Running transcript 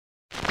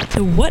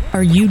to What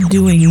Are You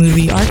Doing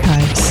Movie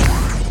Archives.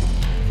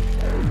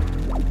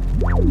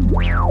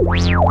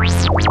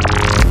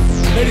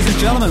 Ladies and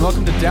gentlemen,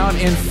 welcome to Down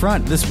in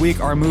Front. This week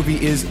our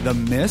movie is The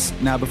Mist.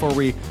 Now before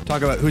we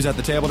talk about who's at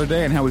the table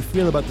today and how we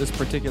feel about this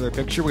particular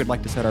picture, we'd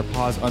like to set our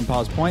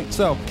pause-unpause point.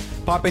 So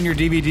pop in your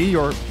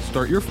DVD or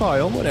start your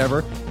file,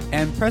 whatever,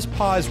 and press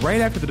pause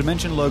right after the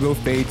Dimension logo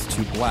fades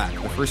to black.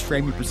 The first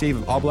frame you perceive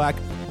of all black,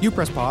 you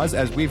press pause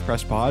as we've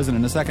pressed pause, and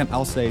in a second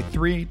I'll say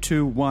 3,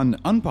 2, 1,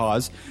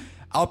 unpause.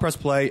 I'll press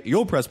play,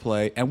 you'll press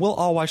play, and we'll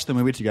all watch the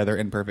movie together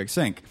in perfect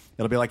sync.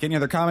 It'll be like any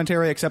other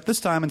commentary, except this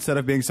time, instead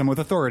of being someone with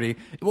authority,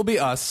 it will be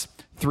us,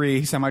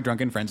 3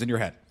 semi-drunken friends in your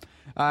head.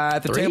 At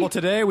the table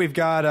today, we've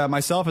got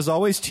myself, as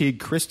always, Teague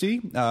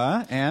Christie,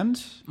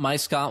 and... My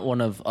Scott, one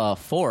of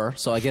 4,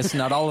 so I guess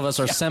not all of us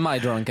are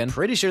semi-drunken.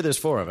 Pretty sure there's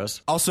 4 of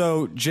us.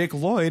 Also, Jake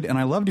Lloyd, and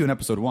I loved you in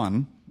episode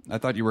 1. I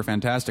thought you were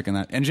fantastic in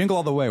that. And Jingle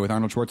All the Way with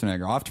Arnold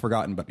Schwarzenegger. Oft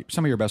forgotten, but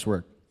some of your best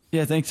work.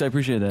 Yeah, thanks. I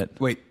appreciate that.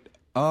 Wait.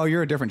 Oh,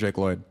 you're a different Jake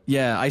Lloyd.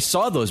 Yeah, I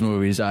saw those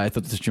movies. I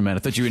thought that's what you meant. I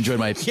thought you enjoyed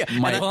my...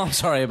 Well, I'm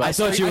sorry about I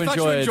thought you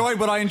enjoyed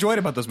what I enjoyed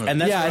about those movies. And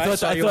that's yeah, I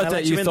thought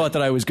that you thought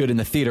that I was good in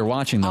the theater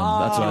watching them.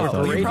 That's what I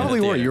thought. You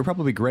probably were. You were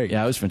probably great.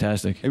 Yeah, it was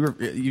fantastic.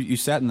 You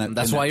sat in that.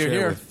 That's in why that you're chair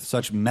here. with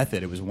such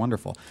method. It was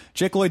wonderful.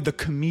 Jake Lloyd, the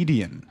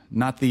comedian,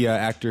 not the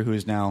actor who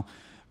is now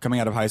coming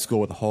out of high school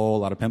with a whole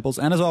lot of pimples.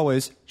 And as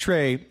always,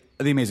 Trey,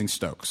 the amazing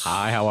Stokes.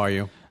 Hi, how are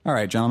you? All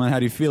right, gentlemen, how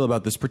do you feel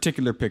about this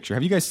particular picture?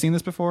 Have you guys seen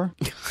this before?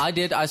 I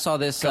did. I saw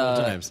this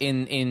Couple times.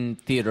 in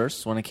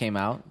theaters when it came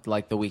out,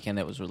 like the weekend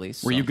it was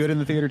released. Were you good in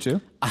the theater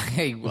too?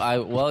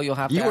 Well, you'll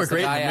have to You were ask the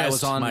great in guy The I Mist,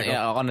 was on Michael.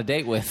 on a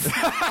date with.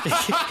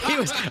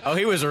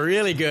 He was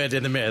really good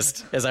in The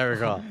Mist, as I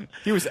recall.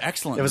 He was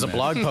excellent. There was a in that.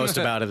 blog post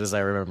about it, as I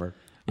remember.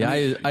 Yeah,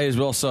 I as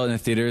well saw it in the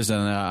theaters, and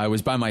I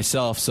was by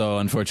myself, so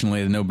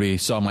unfortunately nobody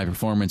saw my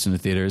performance in the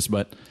theaters,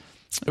 but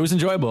it was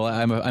enjoyable.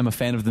 I'm a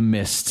fan of The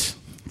Mist.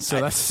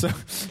 So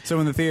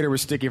when the theater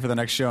was sticky for the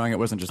next showing, it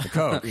wasn't just the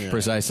Coke.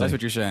 Precisely. That's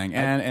what you're saying.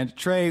 And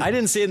Trey, I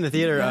didn't see it in the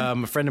theater.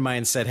 A friend of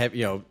mine said,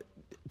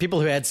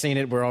 people who had seen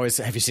it were always,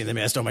 have you seen The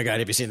Mist? Oh my God,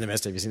 have you seen The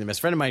Mist? Have you seen The Mist?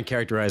 A friend of mine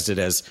characterized it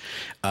as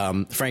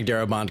Frank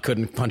Darabont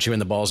couldn't punch you in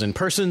the balls in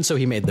person, so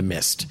he made The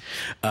Mist.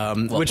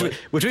 Which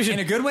we should... in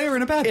a good way or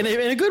in a bad way?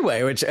 In a good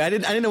way, which I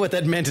didn't know what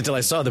that meant until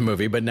I saw the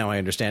movie, but now I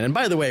understand. And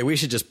by the way, we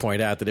should just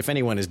point out that if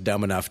anyone is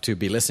dumb enough to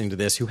be listening to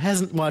this who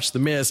hasn't watched The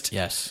Mist,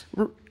 Yes.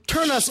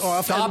 turn us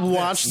off and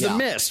watch The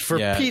Mist, for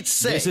Pete's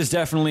sake. This is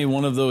definitely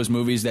one of those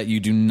movies that you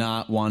do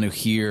not want to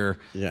hear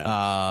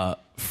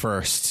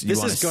first. You This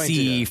want is to going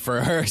see to-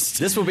 first.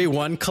 This will be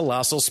one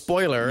colossal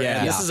spoiler, Yeah.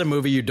 and this is a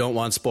movie you don't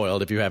want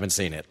spoiled if you haven't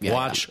seen it.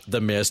 Watch The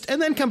Mist,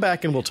 and then come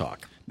back and we'll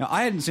talk. Now,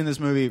 I hadn't seen this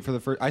movie for the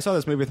first... I saw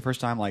this movie for the first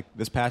time, like,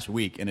 this past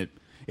week, and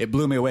it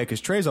blew me away,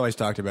 because Trey's always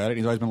talked about it.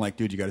 He's always been like,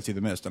 dude, you got to see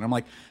The Mist. And I'm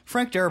like,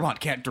 Frank Darabont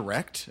can't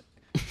direct.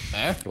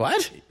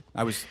 What?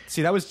 That was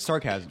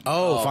sarcasm.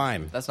 Oh,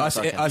 fine. That's not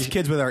sarcasm. Us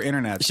kids with our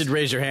internet. You should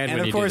raise your hand And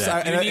when of you course, do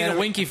that. You need a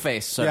winky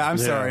face, sir. Yeah, I'm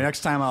sorry.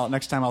 Next time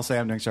I'll say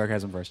I'm doing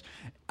sarcasm first.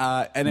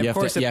 And You of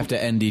course, have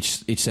to end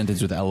each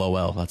sentence with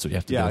LOL. That's what you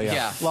have to do.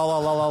 Yeah. La la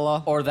la la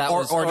la. Or that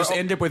was- or just or-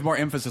 end it with more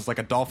emphasis, like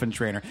a dolphin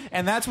trainer.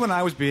 And that's when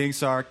I was being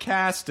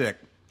sarcastic.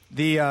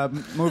 The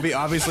movie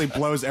obviously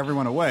blows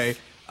everyone away,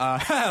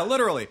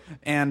 literally.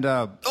 And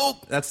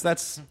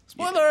that's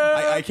Spoiler!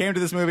 I came to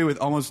this movie with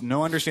almost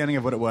no understanding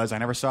of what it was. I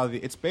never saw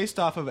it's based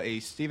off of a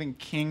Stephen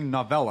King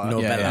novella.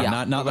 Yeah.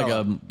 Yeah. Not like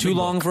a Too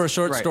long for a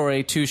short Right.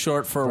 story, too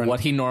short for what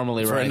he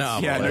normally for a writes.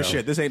 novel. Yeah, no Whatever.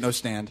 shit. This ain't no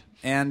stand.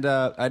 And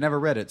I never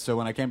read it, so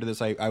when I came to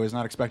this, I was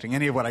not expecting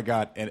any of what I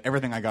got, and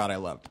everything I got, I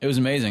loved. It was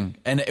amazing,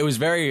 and it was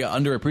very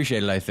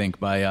underappreciated, I think,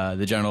 by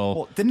the general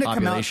Well, didn't it come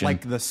out population.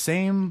 like the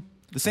same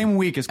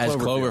week as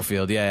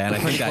Cloverfield? Yeah, and I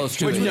think that close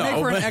to Which it. would make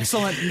for an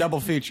excellent double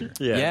feature.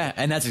 yeah,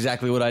 and that's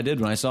exactly what I did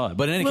when I saw it.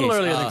 But in any A little case,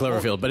 earlier than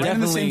Cloverfield, but Right in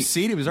the definitely- same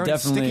seat, it was already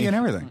definitely- sticky and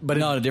everything. but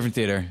not a different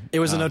theater. it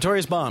was a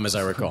notorious bomb, as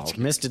I recall.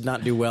 Mist did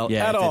not do well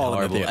Yeah, at it did all. in the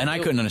horrible, theater. and I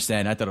couldn't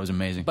understand. I thought it was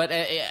amazing. But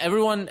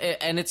everyone,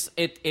 and it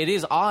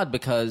is odd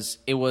because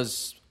it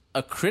was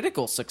a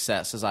critical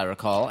success, as I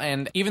recall,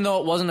 and even though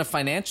it wasn't a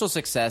financial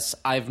success,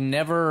 I've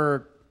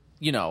never,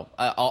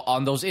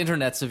 on those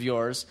internets of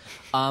yours,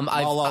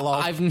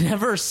 I've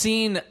never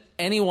seen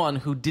anyone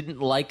who didn't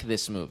like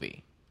this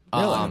movie.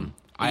 Really?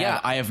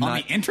 I have On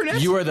not. the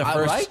internet? You are the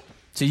first. Right?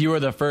 So you are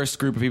the first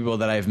group of people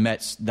that I've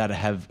met that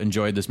have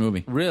enjoyed this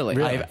movie. Really?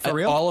 For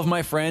real? All of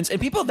my friends and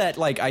people that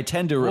I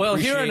tend to Well,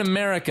 appreciate here in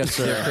America,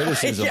 sir.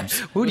 criticisms.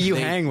 Who do you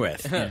hang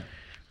with?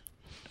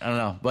 I don't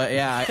know, but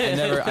yeah,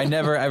 I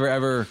never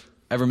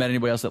ever met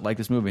anybody else that liked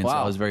this movie, and so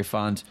Wow. I was very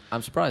fond.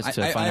 I'm surprised.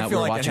 to find I out feel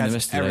we're like watching it The has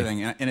Mist today.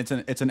 everything,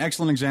 and it's an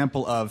excellent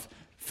example of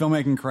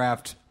filmmaking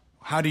craft.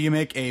 How do you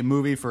make a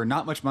movie for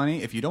not much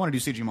money? If you don't want to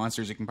do CG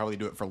monsters, you can probably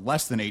do it for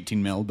less than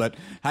 18 mil. But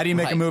how do you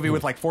make a Right. movie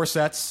with like 4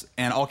 sets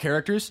and all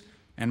characters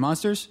and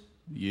monsters?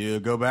 You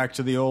go back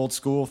to the old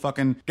school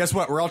fucking... Guess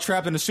what? We're all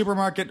trapped in a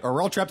supermarket, or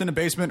we're all trapped in a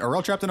basement, or we're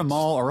all trapped in a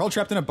mall, or we're all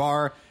trapped in a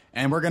bar,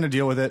 and we're going to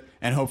deal with it,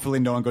 and hopefully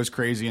no one goes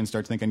crazy and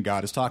starts thinking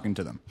God is talking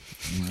to them.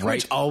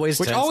 Which always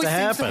tends to seems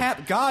happen. to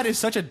happen. God is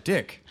such a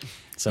dick.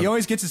 He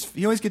always gets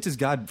his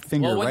God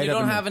finger Well, when right you up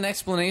don't in have an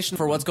explanation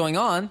for what's going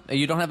on,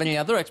 you don't have any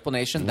other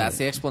explanation. That's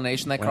the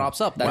explanation that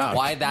crops up. That's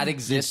why that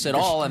exists at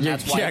all, and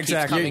that's why it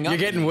keeps coming up. You're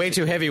getting way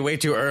too heavy, way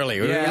too early.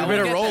 Yeah, we we'll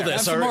better get roll there. this.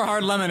 Have some more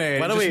hard lemonade.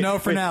 Why don't Just we know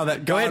for now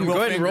that go ahead God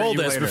will and finger roll you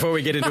this later. before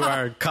we get into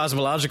our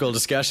cosmological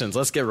discussions.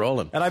 Let's get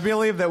rolling. And I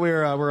believe that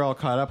we're all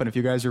caught up, and if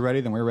you guys are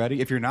ready, then we're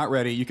ready. If you're not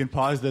ready, you can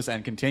pause this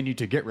and continue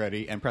to get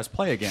ready and press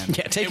play again.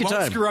 Yeah, take it your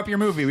won't time. screw up your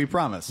movie, we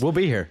promise. We'll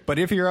be here. But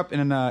if you're up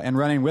and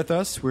running with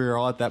us, we're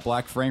all at that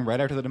black frame right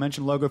after the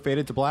Dimension logo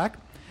faded to black,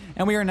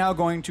 and we are now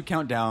going to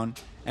count down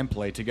and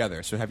play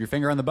together. So have your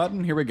finger on the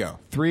button. Here we go.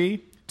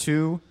 3,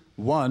 2,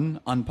 1.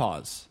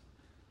 Unpause.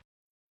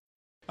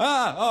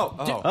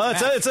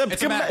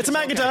 It's a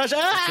Macintosh.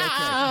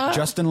 Okay.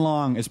 Justin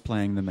Long is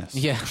playing The Mist.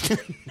 Yeah.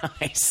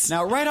 Nice.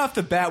 Now, right off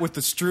the bat with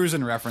the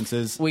Struzan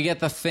references, We get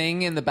the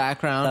Thing in the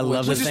background. I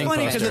love which the which is Thing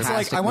funny because it's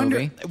like, fantastic I wonder,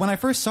 movie. when I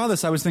first saw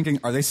this, I was thinking,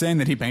 are they saying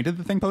that he painted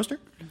the Thing poster?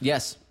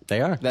 Yes.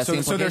 They are. That's So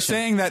the they're implication.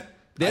 saying that...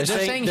 They're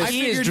saying I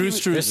he is figured Drew he-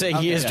 Struzan. They're saying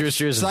he is Drew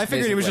Struzan. So I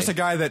figured he was just a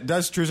basically. guy that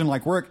does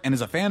Struzan-like work and is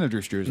a fan of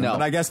Drew Struzan. No.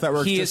 But I guess that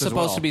works He just is as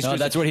well. supposed to be No, Struzan.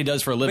 that's what he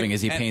does for a living.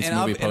 Is he And- paints and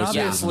movie ob- and posters?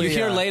 Yeah, obviously, you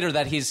hear yeah. later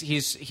that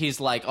he's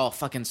like, oh,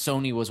 fucking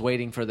Sony was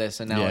waiting for this,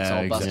 and now it's Yeah,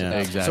 all busted exactly. out.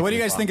 Exactly. So what do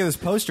you guys think of this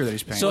poster that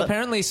he's painting? So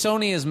apparently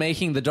Sony is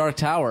making the Dark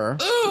Tower.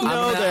 I'm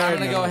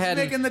gonna go ahead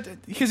and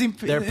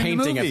They're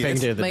painting a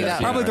picture of the Make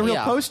that- probably the real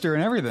Yeah. poster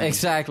and everything.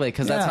 exactly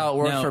because that's Yeah. how it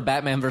worked Now- for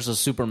Batman versus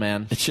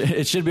Superman.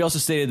 It should be also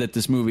stated that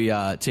this movie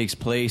takes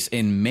place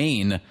in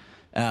Maine.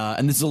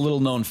 And this is a little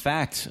known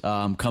fact.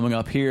 Coming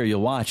up here,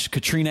 you'll watch.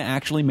 Katrina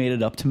actually made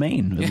it up to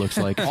Maine. It looks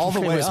like All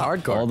the way It was up.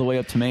 hardcore. all the way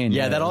up to Maine.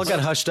 Yeah, that all got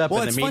hushed up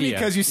Well, in it's the funny media.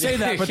 because you say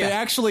that, but they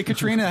Yeah. actually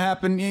Katrina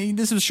happened.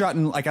 This was shot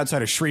in like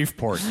outside of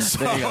Shreveport. So.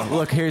 There you go.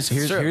 Look,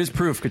 here's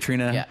proof,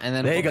 Katrina. Yeah, and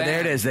then there you go. bam. There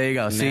it is. There you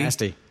go. See,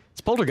 Nasty.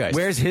 It's Poltergeist.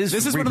 where's his?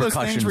 This is one of those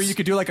things repercussions? where you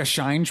could do like a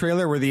Shine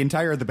trailer where the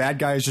bad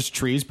guy is just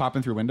trees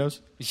popping through windows.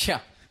 Yeah.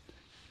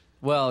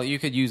 Well, you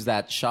could use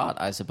that shot,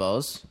 I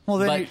suppose. Well,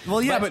 then,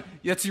 But- but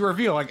that's your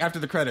reveal. Like after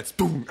the credits,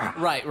 boom. Ah.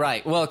 Right.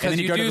 Well, And because then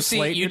you you go to do the see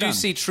slate, you you're do done.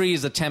 see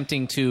trees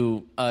attempting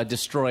to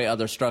destroy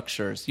other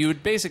structures. You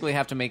would basically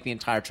have to make the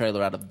entire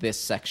trailer out of this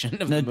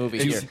section of the movie.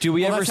 Here. Do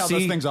we Well, ever that's how see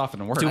those things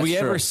often work. Do we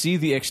That's ever true. see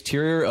the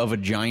exterior of a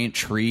giant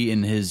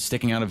tree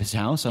sticking out of his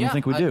house? I don't Yeah,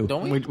 think we do.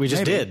 Don't we? We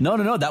just Maybe. did.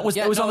 No. That was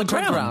Yeah, that was no, on the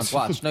turn ground. around.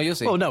 Watch. No, you'll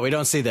see. Oh no, we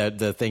don't see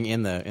the thing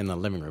in the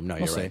living room. No,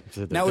 you're right.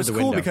 Now it was the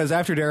cool window. because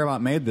after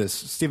Darabont made this,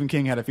 Stephen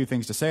King had a few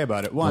things to say about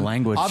it. One, The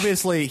language.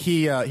 obviously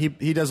he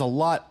does a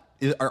lot.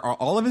 Are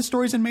all of his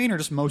stories in Maine or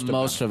just most of them?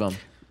 Most of them.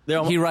 They're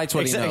almost- He writes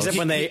what he knows. except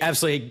when they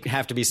absolutely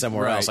have to be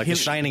somewhere Right. else. Like He- The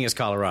Shining is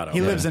Colorado. He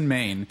lives in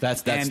Maine.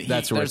 That's and where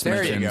it's There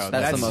you mentioned. go.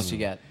 That's the most you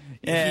get.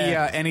 He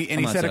and he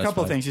I'm not said a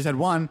couple of satisfied. things. He said,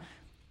 one,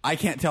 I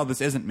can't tell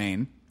this isn't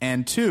Maine,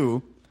 and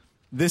two,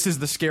 this is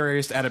the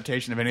scariest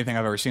adaptation of anything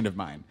I've ever seen of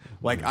mine.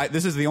 Like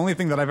this is the only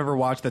thing that I've ever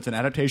watched that's an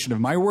adaptation of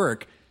my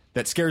work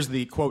that scares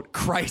the quote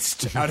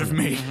Christ out of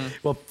me.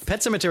 Well,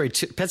 Pet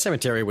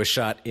Cemetery was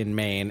shot in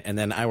Maine, and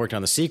then I worked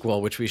on the sequel,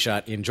 which we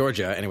shot in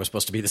Georgia, and it was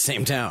supposed to be the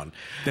same town.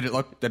 Did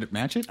it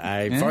match it?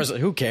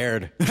 Who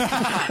cared?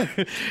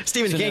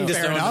 Stephen King just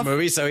fair owned enough. the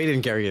movie, so he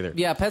didn't care either.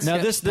 Yeah, Pet Now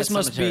Sematary this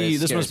must be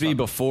is scary as fuck.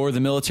 before the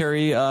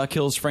military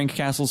kills Frank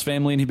Castle's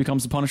family and he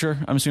becomes the Punisher.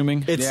 I'm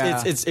assuming. It was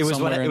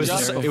Somewhere it was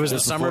in there. it was the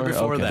summer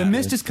before Okay. that. The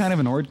Mist is kind of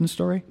an origin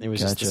story. It was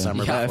just the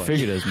summer Yeah, I before.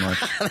 figured as much.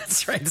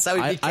 That's right. That's how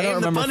he I became don't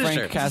remember the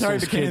Punisher. Frank Sorry,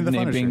 Castle's became kid the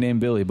being Punisher. named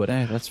Billy, but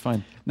that's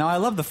fine. Now I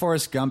love the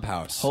Forrest Gump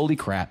house. Holy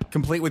crap!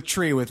 Complete with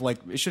tree with like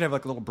it should have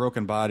like a little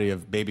broken body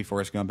of baby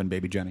Forrest Gump and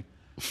baby Jenny.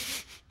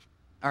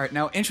 All right,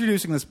 now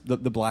introducing the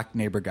black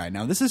neighbor guy.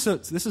 Now this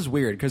is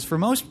weird because for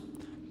most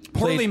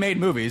poorly Played- made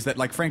movies that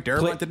like Frank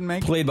Darabont didn't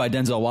make. Played by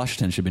Denzel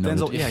Washington should be noted.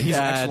 Denzel, yeah, he's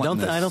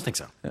excellent. in I this. don't think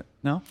so.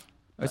 No,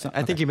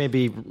 I think you may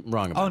be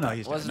wrong about Oh no, that.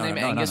 he's What's his no, name?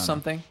 no, no, Angus no, no.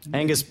 something?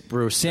 Angus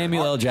Bruce.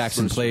 Samuel L.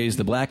 Jackson plays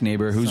the black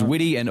neighbor who's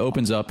witty and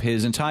opens up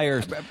his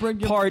entire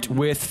part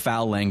with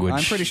foul language.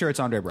 I'm pretty sure it's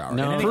Andre Braugher.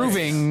 No. In any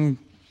proving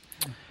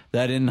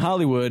that in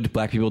Hollywood,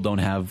 black people don't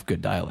have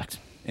good dialect.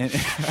 And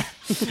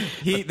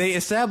they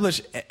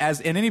establish,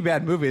 as in any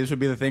bad movie, this would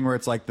be the thing where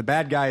it's like the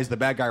bad guy is the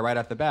bad guy right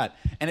off the bat,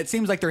 and it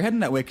seems like they're heading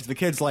that way because the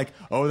kid's like,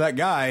 "Oh, that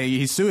guy,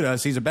 he sued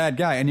us. He's a bad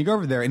guy." And you go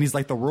over there, and he's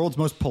like the world's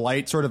most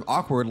polite, sort of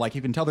awkward. Like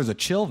you can tell there's a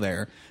chill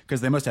there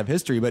because they must have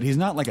history, but he's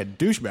not like a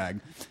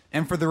douchebag.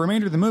 And for the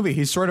remainder of the movie,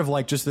 he's sort of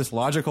like just this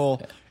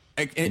logical.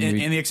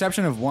 In the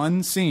exception of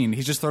one scene,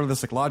 he's just sort of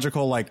this like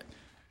logical, like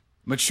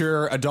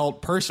mature adult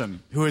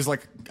person who is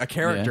like a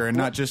character Yeah. and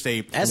not just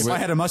a. As- If I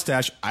had a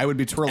mustache, I would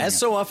be twirling. As it.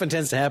 so often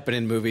tends to happen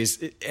in movies,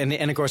 and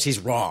of course he's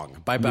wrong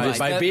by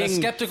The being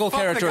skeptical Fuck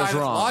the character guy is that's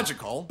wrong.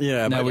 logical.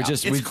 Yeah, Now but we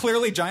just It's we,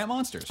 clearly giant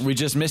monsters. we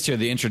just missed here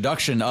the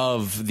introduction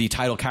of the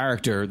title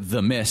character,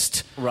 the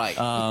Mist. Right.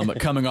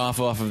 Coming off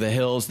of the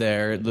hills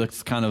there. It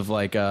looks kind of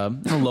like a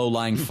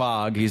low-lying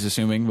fog, he's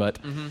assuming, but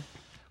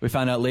we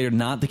found out later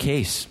not the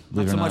case.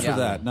 Believe Not it so or much not. for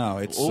that. No,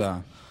 it's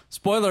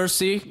Spoilers,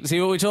 see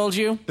what we told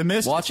you? The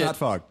Mist Watch is it. not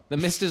fog. The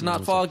Mist is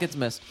not fog, it's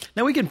mist.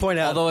 Now we can point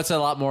out, Although it's a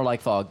lot more like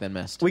fog than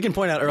mist. we can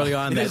point out early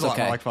on It that is a lot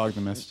okay. more like fog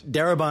than mist.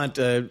 Darabont,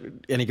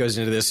 and he goes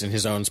into this in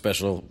his own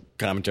special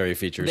commentary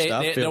feature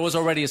stuff. There was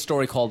already a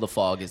story called The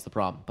Fog is the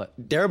problem. But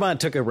Darabont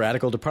took a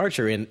radical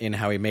departure in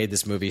how he made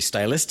this movie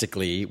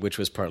stylistically, which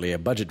was partly a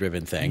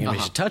budget-driven thing. And we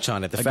should touch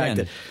on it. The fact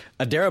Again.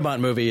 that a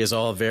Darabont movie is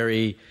all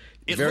very...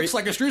 It very, looks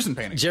like a Struzan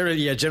painting.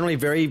 generally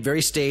very,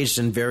 very staged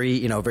and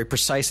very, very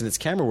precise in its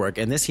camera work.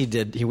 And this he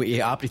did. He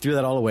threw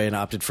that all away and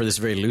opted for this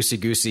very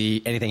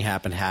loosey-goosey, anything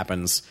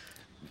happens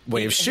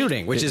way of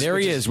shooting. Which is there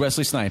he is,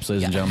 Wesley Snipes,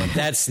 ladies and gentlemen.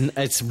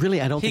 It's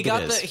really, I don't think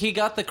it is. he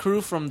got the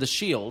crew from The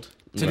Shield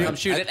to come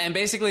shoot it, and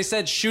basically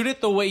said, shoot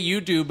it the way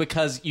you do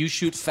because you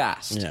shoot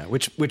fast. Yeah,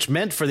 which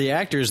meant for the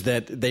actors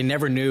that they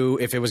never knew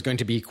if it was going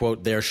to be,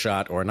 quote, their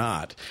shot or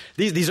not.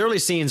 These early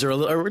scenes are a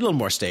little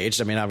more staged.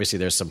 I mean, obviously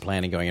there's some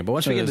planning going in, but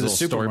once we get to the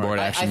There's a little supermarket,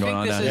 storyboard action going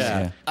on down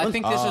here. I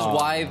think this is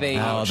why they.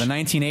 Oh, the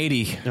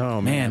 1980.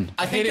 Oh, man.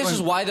 I think this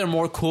is why they're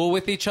more cool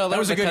with each other. That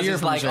was a good because year it's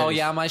for like, oh Mercedes.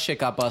 yeah, my shit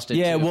got busted.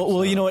 Yeah, too.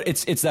 well, you know what?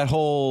 It's that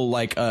whole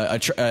like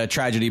a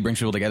tragedy brings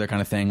people together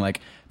kind of thing. Like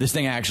this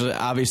thing actually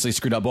obviously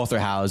screwed up both their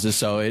houses,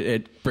 so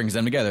it brings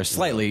them together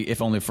slightly, if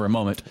only for a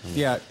moment.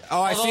 Yeah.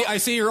 Oh, I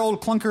see. Your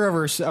old clunker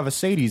of a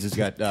Sadie's has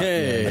got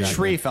Hey. a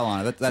tree fell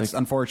on it. That's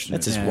unfortunate.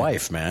 that's his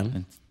wife,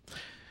 man.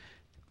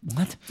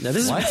 What? Now,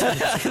 this is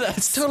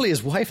that's totally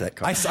his wife. That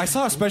car. I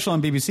saw a special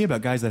on BBC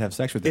about guys that have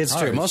sex with their It's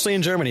cars. true, mostly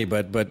in Germany,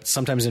 but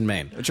sometimes in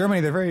Maine. Germany,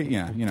 they're very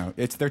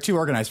they're too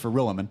organized for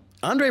real women.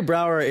 Andre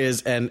Braugher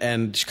is,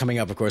 and coming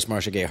up, of course,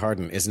 Marcia Gay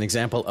Harden is an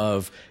example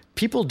of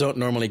people don't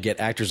normally get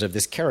actors of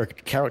this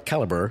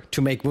caliber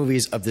to make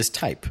movies of this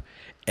type.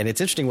 And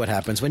it's interesting what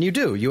happens when you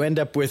do. You end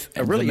up with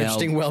a really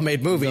interesting,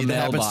 well-made movie the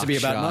that happens to be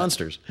mailbox about shot.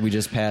 monsters. We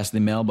just passed the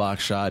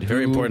mailbox shot.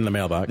 Very important, the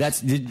mailbox.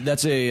 That's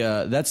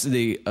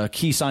the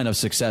key sign of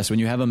success. When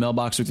you have a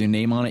mailbox with your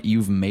name on it,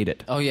 you've made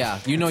it. Oh yeah,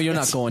 you know you're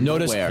not going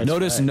nowhere.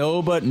 Notice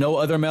no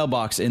other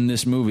mailbox in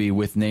this movie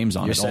with names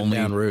on You're it. setting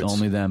down roots.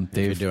 Only them. If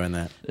you're doing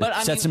that. But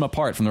I Sets mean- him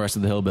apart from the rest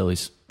of the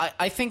hillbillies.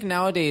 I think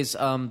nowadays,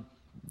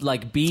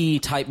 like B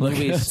type Look at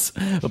movies.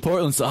 this. The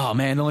Portland's. Oh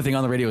man, the only thing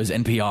on the radio is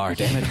NPR.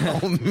 Damn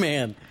it. Oh,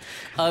 man.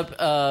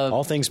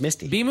 All things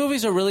Misty. B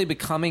movies are really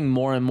becoming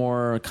more and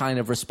more kind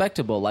of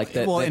respectable, like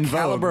the, Well, the in vogue,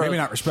 caliber. maybe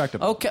not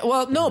respectable. Okay,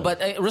 well, no, but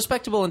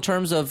respectable in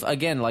terms of,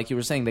 again, like you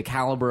were saying, the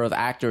caliber of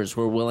actors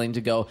who are willing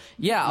to go,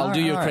 yeah, I'll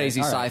do your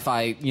crazy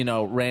sci-fi,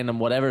 random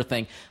whatever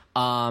thing.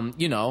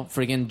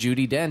 Friggin'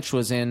 Judi Dench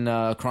was in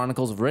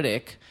Chronicles of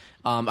Riddick.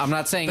 I'm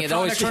not saying it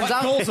always turns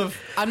out.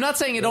 I'm not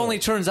saying it only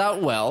turns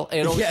out well.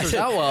 It always turns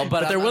out well,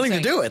 but they're I'm willing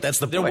to saying do it. That's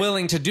the They're point.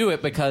 willing to do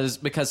it because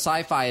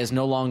sci-fi is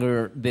no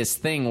longer this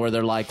thing where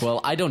they're like, well,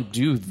 I don't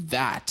do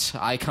that.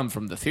 I come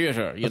from the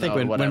theater. I think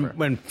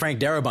when Frank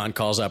Darabont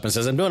calls up and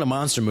says, I'm doing a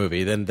monster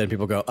movie, then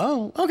people go,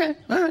 oh, okay,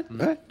 all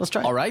right, let's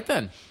try it. All right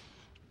then.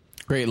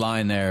 Great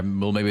line there.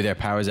 Well, maybe their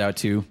power's out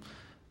too.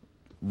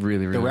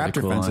 Really, The really raptor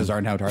cool fences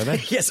line. aren't out, are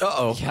they? Yes,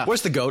 uh-oh. Yeah.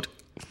 Where's the goat?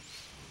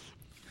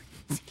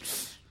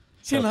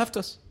 He left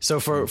us. So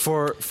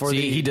for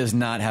He does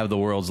not have the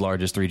world's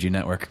largest 3G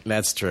network.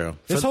 That's true.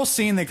 This whole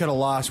scene they could have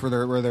lost where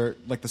they're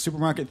like the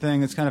supermarket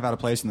thing. It's kind of out of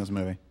place in this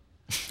movie.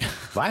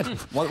 What?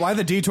 Why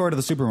the detour to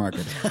the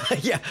supermarket?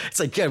 Yeah, it's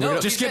like, yeah, No,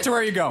 Just get to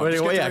where you're going. Well,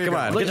 Just get to yeah, where you're come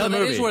going. on. Look, Get to the that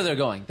movie. is where they're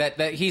going.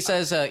 That he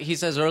says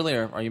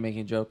earlier. Are you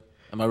making a joke?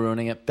 Am I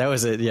ruining it? That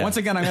was it. Yeah. Once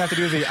again, I'm gonna have to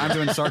do I'm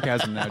doing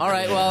sarcasm now. All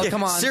right. Well, Yeah,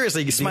 come on.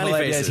 Seriously, smiley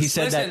Well, yes, faces. he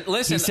said Listen, that.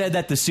 listen. He said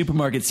that the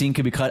supermarket scene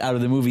could be cut out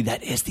of the movie.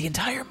 That is the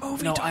entire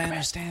movie. No, Dark I Man.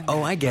 understand.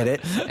 Oh, I get it.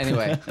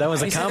 Anyway, That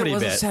was a He said comedy it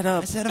wasn't bit. Set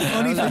up. Is that a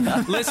funny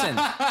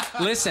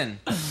thing?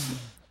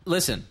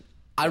 Listen.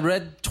 I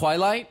read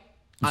Twilight.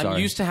 I'm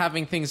sorry. used to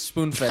having things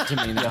spoon-fed to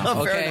me now.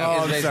 Fair Okay, enough. Is Oh,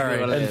 I'm basically sorry.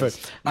 what it And is.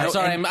 for- I'm No,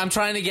 sorry. and- I'm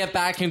trying to get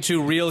back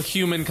into real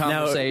human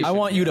conversation. I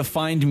want you to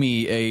find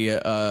me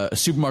a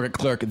supermarket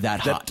clerk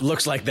that hot. That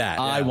looks like that.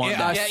 I yeah. want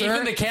that. Yeah, sir,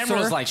 even the camera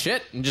was sir? like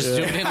shit, and just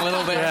zoomed in a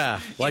little bit. Yeah.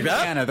 Like that?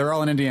 Indiana. They're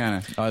all in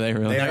Indiana. Are they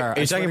really? They Are are.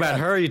 you I swear talking to about God.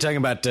 her or are you talking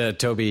about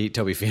Toby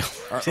Field?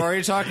 Or are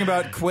you talking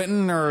about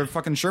Quentin or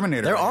fucking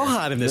Shermanator? They're all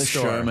hot in this The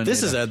store.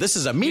 Shermanator. This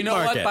is a meat You know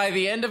market. what? By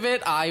the end of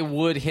it, I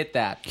would hit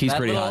that. He's that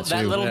pretty little, hot,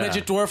 That too. little Yeah.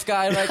 midget dwarf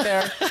guy right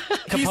there,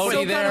 He's Capote so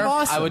kind there. of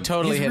awesome. I would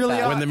totally He's hit really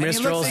that. awesome. When the And he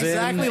minstrel's looks in,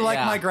 exactly like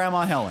yeah. my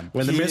grandma Helen.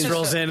 when the He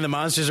minstrel's is- in and the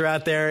monsters are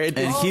out there. And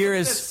Oh, here look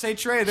at is this. Say,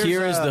 Trey, there's,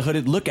 here is the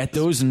hooded. Look at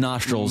those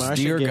nostrils,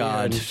 Marcia dear Gay God.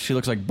 Harden. She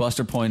looks like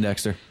Buster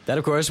Poindexter, That,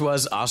 of course,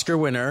 was Oscar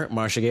winner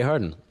Marcia Gay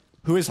Harden.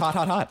 who is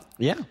hot.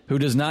 Yeah. who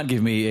does not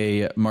give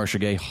me a Marcia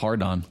Gay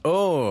hard on.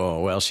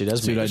 Oh, well, she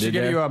does. See what I Did she did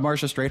give there? you a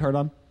Marcia straight hard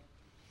on?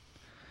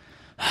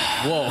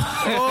 Whoa.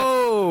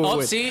 Oh, Oh,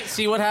 Oh,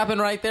 see what happened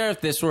right there.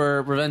 If this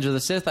were Revenge of the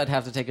Sith, I'd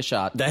have to take a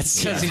shot.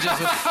 That's because he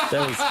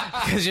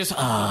just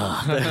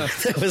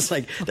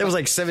that was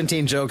like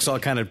 17 jokes all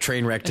kind of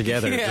train wrecked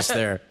together just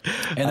there.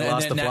 And I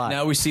lost the plot.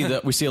 now we see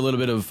a little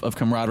bit of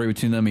camaraderie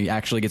between them. He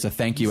actually gets a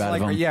thank you out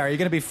of him. Yeah, are you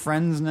going to be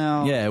friends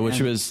now? Yeah, which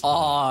And was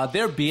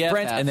they're BFFs.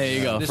 Friends, and there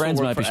you go. This Friends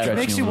will might work be forever. It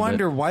makes a you little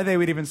wonder bit. why they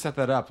would even set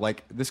that up.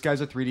 Like, this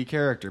guy's a 3D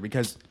character,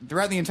 because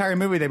throughout the entire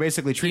movie, they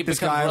basically treat He this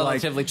becomes guy like...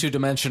 relatively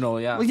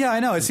two-dimensional. Yeah. Well, yeah, I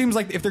know. It seems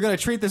like if they're going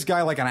to treat this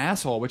guy like an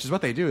asshole, which is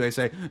what they do, they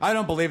say, I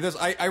don't believe this.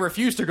 I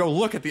refuse to go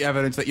look at the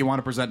evidence that you want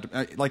to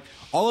present. Like,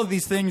 all of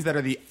these things that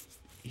are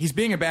he's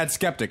being a bad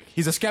skeptic.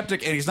 He's a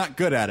skeptic, and he's not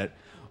good at it.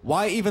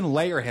 Why even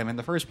layer him in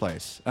the first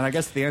place? And I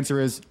guess the answer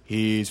is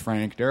he's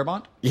Frank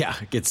Darabont. Yeah,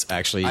 it's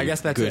actually I guess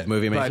that's good it.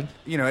 movie making.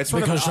 But, it's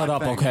sort Because of an shut odd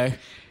up, thing. okay?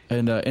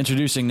 And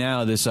introducing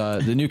now this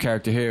the new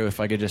character here. If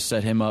I could just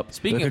set him up.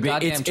 Speaking Look of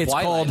at me. goddamn it's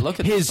Twilight, called look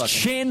at his this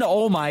fucking- chin.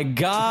 Oh my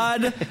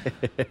god!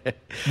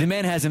 The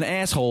man has an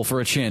asshole for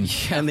a chin.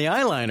 And the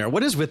eyeliner.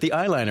 What is with the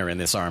eyeliner in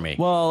this army?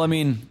 Well, I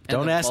mean,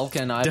 don't the ask.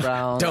 Vulcan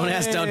eyebrows. Don't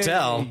ask. Don't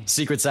tell.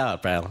 Secret's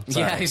out, pal.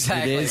 Sorry. Yeah,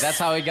 exactly. It is. That's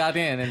how he got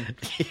in, and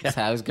that's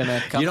how he's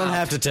gonna come. You don't out.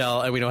 have to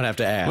tell, and we don't have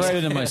to ask. right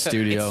into my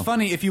studio. It's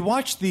funny if you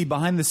watch the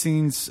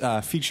behind-the-scenes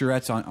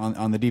featurettes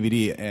on the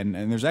DVD, and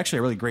there's actually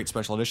a really great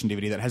special edition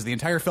DVD that has the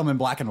entire film in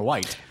black and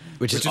white,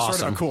 Which is sort of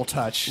awesome. a cool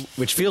touch.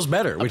 Which feels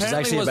better. Which is Apparently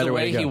actually a was better the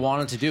way way to he go.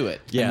 wanted to do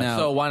it. Yeah. Now-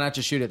 So why not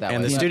just shoot it that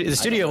And way? the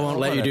studio won't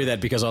let you whatever. do that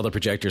because all the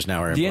projectors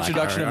now are in The black,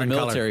 introduction are of the in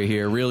color. military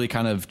here really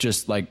kind of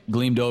just like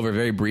gleamed over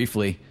very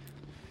briefly.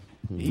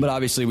 But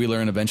obviously, we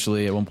learn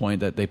eventually at one point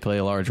that they play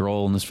a large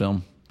role in this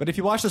film. But if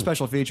you watch the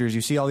special features,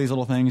 you see all these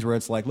little things where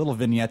it's like little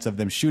vignettes of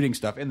them shooting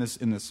stuff in this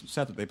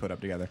set that they put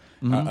up together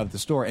of the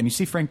store, and you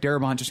see Frank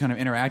Darabont just kind of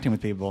interacting with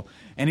people,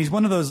 and he's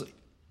one of those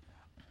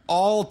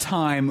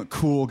all-time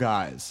cool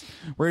guys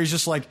where he's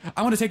just like,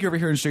 I want to take you over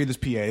here and show you this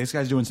PA. This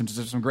guy's doing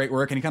some great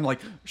work, and he kind of like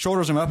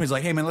shoulders him up, and he's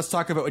like, hey man, let's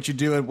talk about what you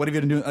do and what have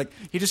you been doing. Like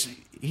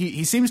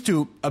he seems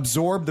to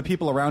absorb the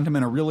people around him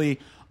in a really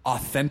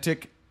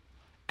authentic,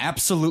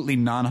 absolutely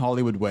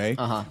non-Hollywood way,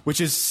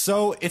 which is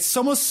it's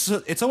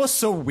almost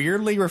so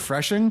weirdly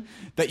refreshing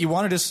that you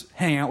want to just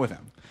hang out with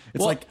him.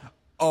 It's like,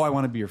 oh, I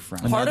want to be your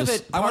friend. Part of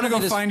it- I want to part of go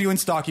it is- find you and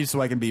stalk you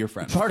so I can be your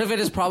friend. Part of it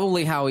is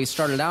probably how he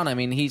started out. I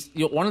mean,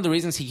 one of the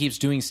reasons he keeps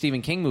doing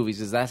Stephen King movies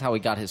is that's how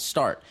he got his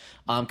start.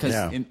 Because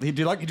Yeah. He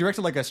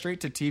directed like a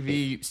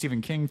straight-to-TV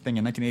Stephen King thing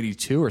in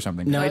 1982 or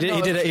something. No, he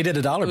did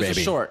a Dollar it was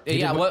Baby. a short. He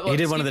Yeah,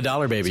 did one of the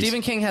Dollar Babies.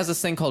 Stephen King has this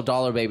thing called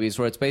Dollar Babies,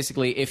 where it's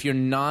basically if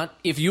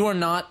you are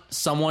not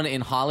someone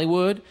in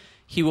Hollywood,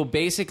 he will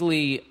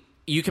basically.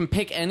 You can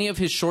pick any of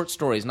his short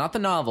stories, not the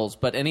novels,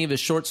 but any of his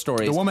short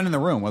stories. The Woman in the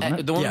Room, wasn't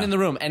it? The Woman Yeah. in the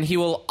Room, and he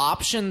will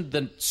option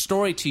the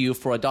story to you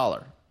for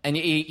 $1. And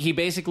he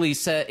basically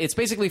said it's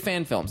basically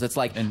fan films. It's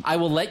like I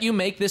will let you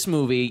make this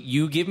movie.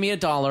 You give me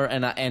 $1,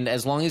 and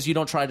as long as you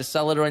don't try to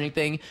sell it or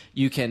anything,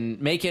 you can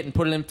make it and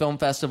put it in film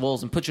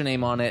festivals and put your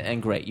name on it.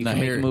 And great, you can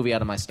make a movie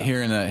out of my stuff.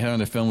 Here in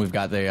the film, we've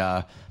got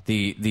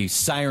the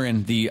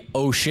siren, the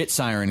oh shit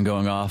siren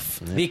going off.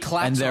 The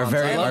claxons. And they're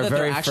I love our that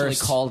very they're actually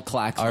first, called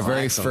claxons. Our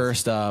very Claxons.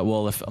 first,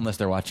 unless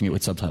they're watching it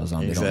with subtitles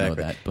on, they don't know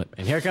that. But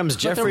and here comes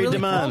But they're Jeffrey really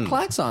DeMunn.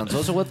 called claxons.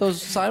 Those are what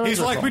those sirens He's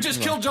are like, called. we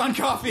just killed John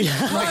Coffey.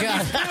 Oh my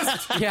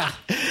god! Yeah.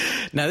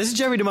 Now, this is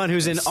Jeffrey DeMunn,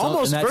 who's in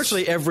almost and that's-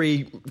 virtually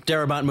every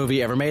Darabont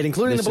movie ever made,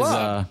 including This The is,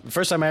 Blob. The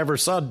first time I ever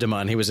saw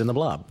DeMunn, he was in The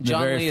Blob.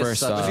 John very Lee is first,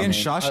 such Was a he in name.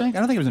 Shawshank? I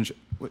don't think he was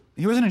in.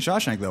 He wasn't in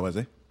Shawshank though, was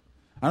he?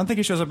 I don't think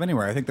he shows up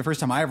anywhere. I think the first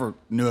time I ever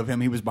knew of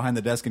him, he was behind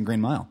the desk in Green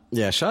Mile.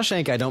 Yeah,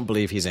 Shawshank, I don't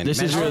believe he's in. This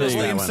is Mentioned really- that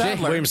William one.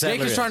 Sadler. William Jake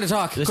Sadler. is trying to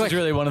talk. This Quick. is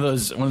really one of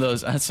those.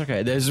 That's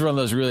okay. This is one of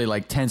those really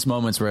like tense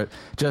moments where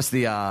just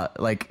the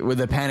like where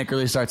the panic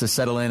really starts to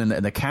settle in,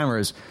 and the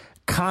camera's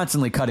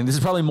constantly cutting. This is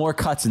probably more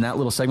cuts in that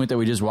little segment that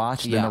we just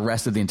watched Yeah. than the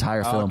rest of the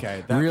entire film.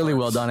 Okay, that Really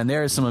well works. done, and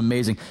there is some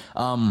amazing.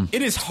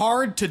 It is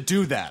hard to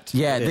do that.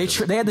 Yeah, they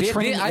had to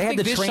train. I they had think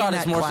to this train shot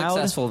that is more cloud.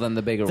 successful than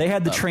the bigger. They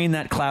had to train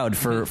that cloud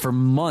for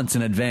months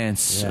in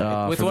advance.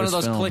 with for one of this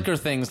those film. clicker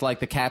things like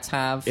the cats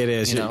have. It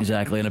is, You know?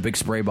 Exactly, in a big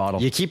spray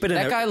bottle. You keep it in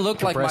That a guy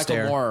looked like compressed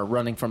Michael air. Moore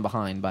running from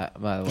behind. By the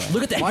way,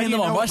 Look at the Why do you handle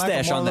know on mustache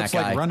Michael Moore on that looks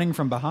guy. like running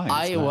from behind?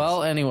 It's nice.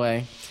 well,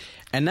 anyway.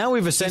 And now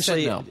we've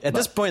essentially, no, at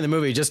this point in the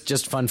movie,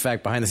 just fun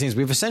fact behind the scenes,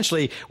 we've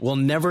essentially will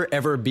never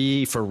ever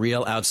be for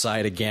real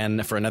outside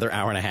again for another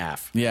hour and a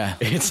half. Yeah.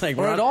 It's like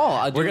Or we're at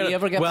all. Do we're we gonna,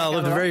 ever get well, back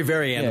at the out very at all?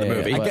 very end of the Yeah,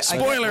 movie. yeah, but-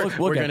 Spoiler: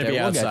 we'll we're get going to there, be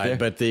we'll get outside, there.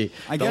 but the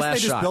I the guess last they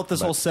just shot, built this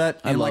but whole set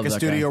I in love like a that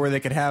studio guy. where they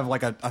could have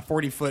like a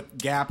 40-foot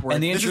gap where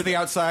And the this is the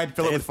outside,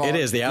 fill it with fog. It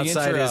is the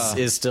outside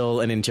is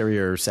still an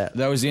interior set.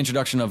 That was the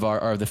introduction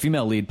of the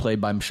female lead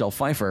played by Michelle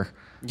Pfeiffer.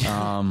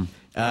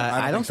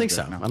 I don't think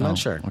so. No. I'm not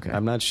sure. okay.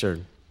 I'm not sure.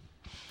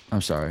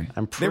 I'm sorry.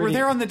 They were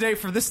there on the day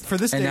for this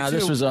And day now too,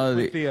 this was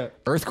with the,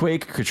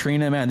 earthquake,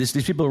 Katrina. Man, these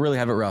people really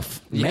have it rough.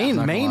 Maine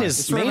Not gonna lie.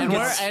 is sort of Maine like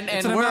gets-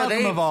 it's an where are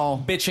amalgam they of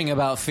all. bitching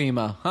about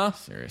FEMA? Huh?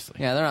 Seriously.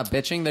 Yeah, they're not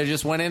bitching. They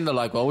just went in. They're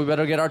like, well, we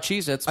better get our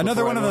Cheez-Its.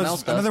 Another one of everyone those.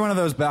 else does. Another one of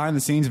those behind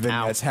the scenes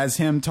vignettes has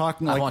him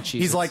talking I like want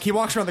he's Cheez-Its. like he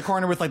walks around the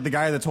corner with like the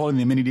guy that's holding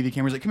the mini DV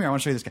camera. He's like, "Come here, I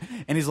want to show you this guy."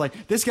 And he's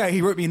like, "This guy,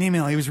 he wrote me an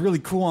email. He was really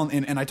cool,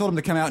 and I told him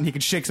to come out and he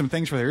could shake some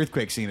things for the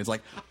earthquake scene." It's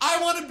like, I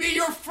want to be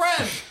your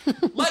friend.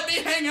 Let me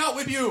hang out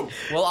with you.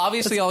 Well,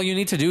 obviously, all you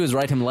need to do is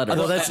write him letters.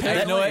 Although that's-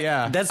 You know what?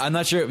 Yeah. I'm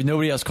not sure if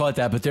nobody else caught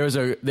that, but there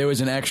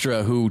was an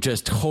extra who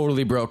just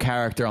totally broke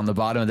character on the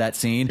bottom of that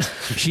scene.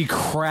 She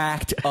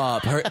cracked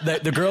up.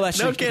 The girl that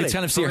No you kidding. could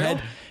kind of see For her real?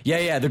 head.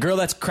 Yeah. The girl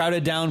that's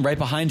crowded down right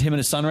behind him and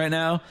his son right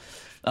now.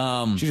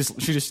 She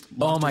just.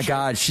 Oh my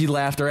God, she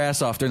laughed her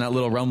ass off during that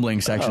little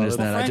rumbling section. Isn't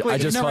that? Frankly, I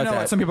just you never caught know that.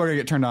 what some people are gonna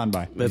get turned on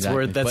by. That's Exactly.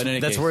 worth But in any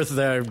that's case, worth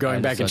I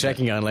going back and just thought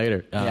checking on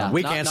later. Yeah.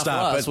 We Not can't enough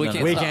stop. for us.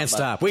 But We can't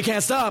stop, We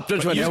can't stop.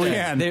 Don't you you know?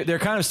 can. They're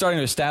kind of starting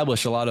to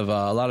establish a lot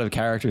of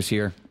characters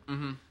here.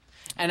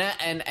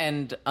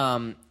 And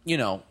you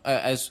know,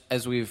 as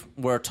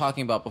we're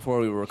talking about before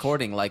we were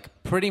recording, like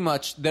pretty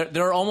much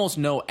there are almost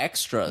no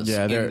extras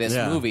in this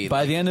movie.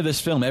 By the end of this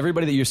film,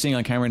 everybody that you're seeing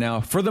on camera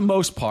now, for the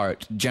most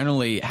part,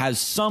 generally has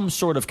some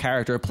sort of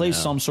character, plays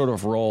some sort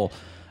of role.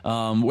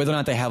 Whether or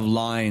not they have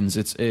lines,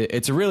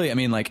 it's really, I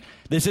mean, like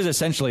this is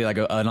essentially like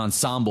an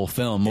ensemble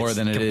film more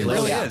than it is.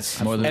 completely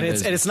is. More than And it it's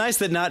is. and it's nice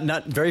that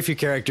not very few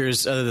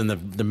characters, other than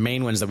the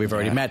main ones that we've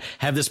already met,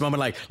 have this moment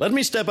like, let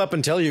me step up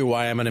and tell you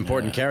why I'm an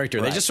important character.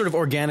 They just sort of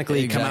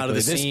organically come out of the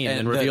Exactly. scene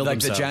and the- reveal like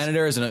themselves. the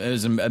janitor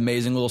is an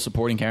amazing little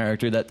supporting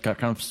character that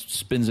kind of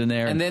spins in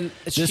there. And then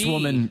this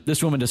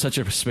woman does such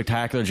a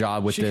spectacular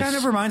job with She this. kind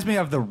of reminds me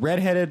of the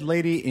redheaded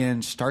lady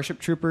in Starship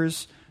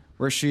Troopers,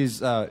 where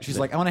she's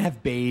like, I want to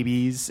have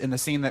babies in the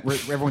scene where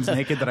everyone's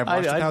naked that I've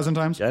watched 1,000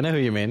 times. I know who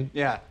you mean.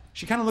 Yeah,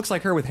 she kind of looks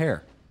like her with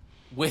hair.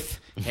 with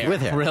hair, With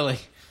hair. really.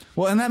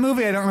 Well, in that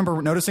movie, I don't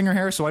remember noticing her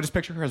hair, so I just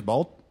picture her as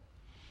bald.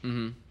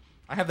 Mm-hmm.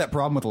 I have that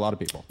problem with a lot of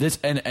people. This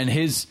and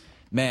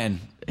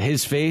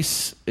his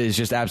face is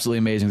just absolutely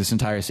amazing. This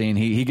entire scene,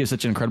 he gives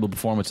such an incredible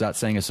performance without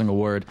saying a single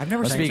word. I've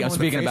never I'm seen someone with a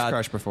speaking face about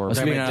crush before. I'm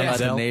speaking about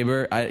the Denzel?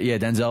 neighbor.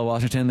 Denzel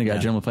Washington, the guy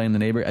gentleman playing the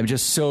neighbor. I'm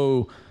just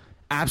so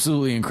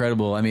absolutely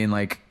incredible. I mean,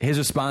 like his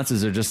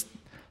responses are just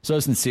so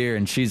sincere,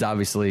 and she's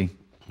obviously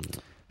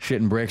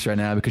shitting bricks right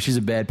now because she's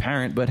a bad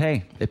parent. But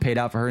hey, it paid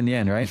out for her in the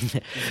end, right?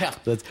 Yeah.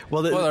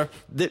 Well,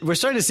 we're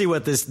starting to see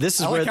what this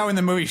is. I where like how in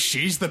the movie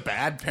she's the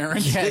bad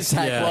parent. Yeah,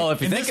 exactly. Yeah. Well, if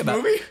you In think this about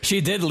movie? it,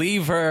 she did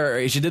leave a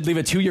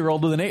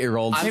 2-year-old with an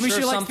 8-year-old. I'm Maybe sure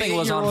she likes something the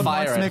was on 8-year-old and fire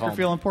wants to at make her home.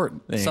 feel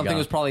important. There you Something go.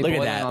 was probably look at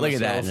boiling that. on Look the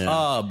at that. stove.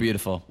 Oh,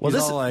 beautiful. Well,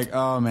 He's all like,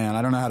 oh man,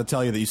 I don't know how to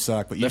tell you that you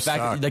suck, but you The fact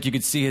suck. that, like, you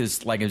could see him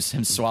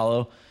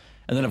swallow,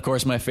 and then of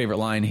course my favorite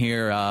line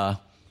here,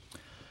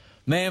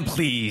 "Man,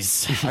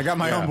 please." I got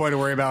my own boy to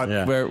worry about.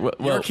 Yeah.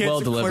 Your kids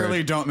well delivered.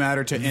 clearly don't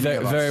matter to any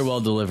of us. Very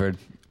well delivered.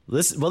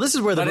 this is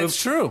where the But movie.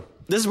 it's true.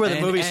 This is where the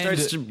And- movie and-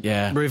 starts to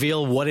yeah.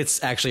 reveal what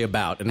it's actually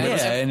about. And Yeah,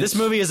 and this it's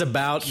movie is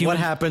about human- what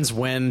happens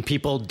when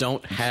people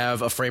don't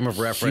have a frame of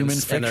reference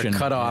Human and they're fiction,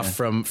 cut off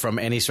yeah. from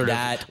any sort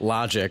That- of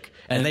logic,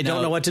 and and they don't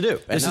now- know what to do.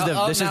 This is the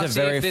Now, this is the see,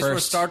 very if this were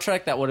first. Star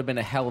Trek, that would have been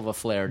a hell of a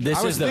flare. This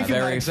I was is the thinking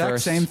that very exact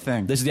first same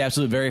thing. This is the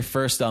absolute very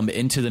first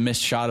into the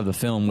mist shot of the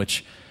film,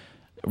 which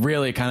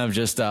really kind of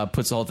just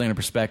puts the whole thing in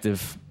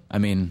perspective. I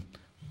mean,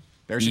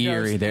 There she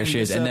eerie. goes. There she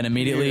is, and then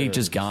immediately disappears.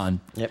 just gone.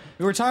 Yep.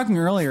 We were talking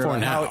earlier For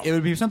about now. how it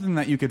would be something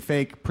that you could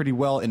fake pretty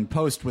well in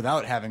post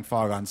without having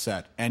fog on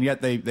set, and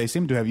yet they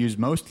seem to have used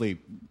mostly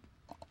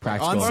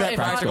Practical. on-set If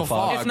practical not,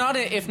 fog.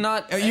 if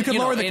not, You could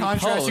lower the in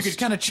contrast. You post- could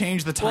kind of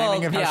change the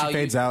timing of how she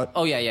fades out.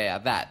 Oh yeah.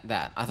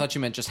 That. I thought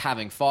you meant just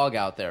having fog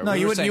out there. No, We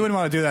you were wouldn't. saying- You wouldn't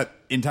want to do that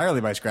entirely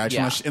by scratch,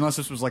 Yeah. unless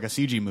this was like a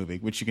CG movie,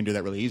 which you can do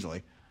that really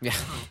easily. Yeah.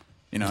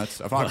 You know, it's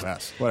a fog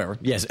pass, whatever.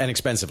 Yes, and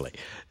expensively.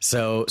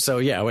 So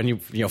yeah, when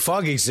you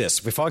fog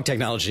exists, when fog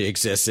technology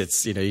exists,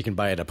 it's you can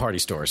buy it at a party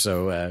store.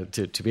 So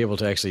to be able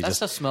to actually That just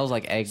stuff smells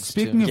like eggs.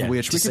 Speaking too. of Yeah,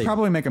 which, we just could say-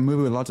 probably make a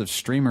movie with lots of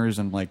streamers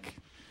and like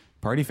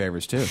party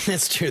favors too.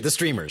 that's true. The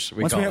streamers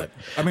we Once call we have- it.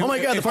 I mean, oh my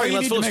god, the if all parking you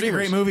lot's need full to of make a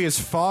streamers. great movie is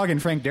Fog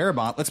and Frank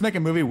Darabont. Let's make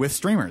a movie with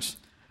streamers.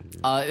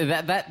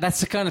 That's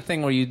the kind of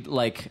thing where you'd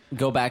like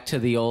go back to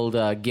the old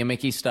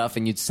gimmicky stuff,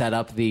 and you'd set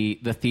up the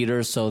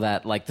theaters so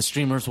that like the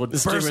streamers would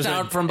burst streamers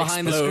out would from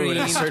behind the explode screen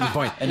at a certain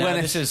point. And now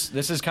When this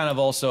is kind of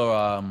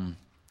also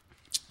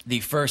the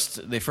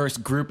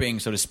first grouping,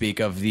 so to speak,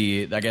 of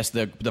the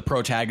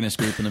protagonist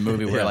group in the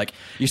movie, where Yeah. like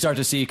you start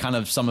to see kind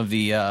of some of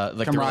the like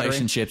the Camaraderie.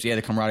 relationships, the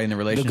camaraderie and the the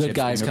relationships. good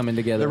guys coming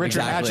together. The Richard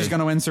Exactly. Hatch is going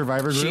to win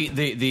Survivor Group.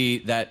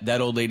 That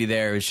old lady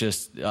there is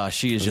just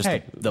she is just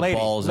hey, the lady,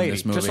 balls lady, in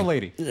this movie. just a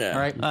lady. Yeah. All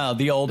right.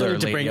 The older To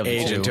lady bring of the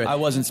age two. into it. I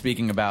wasn't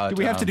speaking about. Do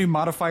we have to do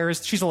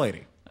modifiers? She's a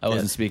lady. I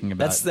wasn't speaking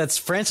about. That's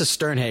Frances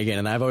Sternhagen,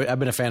 and I've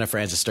been a fan of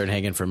Frances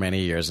Sternhagen for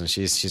many years, and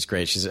she's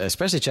great. She's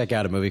especially check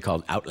out a movie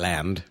called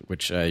Outland,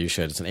 which you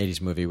should. It's an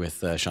 80s movie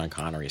with Sean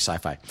Connery,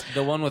 sci-fi.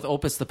 The one with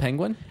Opus the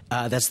Penguin?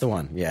 That's the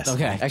one. Yes.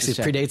 Okay, Actually, just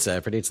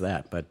predates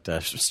that, but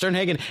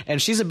Sternhagen,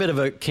 and she's a bit of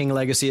a King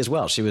legacy as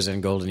well. She was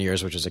in Golden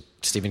Years, which is a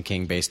Stephen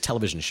King-based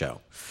television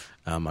show,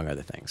 among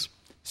other things.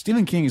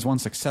 Stephen King is one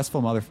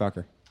successful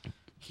motherfucker.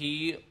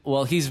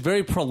 He's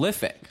very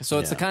prolific. So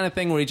it's the kind of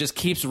thing where he just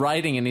keeps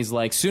writing, and he's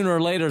like, sooner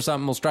or later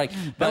something will strike.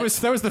 That was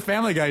the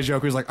Family Guy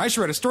joke. He was like, I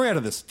should write a story out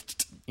of this.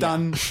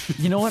 Done.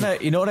 You know what?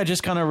 I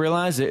just kind of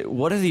realized.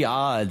 What are the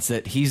odds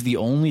that he's the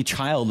only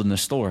child in the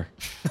store?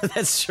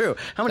 That's true.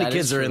 How many That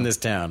kids is are true. in this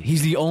town?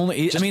 He's the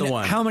only. Just the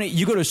one. How many?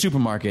 You go to a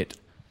supermarket.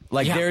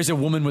 Like there's a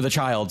woman with a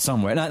child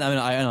somewhere. I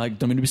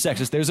don't mean to be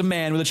sexist. There's a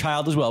man with a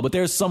child as well, but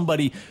there's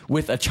somebody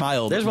with a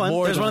child. There's one.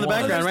 more There's than one in the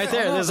background right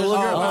there. There's a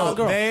little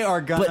girl. They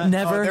are gonna. But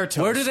never- they're toast.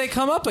 Where do they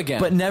come up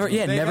again? But never,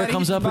 They never got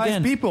comes eaten up by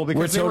again. people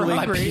because they were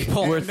hungry.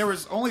 people. And there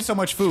was only so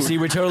much food. See,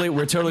 we're totally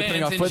putting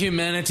Man's our foot.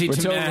 inhumanity we're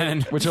to totally,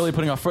 man. We're totally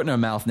putting our foot in our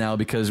mouth now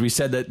because we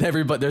said that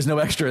there's no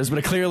extras,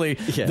 but clearly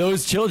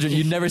those children,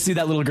 you'd never see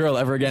that little girl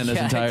ever again. This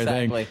Yeah, entire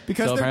exactly. thing.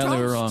 Because so they're apparently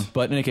we're toast. wrong.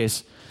 But in any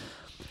case,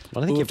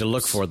 Well, I think you have to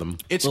look for them.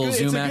 It's little good.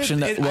 zoom It's a good- action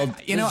that- it-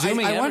 well,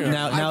 zooming I wonder, everywhere.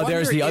 Now I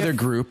there's wonder the other if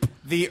group.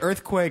 The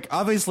earthquake.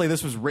 Obviously,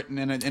 this was written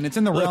in it, and it's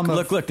in the realm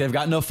of. Look! They've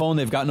got no phone.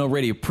 They've got no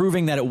radio,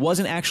 proving that it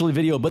wasn't actually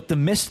video, but the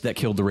mist that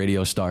killed the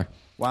radio star.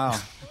 Wow,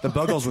 the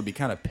Buggles would be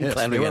kind of pissed.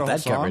 Glad we They got wrote a whole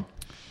that song. covered.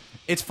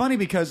 It's funny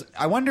because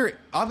I wonder.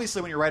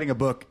 Obviously, when you're writing a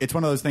book, it's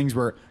one of those things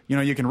where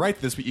you can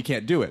write this, but you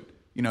can't do it.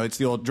 It's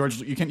the old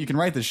George. You can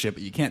write this shit,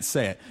 but you can't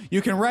say it.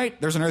 You can write.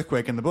 There's an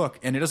earthquake in the book,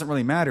 and it doesn't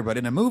really matter. But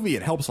in a movie,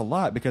 it helps a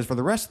lot because for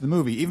the rest of the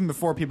movie, even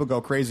before people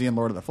go crazy in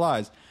Lord of the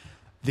Flies,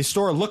 the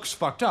store looks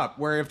fucked up.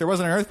 Where if there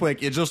wasn't an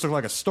earthquake, it just looked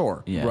like a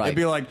store. Yeah. Right. It'd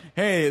be like,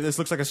 hey, this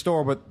looks like a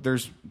store, but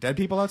there's dead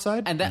people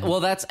outside. And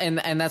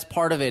that's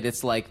part of it.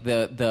 It's like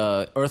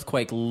the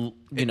earthquake, it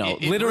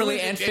literally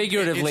really- and it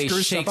figuratively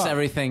screws stuff shakes up.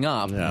 everying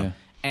up. Yeah.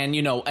 And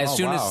as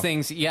soon wow. as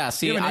things, see, you have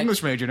an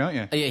English major, don't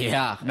you?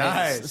 yeah,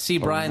 Nice. See,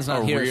 Brian's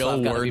not A here, real so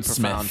I've got to be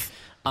wordsmith.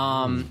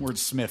 profound.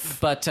 Wordsmith.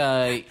 But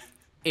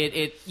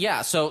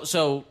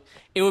So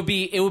it would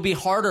be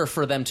harder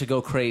for them to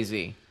go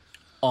crazy,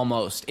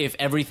 almost, if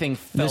everything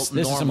felt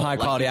This is some normal, high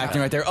quality like,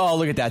 acting right there. Oh,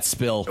 look at that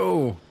spill.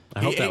 Oh, I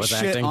hope He that ate was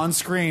shit acting. on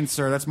screen,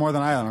 sir. That's more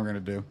than I'm going to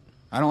do.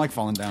 I don't like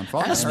falling down.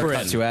 Falling down Aspirin.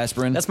 hurts. To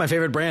aspirin. That's my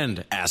favorite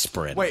brand,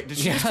 aspirin. Wait, did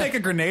she just take a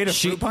grenade of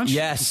fruit punch?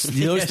 Yes, those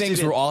Yes, things she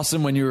did. were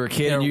awesome when you were a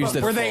kid. And you used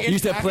to, Were they in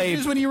used to play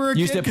packages when you were a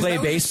used kid? to 'Cause play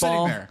that was just sitting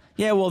baseball. there.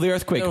 Yeah, well, the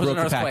earthquake There was broke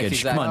an the earthquake, package.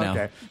 exactly. Come on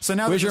now. Okay. So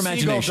now Where's there's your a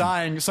seagull imagination?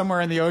 dying somewhere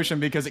in the ocean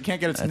because it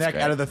can't get its That's neck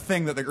great. out of the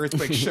thing that the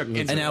earthquake shook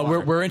into And the now water.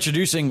 we're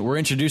introducing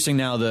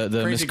now the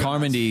Crazy Miss goodness.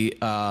 Carmody,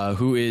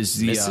 who is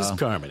the Mrs.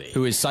 Carmody.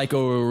 who is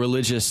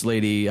psycho-religious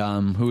lady,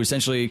 who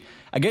essentially,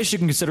 I guess you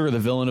can consider her the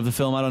villain of the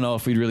film. I don't know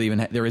if we'd really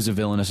even there is a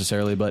villain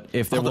necessarily, but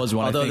if there was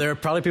one, I Although think, there are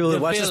probably people who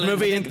The watch this villain,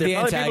 movie, I and think there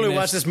are the probably people who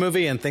watch antagonist- this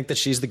movie and think that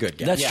she's the good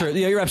guy. That's true.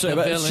 Yeah, you're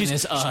absolutely The right. villain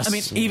is us. I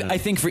mean, even, I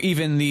think for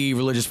even the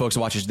religious folks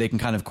who watch it, they can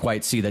kind of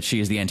quite see that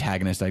she is the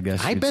antagonist. I guess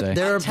I you could bet say.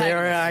 there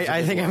are.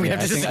 I think I'm going to Yeah,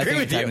 have to disagree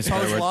with you. antagonist is a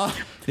better word. Law.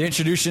 The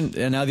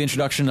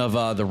introduction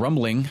of the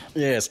rumbling.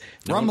 Yes.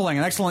 rumbling,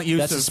 an excellent use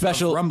That's of a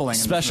special rumbling.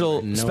 in this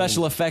movie.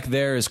 special effect.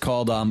 There is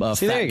called a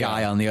See, there fat you go.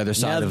 guy on the other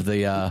side Now- of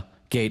the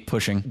gate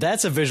pushing.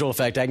 That's a visual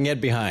effect I can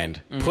get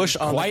behind. Push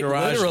on Quite the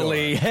garage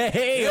literally. door.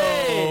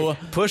 Hey,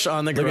 Push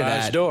on the Look at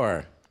garage that.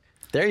 door.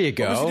 There you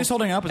go. Was he just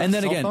holding up? And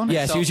then again,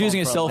 yes, he was using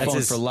his cell That's phone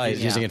his- for light.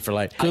 He's using it for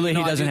light. Clearly, You know,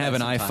 he I doesn't do have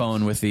that an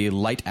sometimes. iPhone with the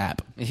light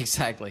app.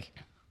 Exactly.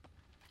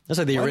 That's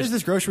like the Why does original.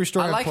 this grocery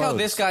store I have like how clothes?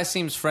 this guy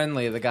seems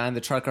friendly, the guy in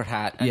the trucker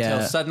hat, until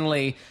Yeah.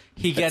 suddenly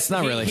he gets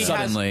not he- really he has-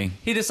 suddenly.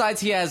 he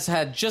decides he has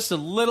had just a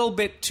little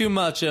bit too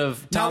much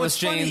of Now, Thomas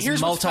what's funny- Jane's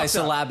here's what's fucked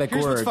up. multisyllabic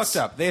Here's words. what's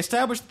fucked up. They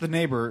established that the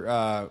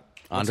neighbor,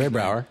 Andre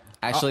Brower.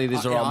 Actually,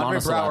 these are all Andre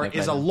Brower monosyllabic.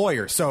 is a right now.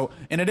 lawyer. So,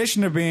 in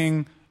addition to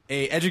being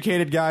a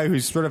educated guy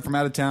who's sort of from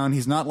out of town,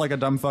 he's not like a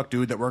dumb fuck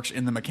dude that works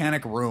in the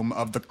mechanic room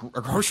of the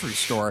grocery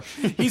store.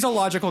 He's a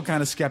logical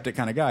kind of skeptic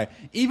kind of guy.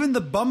 Even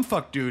the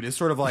bumfuck dude is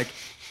sort of like,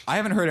 I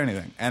haven't heard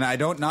anything, and I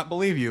don't not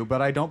believe you,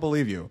 but I don't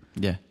believe you.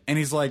 Yeah. And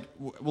he's like,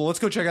 well, let's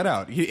go check it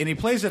out. And he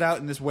plays it out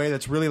in this way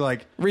that's really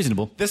like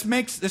Reasonable.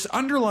 This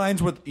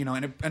underlines what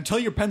and until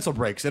your pencil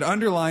breaks, it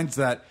underlines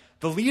that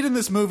the lead in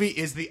this movie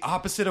is the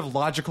opposite of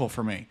logical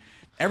for me.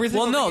 Everything.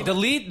 Well, no, the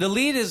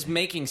lead is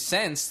making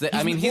sense.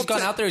 He's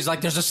gone out there. He's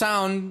like, "There's a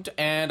sound,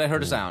 and I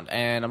heard a sound,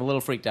 and I'm a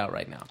little freaked out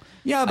right now."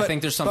 Yeah, but I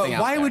think there's something. But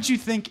out why there. would you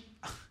think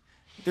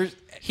there's?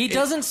 He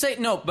doesn't say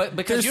no, but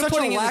because There's you're such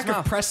putting a in lack his of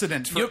mouth.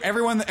 precedent for You're-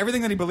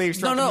 everything that he believes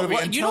throughout the movie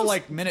what- you until don't-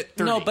 like minute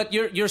 30. No, but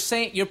you're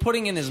saying you're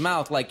putting in his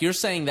mouth like you're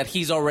saying that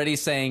he's already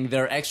saying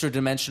there are extra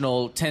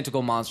dimensional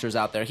tentacle monsters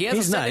out there. He hasn't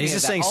He's said not. any He's of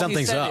just that. saying All he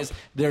something's said up. is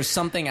there's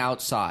something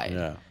outside.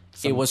 Yeah.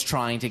 It was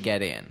trying to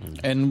get in.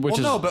 And which well,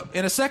 is no, but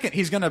in a second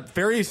he's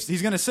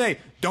gonna say,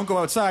 "Don't go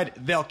outside;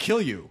 they'll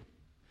kill you."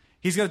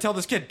 He's gonna tell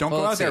this kid, "Don't Well,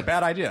 go out let's there; see.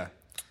 bad idea."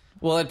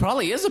 Well, it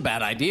probably is a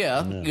bad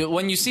idea.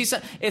 When you see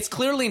it's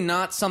clearly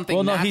not something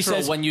Well, no, natural he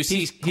says when you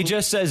see. he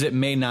just says it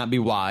may not be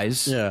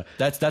wise. Yeah.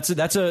 that's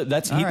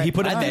he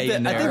put a may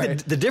in there. I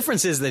think the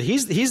difference is that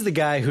he's the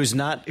guy who's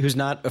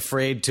not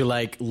afraid to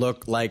like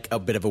look like a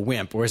bit of a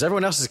wimp, whereas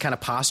everyone else is kind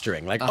of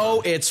posturing, like,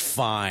 oh, it's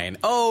fine.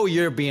 Oh,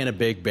 you're being a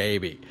big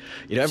baby.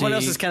 You know, everyone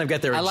else has kind of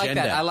got their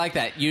agenda. I like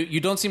that. You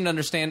don't seem to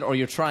understand, or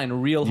you're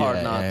trying real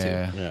hard not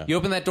to. Yeah. You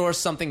open that door,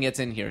 something gets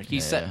in here. He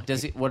said,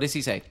 what does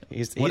he say?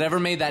 Whatever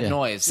made that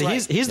noise. See,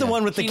 he's the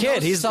one with the He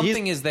kid. knows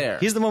something is there.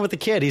 He's the one with the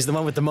kid. He's the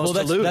one with the most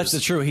to lose. That's the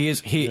true. He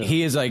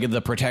is like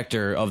the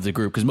protector of the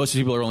group because most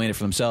people are only in it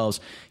for themselves.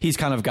 He's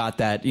kind of got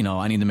that. You know,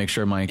 I need to make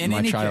sure my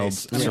child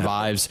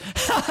survives.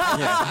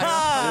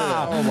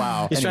 Oh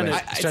wow! He's trying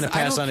to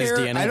pass on his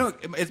DNA. I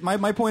don't.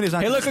 My point is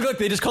not. Hey, look!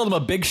 They just called him a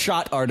big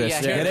shot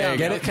artist. Yeah,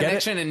 Get it?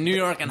 Connection in New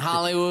York and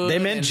Hollywood. They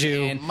meant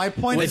Jew. And My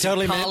point They is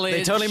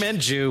totally meant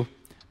Jew.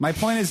 My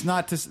point is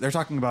not to. They're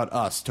talking about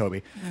us,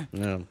 Toby.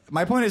 No.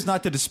 My point is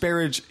not to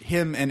disparage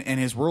him and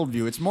his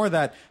worldview. It's more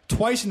that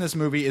twice in this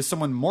movie is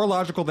someone more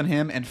logical than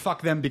him, and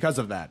fuck them because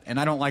of that. And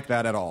I don't like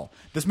that at all.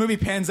 This movie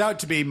pans out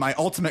to be my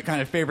ultimate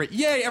kind of favorite,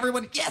 yay,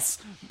 everyone, yes,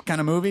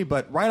 kind of movie.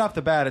 But right off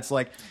the bat, it's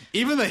like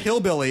even the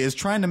hillbilly is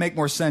trying to make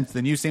more sense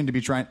than you seem to be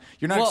trying.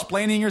 You're not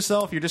explaining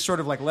yourself. You're just sort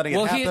of like letting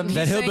it happen. He's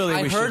That saying, hillbilly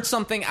I we heard should-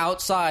 something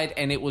outside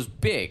and it was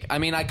big. I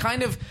mean, I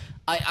kind of.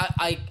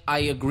 I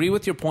agree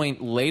with your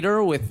point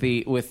later with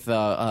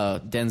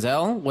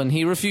Denzel when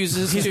he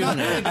refuses to.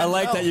 I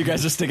like that you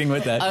guys are sticking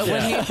with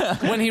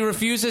that. When he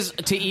refuses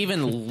to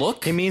even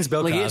look, He means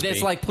Bill Cosby.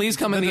 It's like, please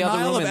come The in the other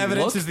denial room of and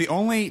evidence look. is the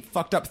only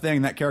fucked up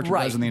thing that character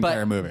does in the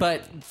entire movie.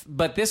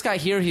 But this guy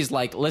here, he's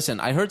like, listen,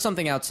 I heard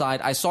something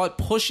outside. I saw it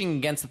pushing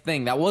against the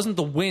thing. That wasn't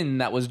the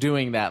wind that was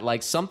doing that.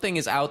 Like something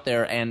is out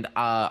there, and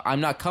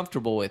I'm not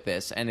comfortable with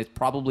this, and it's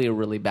probably a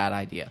really bad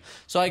idea.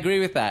 So I agree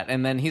with that.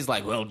 And then he's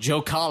like, well,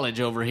 Joe College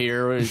over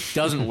here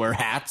doesn't wear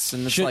hats,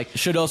 and it's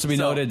should also be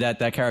noted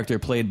that character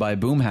played by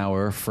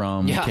Boomhauer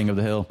from King of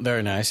the Hill.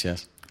 Very nice.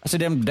 Yes. I said,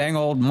 "Damn, dang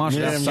old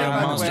monster."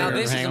 Now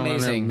this is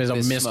amazing. There's a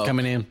this mist smoke.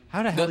 coming in.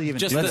 How the hell do you even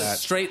Just do the that?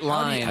 straight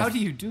line. How do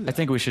you do that? I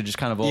think we should just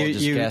kind of all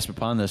You- gasp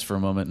upon this for a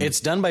moment. It's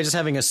done by just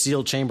having a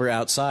sealed chamber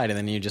outside, and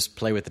then you just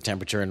play with the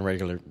temperature and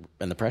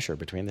the pressure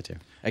between the two.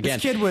 Again,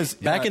 kid was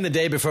back in the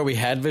day before we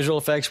had visual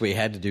effects. We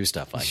had to do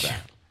stuff like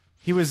that.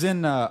 He was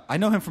in. I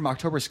know him from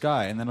October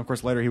Sky, and then of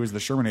course later he was the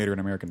Shermanator in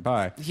American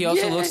Pie. He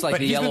also looks like But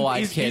the he's been- yellow-eyed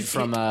he's- kid he's-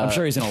 from. I'm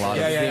sure he's in a lot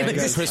of it. Yeah, the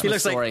because Christmas He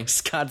looks Story. like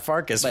Scott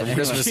Farkas But from anyway.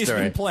 Christmas He's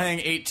Story. been playing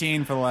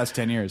 18 for the last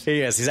 10 years.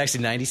 He is. He's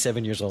actually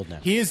 97 years old now.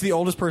 He is the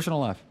oldest person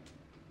alive.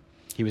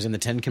 He was in the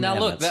Ten Now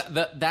look,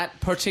 Commandments.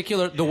 that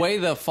particular the way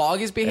the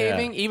fog is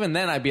behaving. Yeah. Even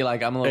then, I'd be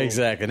like, I'm a little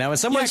Exactly. Now, when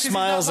someone Yeah, 'cause he's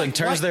smiles not and like-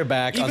 turns like- their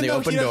back even on the though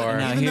open he doesn't- door,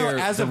 Now even though here,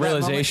 as the of that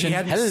moment realization- he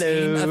hadn't Hello.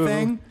 seen a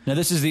thing. Now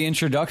this is the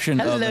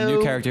introduction of the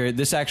new character.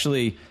 This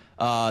actually,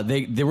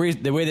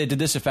 the way they did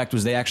this effect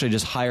was they actually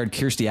just hired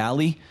Kirstie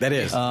Alley. That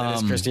is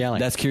Kirstie Alley.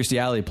 That's Kirstie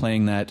Alley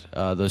playing that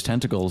those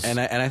tentacles. and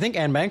I think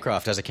Anne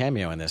Bancroft has a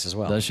cameo in this as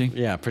well. Does she?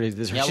 Yeah, pretty.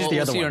 Yeah, She's we'll the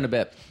other see her one in a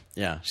bit.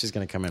 Yeah, she's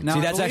going to come in. Now,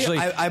 See, that's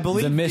I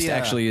believe the mist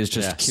actually is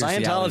just Yeah.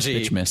 Kirstie Alley's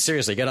pitch Scientology. mist.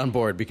 Seriously, get on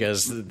board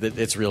because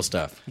it's real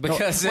stuff.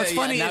 Because What's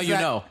funny now is you that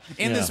know.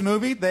 in this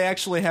movie they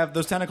actually have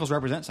those tentacles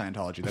represent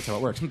Scientology. That's how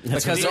it works.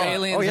 Because what they're they are.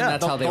 aliens, Oh, yeah. and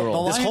that's how they The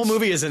roll. Lions- This whole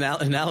movie is an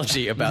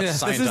analogy about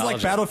Scientology. This is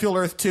like Battlefield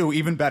Earth 2,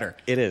 even better.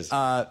 It is.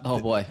 Oh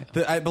boy.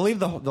 I believe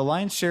the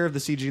lion's share of the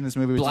CG in this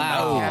movie was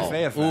Wow.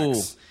 cafe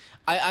effects. Ooh.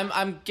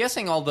 I'm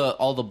guessing all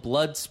the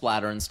blood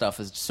splatter and stuff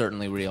is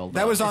certainly real.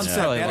 That was on It's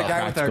set. really They had a guy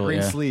with a practical,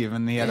 green yeah. sleeve,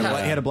 and he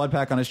had a blood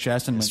pack on his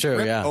chest, and It's went true,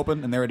 rip, yeah.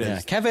 open, and there it is. Yeah.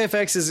 Cafe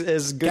FX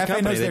is good Cafe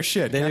company. knows their They-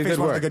 shit. They do Cafe's good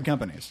one of work. the good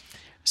companies.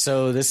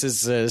 So this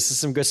is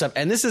some good stuff,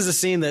 and this is a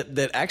scene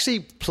that actually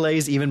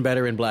plays even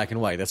better in black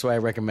and white. That's why I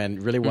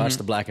recommend really watch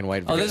the black and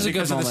white. Oh, this is a version. good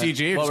Because of the moment.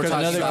 CG, or What just we're because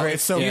talking another about. great-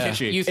 it's so Yeah.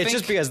 kitschy. You It's think-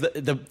 just because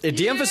the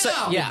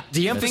de-emphasize. Yeah,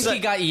 the you think he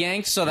got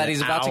yanked so that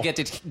he's about to Ow.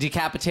 get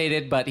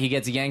decapitated, but he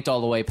gets yanked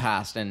all the way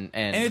past, and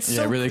And it's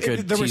Yeah, so really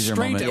good the teaser restraint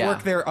moment. at Yeah.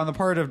 work there on the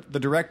part of the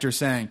director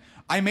saying,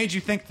 "I made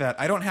you think that.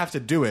 I don't have to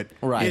do it."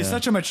 Right. It's Yeah.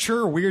 such a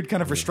mature, weird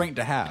kind of restraint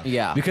to have.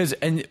 yeah. Because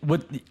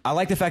what I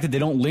like the fact that they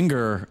don't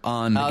linger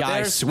on the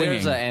guy swinging.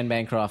 There's Anne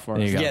Bancroft for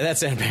There us. you go. Yeah,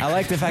 that's Anne I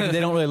like the fact that they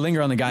don't really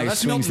linger on the guy who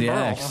That's swings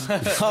Milton the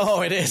Berle. axe.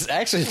 Oh, it is.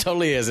 Actually, it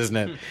totally is, isn't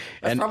it?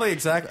 That's probably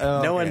exactly.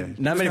 Oh, No okay. one, not Just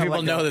many gonna people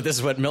let know go. that this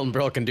is what Milton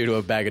Berle can do to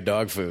a bag of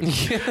dog food.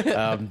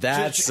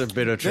 That's a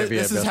bit of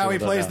trivia. This is most how he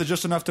people don't plays know. the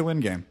just enough to win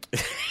game.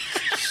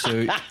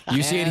 So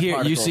you see it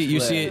here. You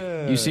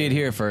see it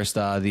here first.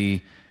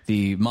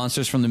 The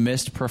monsters from the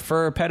mist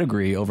prefer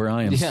pedigree over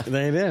ions. Yeah.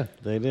 They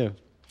do,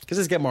 because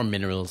it's got more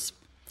minerals.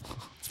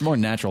 It's more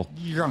natural.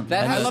 You're wrong.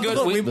 That I was love good.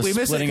 the look. The We miss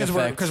it splitting because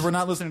effects. we're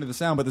not listening to the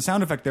sound, but the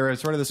sound effect there is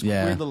sort of this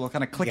Yeah. weird little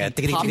kind of clicking.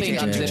 Popping,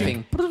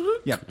 unzipping.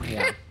 Yeah.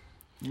 Yeah.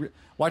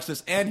 Watch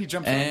this, and he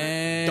jumps. over.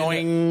 And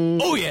Doing.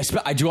 oh yes,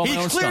 I do all my He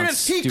own cleared it.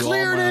 stunts. He do all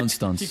cleared my it. own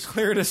stunts. He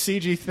cleared a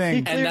CG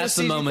thing. And that's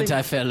the moment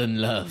I fell in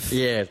love.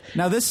 Yeah.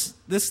 Now this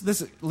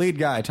lead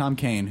guy, Tom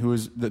Kane, who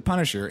is the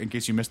Punisher, in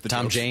case you missed the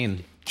Tom jokes.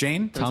 Jane.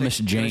 Jane? Thomas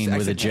Did I Jane say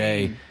with a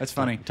J. Jane? That's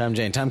funny. Tom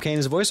Jane. Tom Kane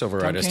is a voiceover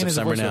Tom artist Kane of is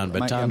a some voiceover- renown, but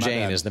my- Tom my Jane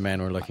bad. is the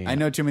man we're looking at. I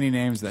know too many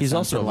names. That He's sound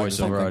also sort of a like the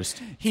same voiceover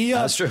thing.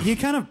 artist. That's true. He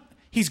kind of.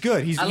 He's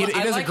good. He I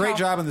does like a great how-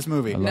 job in this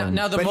movie.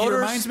 Now the but motors. he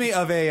reminds me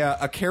of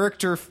a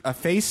character, a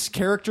face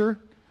character,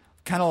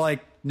 kind of like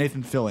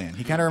Nathan Fillion.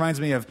 He kind of reminds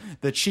me of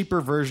the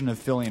cheaper version of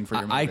Fillion for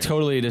your movie. I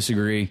totally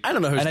disagree. I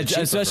don't know who's and the cheaper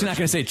especially not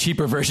going to say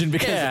cheaper version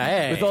because, Yeah,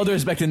 hey. with all due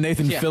respect to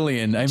Nathan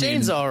Fillion, I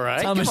Jane's mean, all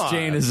right. Thomas Come on.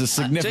 Jane is a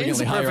significantly Jane's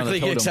a higher on the perfectly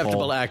totem acceptable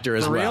pole. actor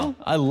as For well. real?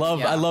 I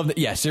love that.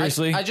 Yeah,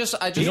 seriously. I just You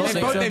don't think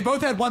think so? so? They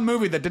both had one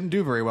movie that didn't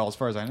do very well, as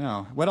far as I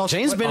know. What else?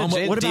 Jane's been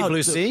in what Deep about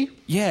Blue the- Sea.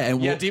 Yeah,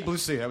 and Yeah, Deep Blue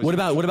Sea. That was-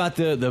 What about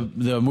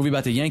the movie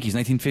about the Yankees,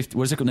 1950?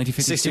 What is it called?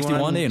 1950,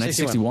 61 day,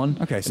 1961.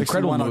 Okay, Incredible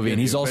 61 I'll movie, give and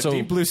he's you, but also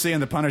Deep Blue Sea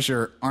and The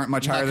Punisher aren't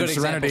much higher than good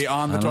Serenity examples.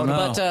 on the I don't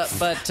totem. know.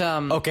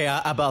 But Okay,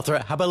 how about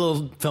a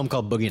little film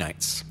called Boogie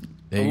Nights?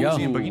 there you Was go.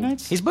 he in Boogie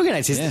Nights? He's Boogie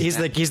Nights. He's, Yeah.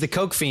 he's the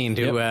coke fiend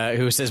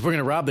who says we're going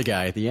to rob the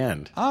guy at the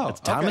end. Oh, That's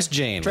Thomas okay.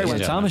 Jane. Trey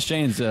ladies and Thomas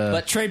Jane's.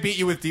 But- Trey beat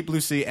you with Deep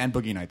Blue Sea and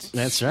Boogie Nights.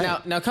 That's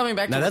right. now coming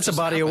back to Now what that's a just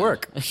body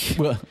happened, of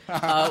work.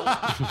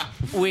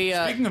 well, We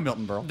Speaking of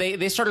Milton Berle.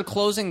 they started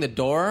closing the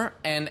door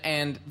and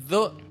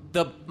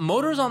the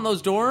motors on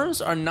those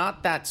doors are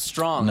not that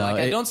strong. No,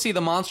 I don't see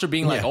the monster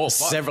being like, oh,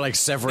 fuck.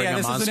 severing Yeah, a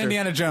this monster. isn't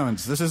Indiana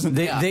Jones. This isn't.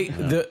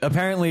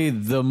 apparently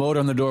the motor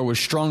on the door was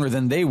stronger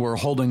than they were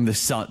holding the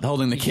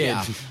kid.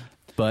 Yeah.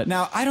 But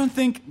Now, I don't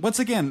think, once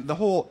again, the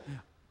whole,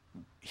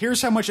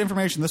 here's how much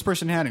information this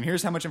person had and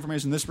here's how much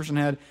information this person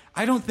had.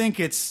 I don't think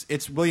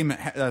it's William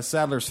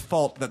Sadler's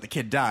fault that the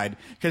kid died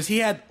because he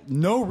had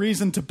no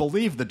reason to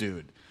believe the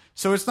dude.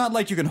 So it's not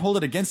like you can hold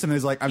it against him and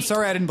he's like, I'm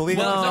sorry I didn't believe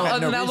him. because I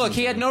had no now reason look,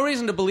 he to." had no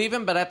reason to believe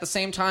him, but at the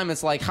same time,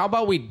 it's like, how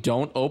about we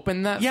don't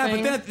open that Yeah,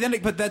 thing?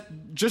 but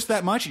that just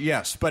that much,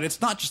 yes. But it's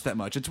not just that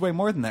much. It's way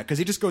more than that because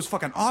he just goes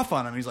fucking off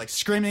on him. He's like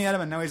screaming at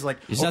him, and now he's like,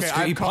 he's okay, not,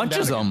 I've he calmed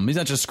punches down again. him. He's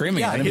not just screaming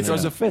Yeah, at him. he He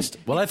throws does. a fist.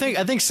 Well, I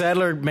think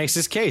Sadler makes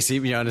his case. He,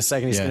 in a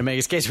second, he's Yeah. going to make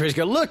his case where he's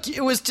going, look,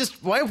 it was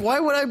just, why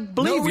would I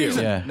believe No you?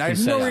 reason. Yeah, I have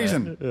he no said-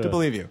 reason to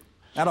believe you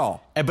at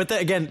all. But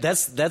again,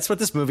 that's what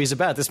this movie is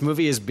about. This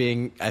movie is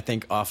being, I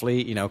think,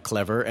 awfully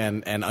clever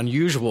and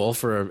unusual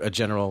for a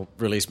general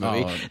release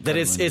movie. Oh, that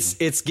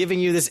it's giving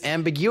you this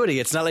ambiguity.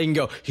 It's not like you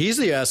can go, he's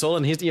the asshole,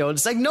 and he's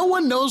it's like no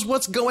one knows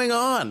what's going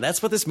on.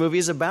 That's what this movie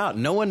is about.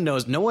 No one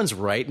knows. No one's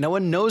right. No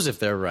one knows if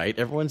they're right.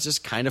 Everyone's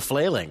just kind of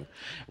flailing,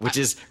 which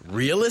is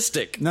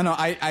realistic. No,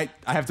 I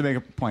have to make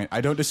a point. I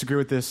don't disagree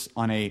with this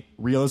on a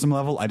realism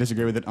level. I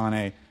disagree with it on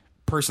a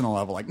personal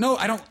level. Like, no,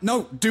 I don't.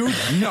 No, dude,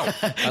 no.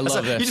 I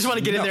love this. You just want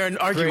to get in there and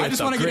argue. I with just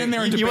them. want to get in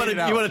there and you debate it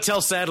out. want to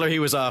tell Sadler he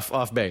was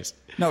off base.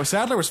 No,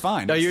 Sadler was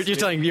fine. No, you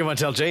want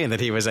to tell Jane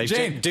that he was like,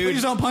 Jane, dude,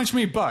 please don't punch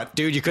me, but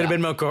dude, you could have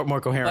been more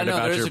coherent But no,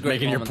 about there is your a great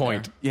making your moment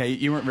point. there. yeah,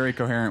 you weren't very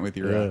coherent with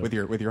your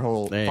with your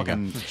whole There you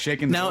fucking go.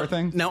 shaking the door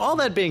thing. Now, all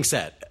that being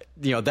said,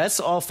 that's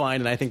all fine,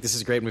 and I think this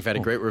is great, and we've had a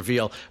great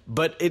reveal.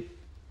 But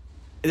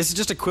this is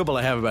just a quibble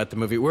I have about the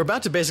movie. We're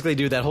about to basically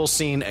do that whole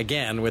scene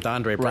again with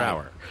Andre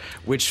Braugher,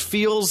 which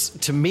feels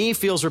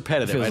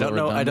repetitive. Feels I a don't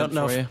know. little I don't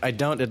know. redundant for I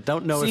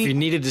don't know if See- you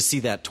needed to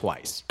see that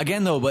twice.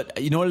 Again, though,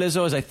 but you know what it is,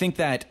 though, is I think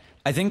that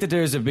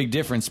there's a big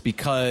difference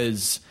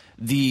because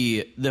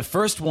the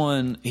first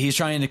one, he's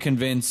trying to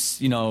convince,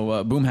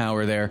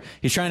 Boomhauer there.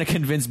 He's trying to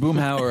convince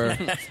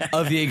Boomhauer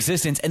of the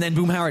existence, and then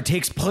Boomhauer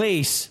takes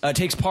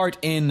part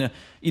in,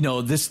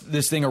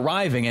 this thing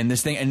arriving and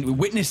this thing and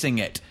witnessing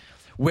it.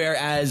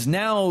 Whereas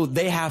now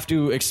they have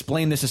to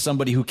explain this to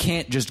somebody who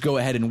can't just go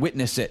ahead and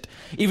witness it,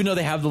 even though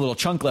they have the little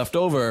chunk left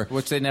over,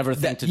 Which they never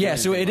think to do Yeah,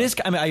 so anything it is.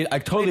 I mean, I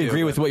totally They do,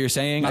 agree with but what you're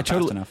saying. not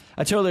fast enough.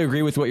 I totally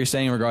agree with what you're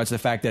saying in regards to the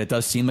fact that it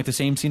does seem like the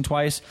same scene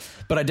twice.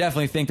 But I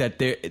definitely think that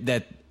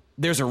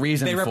there's a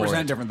reason. They for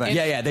represent it. different things.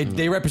 Yeah.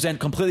 They represent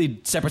completely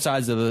separate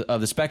sides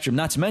of the spectrum.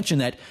 Not to mention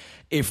that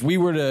if we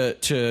were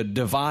to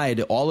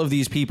divide all of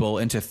these people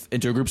into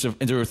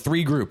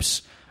three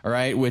groups. All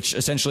right, which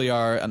essentially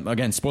are,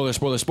 again, spoiler,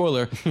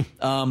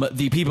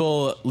 the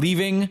people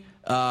leaving in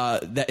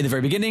the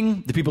very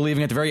beginning, the people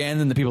leaving at the very end,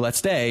 and the people that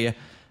stay,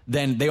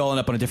 then they all end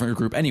up on a different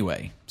group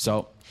anyway.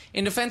 So,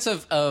 In defense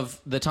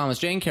of the Thomas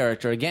Jane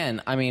character,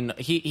 again, I mean,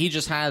 he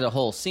just had a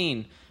whole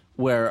scene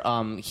where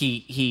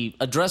he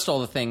addressed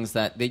all the things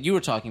that you were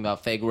talking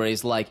about, Feg, where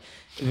he's like,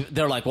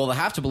 they're like, well, they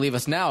have to believe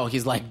us now.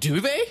 He's like, do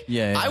they?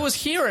 Yeah. I was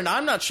here, and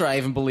I'm not sure I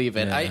even believe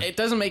it. Yeah. It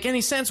doesn't make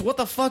any sense. What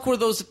the fuck were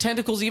those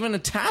tentacles even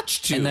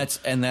attached to? and that's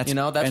what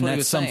he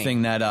was something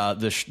saying. that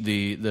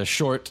the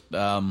short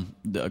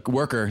the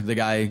worker, the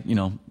guy,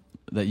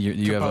 that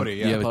you have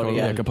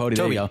Capote, Capote.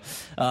 There you go.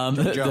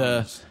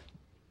 Jones.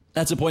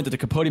 That's a point that the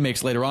Capote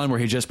makes later on, where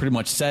he just pretty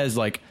much says,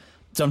 like,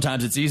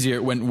 sometimes it's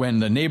easier when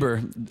the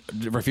neighbor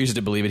refuses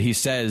to believe it. He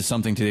says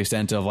something to the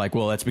extent of, like,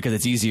 well, that's because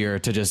it's easier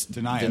to just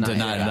Deny it.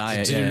 deny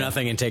it. To do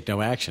nothing and take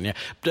no action. Yeah.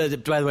 By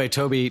the way,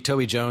 Toby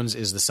Jones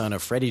is the son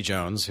of Freddie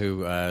Jones,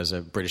 who is a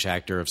British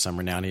actor of some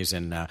renown. He's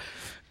in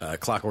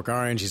Clockwork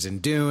Orange. He's in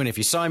Dune. If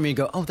you saw him, you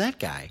go, oh, that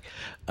guy.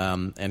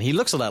 And he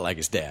looks a lot like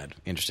his dad,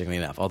 interestingly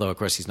enough. Although, of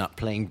course, he's not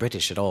playing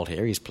British at all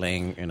here. He's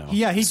playing,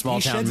 Yeah, he small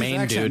sheds town his Maine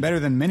accent dude. better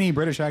than many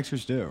British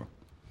actors do.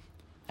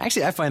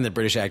 Actually, I find that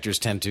British actors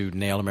tend to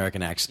nail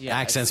American accents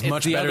it's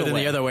much the better other than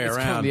way. the other way It's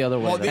around. come the other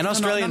way. And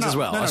Australians as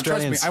well. No,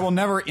 Australians. trust me, I will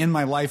never in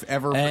my life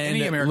ever. any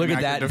And American look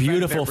at actor that defend their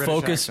beautiful British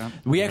focus.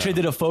 accent. We actually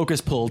did a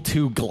focus pull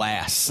to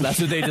glass. That's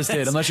what they just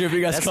did. I'm not sure if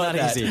you guys That's caught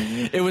not that.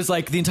 easy. It was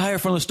like the entire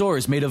front of the store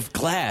is made of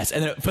glass,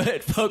 and then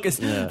it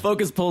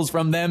focus pulls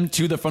from them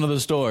to the front of the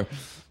store.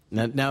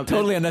 Now,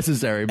 Totally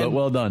unnecessary, but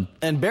well done.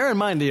 And bear in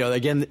mind,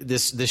 again,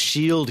 the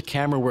Shield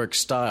camera work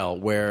style,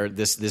 where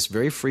this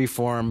very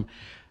freeform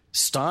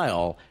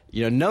style,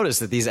 notice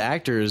that these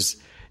actors,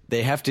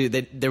 they have to,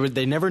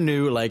 they never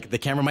knew, like, the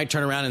camera might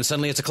turn around and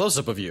suddenly it's a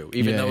close-up of you,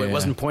 even though it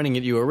wasn't pointing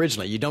at you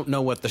originally. You don't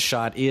know what the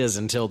shot is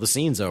until the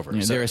scene's over.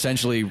 Yeah, So- they're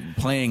essentially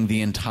playing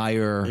the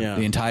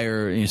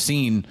entire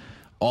scene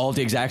all at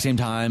the exact same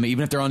time.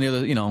 Even if they're on the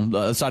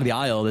other side of the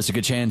aisle, there's a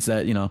good chance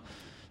that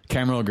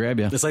camera will grab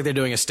you. It's like they're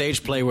doing a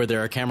stage play where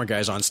there are camera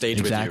guys on stage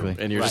Exactly. with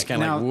you, and you're just Right.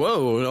 kind of like, Now-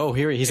 whoa, oh,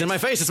 here he's in my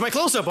face. It's my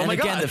close-up. Oh And my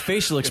again, god! the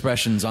facial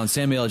expressions on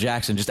Samuel L.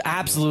 Jackson just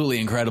absolutely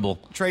incredible.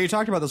 Trey, you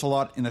talked about this a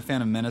lot in the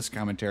Phantom Menace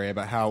commentary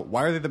about how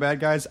why are they the bad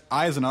guys?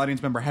 I, as an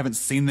audience member, haven't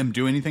seen them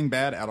do anything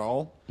bad at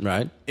all.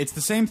 Right. It's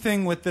the same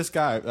thing with this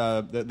guy,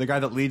 the guy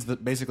that leads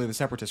basically the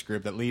separatist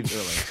group that leaves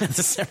early.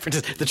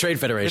 the Trade The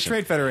Federation.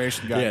 Trade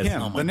Federation guy, Yes.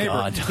 him, Oh my the neighbor.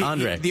 God,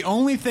 Andre. The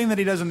only thing that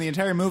he does in the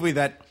entire movie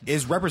that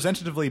is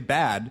representatively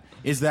bad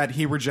is that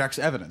he rejects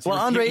evidence. Well,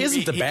 Andre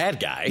isn't the bad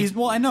guy.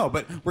 Well, I know,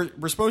 but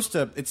we're supposed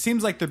to. It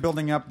seems like they're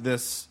building up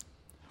this.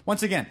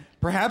 Once again,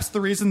 perhaps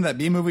the reason that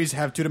B movies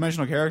have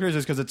two-dimensional characters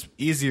is because it's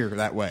easier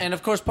that way. And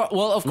of course, part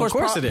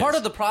course it is. part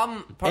of the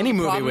problem. Any of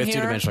the movie problem with here-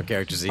 two-dimensional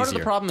characters is Part of easier.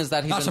 the problem is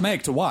that not to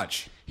make, to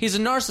watch. he's a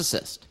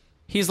narcissist.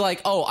 He's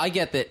like, oh, I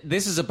get that.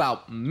 This is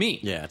about me.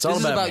 Yeah, it's all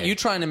this about is me. you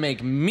trying to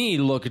make me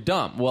look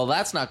dumb. Well,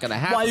 that's not going to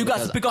happen. Why you got to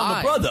because pick on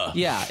the brother?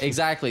 Yeah,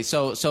 exactly.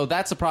 So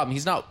that's the problem.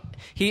 He's not.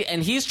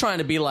 He's trying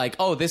to be like,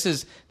 oh, this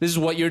is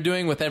what you're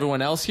doing with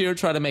everyone else here,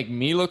 try to make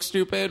me look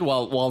stupid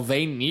while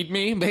they need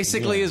me.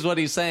 Basically, is what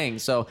he's saying.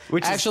 So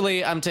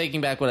I'm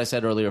taking back what I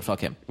said earlier. Fuck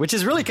him. Which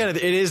is really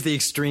it is the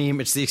extreme.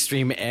 It's the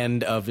extreme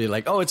end of the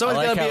like. Oh, it's always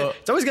I like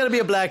got to be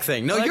a black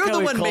thing. No, I like you're how the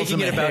he one calls making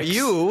him it a about Hicks.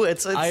 you.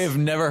 It's I have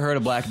never heard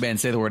a black man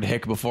say the word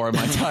hick before in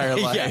my entire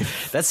life. yeah,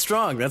 that's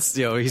strong. That's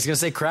he's going to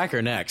say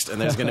cracker next,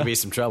 and there's going to be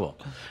some trouble.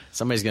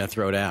 Somebody's going to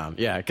throw down.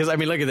 Yeah, because I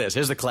mean, look at this.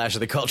 Here's the clash of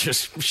the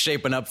cultures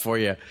shaping up for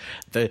you.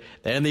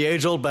 And the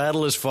age-old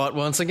battle is fought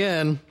once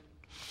again.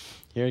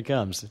 Here it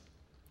comes.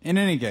 In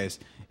any case,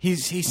 he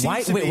seems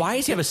Why to be,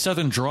 does he have a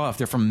southern draw if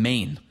they're from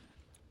Maine?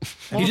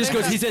 He just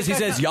goes. He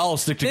says, "Y'all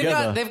stick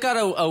together." They've got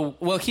a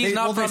well. He's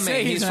not they from say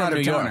Maine. He's he's an from New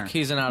out-of-towner. York.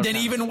 He's an out. Then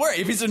even worse.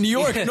 If he's in New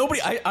York,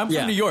 nobody. I'm from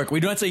Yeah. New York. We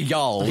don't say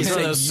y'all. He's we one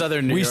of say those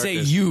southern New We say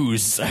Yorkers.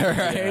 yous. All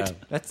right.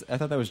 Yeah. I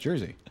thought that was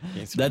Jersey.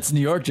 That's New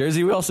York,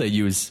 Jersey. We all say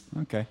yous.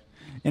 Okay.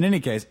 In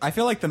any case, I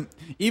feel like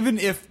even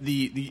if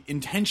the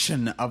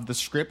intention of the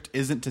script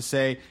isn't to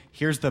say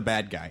here's the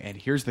bad guy and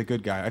here's the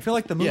good guy, I feel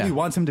like the movie Yeah.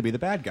 wants him to be the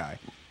bad guy.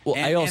 Well,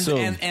 and, I also-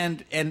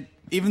 and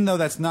even though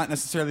that's not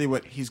necessarily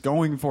what he's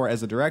going for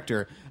as a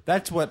director,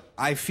 that's what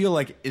I feel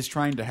like is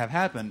trying to have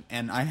happen.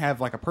 And I have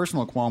like a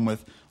personal qualm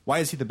with why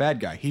is he the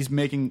bad guy? He's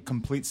making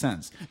complete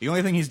sense. The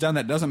only thing he's done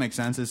that doesn't make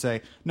sense is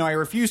say, no, I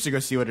refuse to go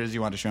see what it is you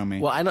want to show me.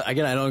 Well, I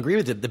don't agree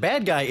with it. The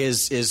bad guy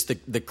is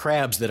the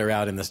crabs that are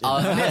out in the mist.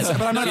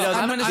 but I'm not,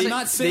 I'm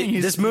not saying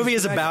he's this movie he's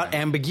is the bad about guy.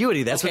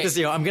 ambiguity. That's what Okay.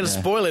 this. I'm going to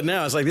spoil it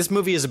now. It's like this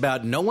movie is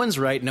about no one's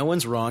right, no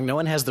one's wrong, no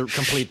one has the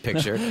complete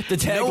picture. The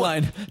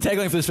tagline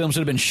for this film should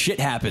have been "Shit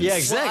happens." Yeah,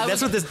 exactly.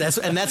 Well,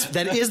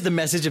 that is the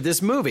message of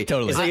this movie.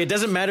 Totally. It's like it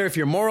doesn't matter if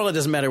you're moral, it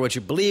doesn't matter what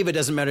you believe, it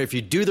doesn't matter if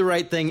you do the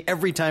right thing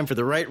every time for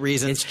the right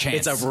reasons. It's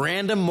chance. It's a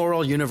random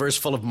moral universe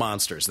full of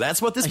monsters.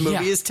 That's what this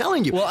movie is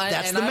telling you.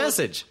 That's the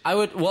message. I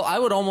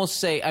would almost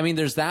say. I mean,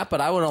 there's that, but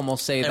I would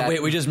almost say And that.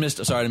 wait, we just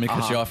missed. Sorry to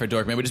cut you off here,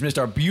 Dorkman. We just missed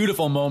our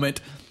beautiful moment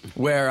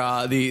where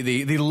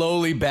the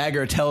lowly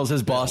bagger tells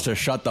his boss to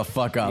shut the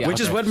fuck up. Yeah. Which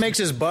is what makes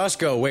his boss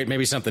go, wait,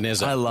 maybe something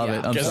isn't. I love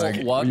it. I'm Just-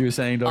 sorry. What You were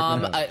saying,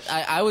 Dorkman?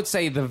 I would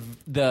say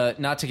the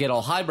not to get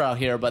all highbrow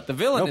here, but the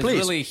villain No, is please.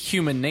 really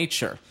human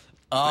nature.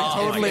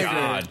 Totally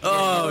agree.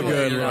 Oh,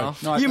 good. You know?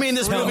 No, You mean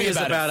this Tell movie me is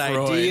about about it,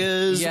 Freud.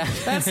 ideas? Yeah.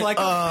 That's like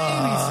a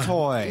baby's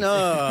toy.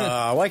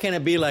 Why can't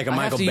it be like a I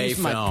Michael have to Bay use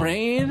film? my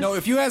brain. No,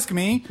 if you ask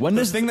me, When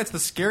the does- thing that's the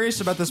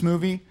scariest about this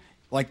movie,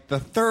 like the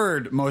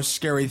third most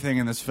scary thing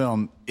in this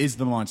film, is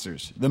the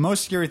monsters. The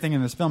most scary thing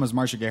in this film is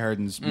Marcia Gay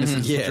Harden's Mrs.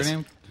 What's Yes. her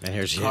name? And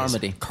here she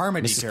Carmody. is.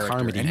 Carmody Mrs. character.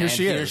 Carmody. And here And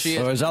she here is. she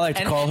is. or as I like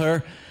to And- call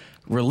her,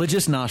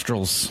 religious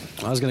nostrils.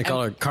 I was going to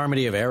call her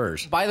Carmody of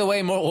Errors. By the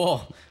way,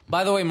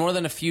 more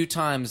than a few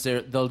times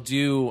they'll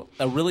do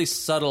a really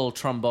subtle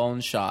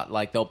trombone shot.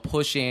 Like they'll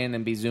push in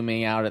and be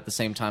zooming out at the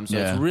same time. So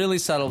Yeah. it's really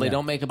subtle. They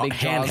don't make a big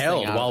Jaws handheld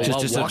thing out while of it.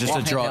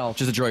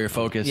 Just to draw your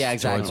focus. Yeah,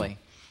 towards- exactly.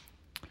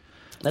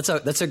 That's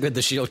how good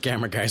the Shield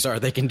camera guys are.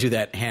 They can do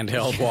that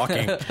handheld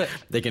walking.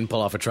 They can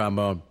pull off a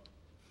trombone.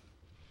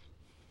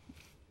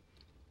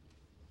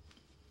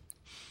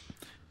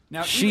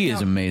 Now, She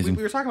is amazing.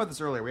 We were talking about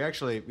this earlier. We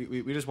actually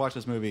we just watched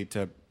this movie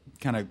to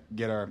kind of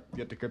get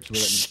to grips with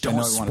it. Shh, and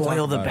know don't what we wanna spoil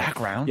talk the about it.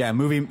 background. Yeah,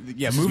 movie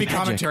magic.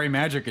 commentary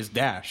magic is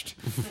dashed.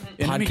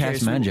 In any Podcast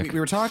case, magic. We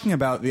were talking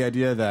about the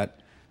idea that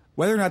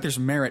whether or not there's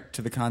merit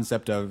to the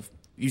concept of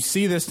you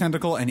see this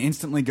tentacle and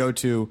instantly go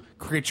to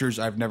creatures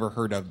I've never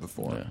heard of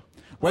before. Yeah.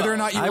 Whether or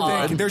not you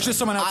think there's just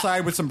someone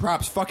outside with some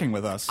props fucking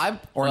with us,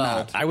 or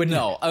not. I would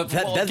No.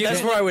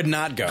 That's where I would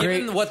not go.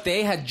 Given what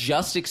they had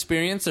just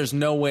experienced, there's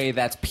no way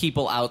that's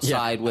people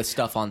outside with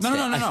stuff on stage.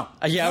 No.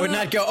 I would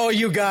not go, oh,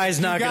 you guys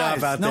knock it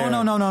off out there.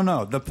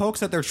 No. The folks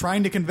that they're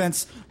trying to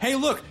convince, hey,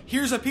 look,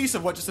 here's a piece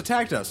of what just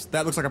attacked us.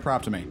 That looks like a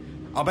prop to me.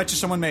 I'll bet you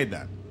someone made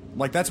that.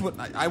 Like, that's what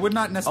I would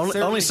not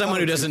necessarily... Only someone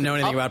who doesn't know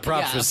anything about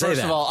props would say that.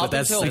 First of all, but up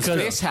that's until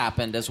this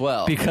happened as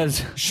well.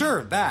 Because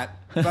Sure, that.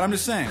 But I'm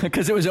just saying.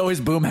 because it was always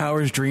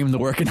Boomhauer's dream to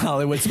work in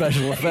Hollywood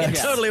special effects.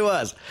 It totally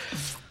was.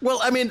 Well,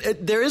 I mean,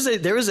 there is a.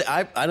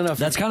 I don't know if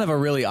That's kind of a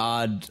really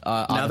odd.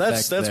 now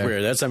that's there.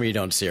 weird. That's something you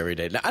don't see every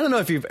day. Now, I don't know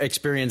if you've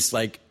experienced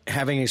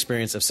having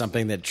experience of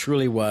something that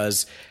truly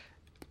was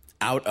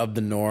out of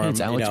the norm, It's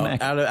Alex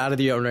Mack. out of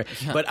the ordinary.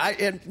 But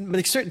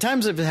certain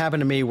times have happened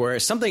to me where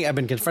I've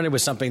been confronted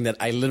with something that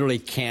I literally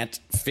can't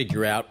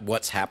figure out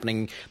what's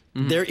happening.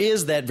 Mm-hmm. There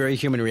is that very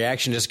human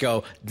reaction. Just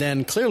go,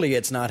 then clearly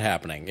it's not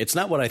happening. It's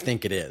not what I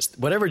think it is.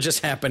 Whatever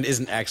just happened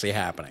isn't actually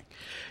happening.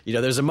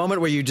 There's a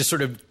moment where you just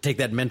sort of take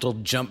that mental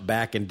jump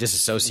back and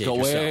disassociate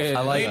yourself.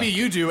 I like Maybe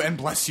you do, and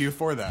bless you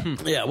for that.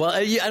 Yeah, well,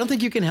 I don't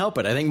think you can help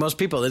it. I think most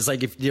people, it's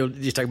like if you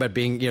talk about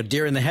being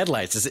deer in the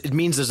headlights. It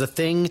means there's a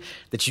thing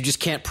that you just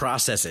can't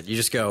process it. You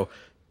just go,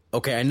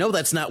 okay, I know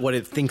that's not what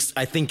I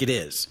think it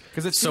is.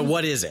 So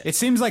what is it? It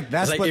seems like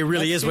that's It's like what it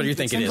really that is what seems- you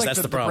think it seems is. like That's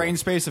the the problem. brain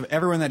space of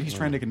everyone that he's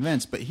trying to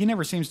convince, but he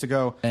never seems to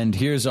go. And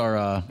here's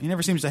our. He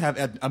never seems to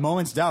have a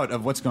moment's doubt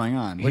of what's going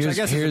on, which I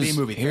guess is a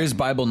B-movie thing. Here's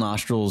Bible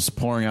nostrils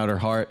pouring out her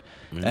heart,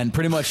 and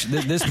pretty much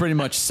this pretty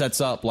much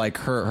sets up like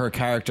her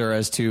character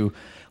as to.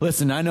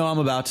 Listen, I know I'm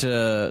about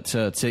to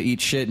eat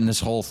shit in this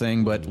whole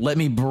thing, but let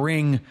me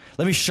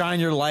shine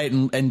your light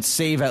and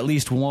save at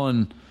least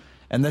one.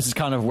 And this is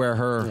kind of where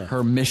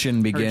her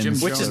mission begins, Jim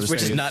which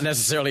is not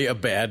necessarily a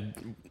bad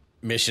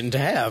mission to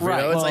have.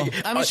 Right. It's Well, like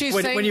I mean, she's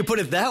when, saying- when you put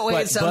it that way,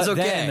 But- it sounds but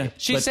okay. then-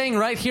 She's saying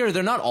right here,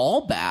 they're not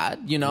all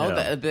bad. No.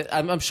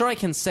 I'm sure I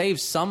can save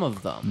some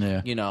of them.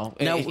 Yeah.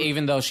 Now-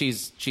 even though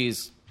she's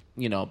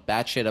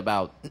batshit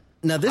about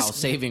Now this how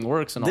saving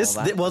works and all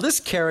that. This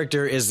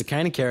character is the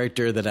kind of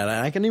character that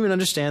I can even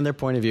understand their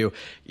point of view.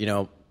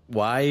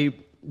 Why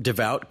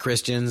devout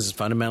Christians,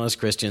 fundamentalist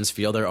Christians,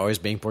 feel they're always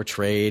being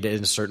portrayed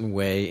in a certain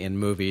way in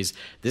movies.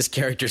 This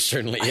character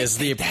certainly is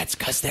the. That's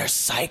because they're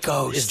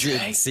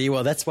psychos. See,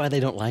 well, that's why they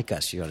don't like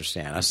us. You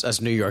understand, us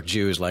New York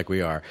Jews, like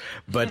we are.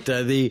 But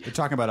You're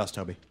talking about us,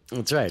 Toby.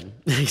 That's right.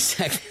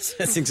 Exactly.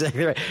 That's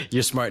exactly right.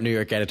 Your smart New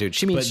York attitude.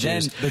 She means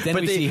Jews. But then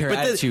we see her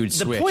attitude the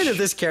switch point of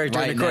this character,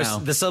 right and of course, now.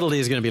 the subtlety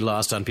is going to be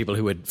lost on people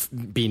who would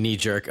be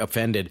knee-jerk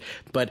offended.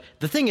 But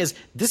the thing is,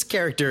 this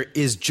character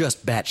is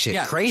just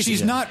batshit crazy.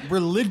 She's not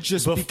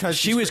religious because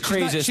she was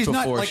craziest she's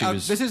not before like she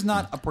was- This is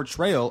not a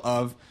portrayal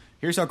of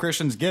here's how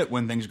Christians get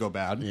when things go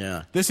bad.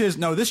 Yeah.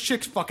 This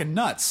chick's fucking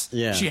nuts.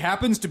 Yeah. She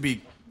happens to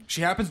be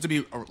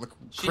a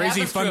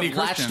crazy funny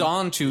latched Christian.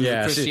 on to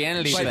Yeah, the she-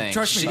 Christianity But thing.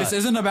 trust me, this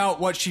isn't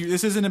about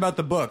this isn't about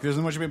the book. This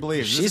isn't what she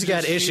believes. This She's is got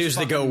just- issues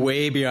that go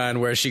way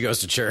beyond where she goes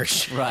to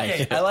church.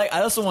 Right.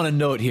 I also want to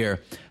note here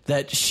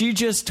that she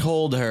just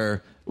told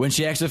her when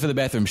she asked her for the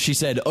bathroom, she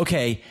said,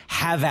 "Okay,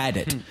 have at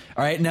it."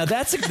 All right. Now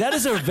that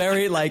is a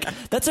very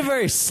that's a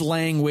very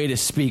slang way to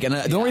speak, and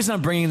the only reason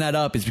I'm bringing that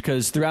up is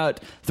because throughout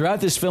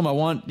this film, I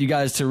want you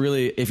guys to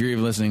really, if you're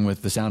even listening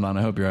with the sound on,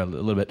 I hope you're a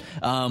little bit,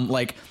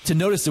 to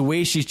notice the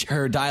way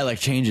her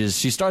dialect changes.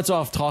 She starts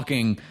off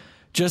talking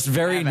just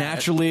very Have at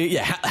naturally.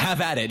 Yeah,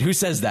 have at it. Who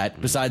says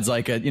that besides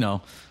I don't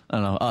know,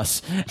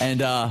 us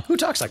and Who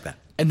talks like that?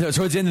 and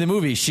towards the end of the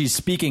movie, she's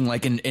speaking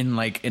like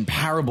in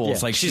parables,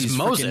 Yeah, like she's freaking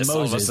Moses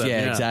all of a sudden,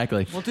 yeah, yeah.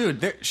 exactly. Well, dude,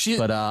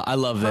 But I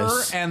love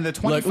this. Her and the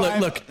 25.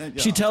 Look.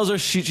 She tells her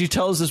she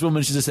tells this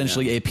woman she's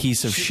essentially a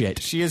piece of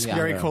shit. She is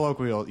very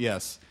colloquial,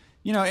 yes.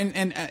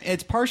 And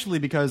it's partially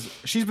because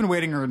she's been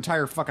waiting her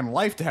entire fucking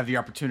life to have the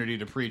opportunity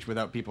to preach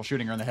without people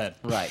shooting her in the head.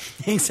 Right.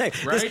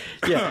 Exactly. Right?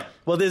 Yeah.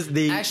 Well, there's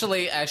the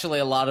Actually,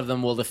 a lot of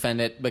them will defend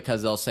it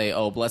because they'll say,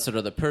 "Oh, blessed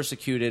are the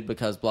persecuted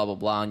because blah blah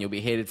blah, and you'll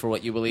be hated for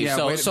what you believe." Yeah,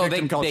 so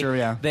victim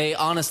culture, they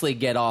honestly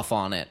get off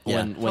on it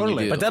when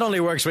totally. you do. But that only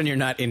works when you're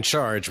not in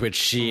charge, which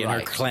she and her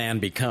Right. clan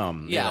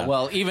become. Yeah, you know?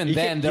 well, even You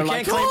then, can't- they're you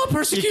like, can't claim, "Oh,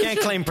 persecution." You can't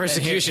claim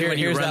persecution when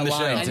you Here's run that the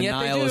show. line. And yet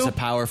they Denial is do. a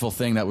powerful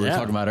thing that we were Yeah.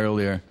 talking about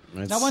earlier.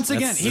 Now, once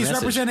again, That's the he's message.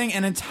 representing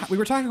an entire. We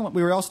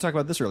were also talking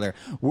about this earlier.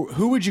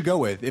 Who would you go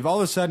with if all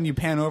of a sudden you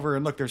pan over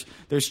and look?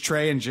 There's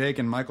Trey and Jake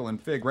and Michael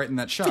and Fig right in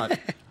that shot.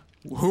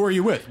 Who are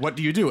you with? What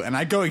do you do? And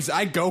I go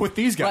with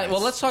these guys. Right,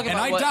 well, let's talk about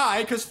and I what-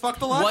 die because fuck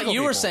the logical what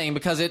you were people. saying,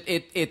 because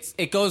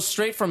it goes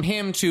straight from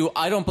him to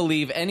I don't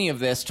believe any of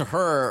this to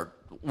her.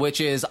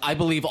 which is I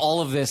believe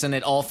all of this and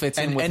it all fits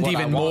in with and what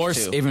even I want more,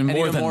 to. even And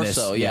more than this.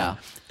 so, yeah.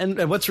 And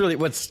what's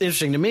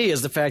interesting to me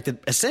is the fact that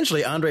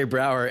essentially Andre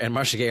Braugher and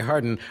Marcia Gay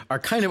Harden are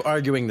kind of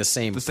arguing the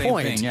same same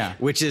point, thing, yeah.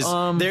 which is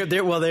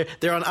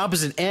they're on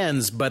opposite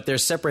ends, but they're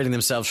separating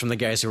themselves from the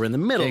guys who are in the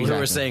middle, who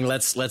Exactly. are saying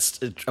let's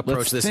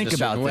approach this think in a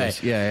certain about way.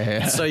 this.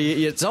 Yeah. So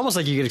it's almost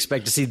like you could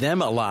expect to see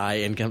them ally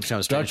and come to a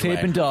Duct strange tape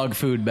way. and dog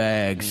food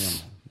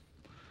bags.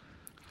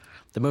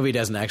 The movie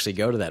doesn't actually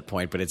go to that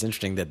point, but it's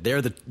interesting that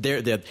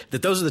that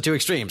those are the two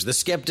extremes. The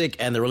skeptic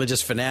and the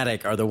religious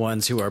fanatic are the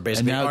ones who are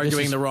basically now this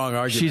arguing is- the wrong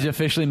argument. She's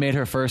officially made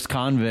her first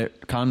convert.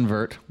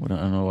 I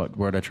don't know what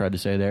word I tried to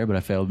say there, but I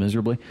failed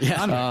miserably.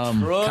 Yeah.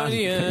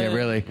 Yeah,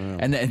 really.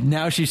 And then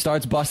now she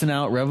starts busting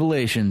out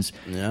revelations.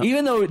 Yeah.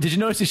 Even though, did you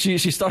notice that she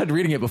started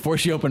reading it before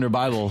she opened her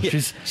Bible?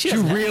 She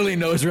really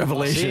knows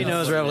Revelation. She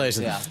knows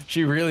Revelation. Yeah.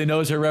 She really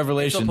knows her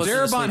Revelations. Puts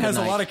her to sleep Darabont at has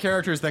a night. lot of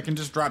characters that can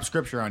just drop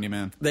scripture on you,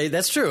 man.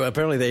 That's true.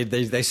 Apparently,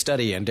 they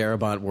study in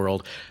Darabont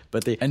world,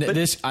 but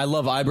This, I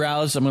love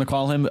Eyebrows. I'm going to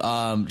call him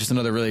just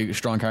another really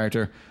strong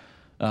character.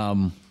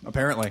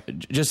 Apparently.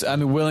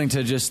 Willing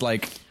to just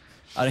like.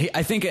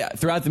 I think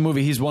throughout the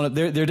movie, he's one of.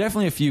 There are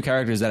definitely a few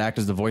characters that act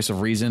as the voice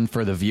of reason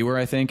for the viewer.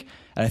 I think,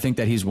 and I think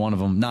that he's one of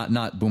them. Not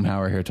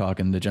Boomhauer here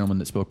talking, the gentleman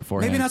that spoke before.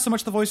 Maybe not so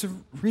much the voice of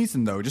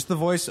reason, though. Just the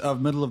voice of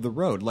middle of the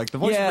road. Like, the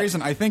voice Yeah. of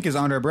reason, I think, is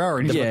Andre Braugher.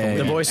 And he's Yeah, like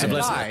the yeah. voice of and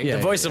let's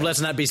I-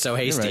 let's not be so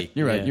hasty.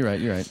 You're right. Yeah.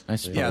 You're right. I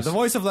suppose. Yeah, the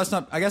voice of let's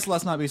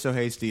not be so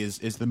hasty is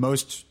the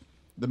most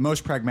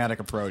pragmatic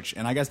approach,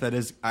 and I guess that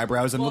is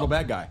Eyebrows and little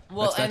bad guy.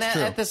 Well, that's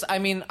true. at this, I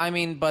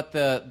mean, but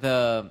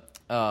the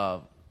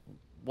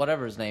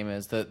whatever his name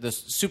is, the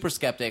super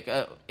skeptic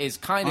is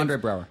kind Andre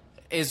of Braugher.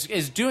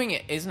 is doing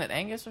it. Isn't it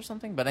Angus or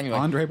something? But anyway,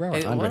 Andre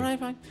Braugher. What did I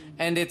find?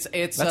 And it's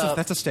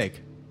That's a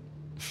steak.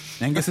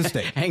 Angus is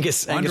steak.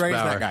 Angus Andre is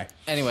Braugher. that guy.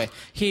 Anyway,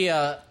 he's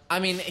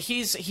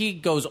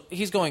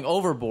going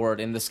overboard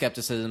in the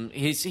skepticism.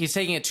 He's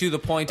taking it to the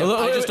point of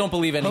I just don't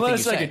believe anything Hold on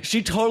you a second. say.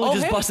 She totally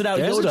just hey, busted out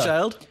there's a Yoda.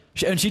 child.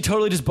 She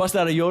totally just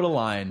busted out a Yoda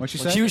line. What'd she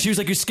say? She was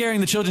like, "You're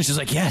scaring the children." She's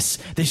like, "Yes,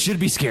 they should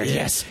be scared.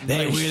 Yes,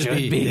 They should will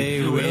be.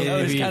 They will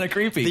It was be. kind of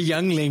creepy. The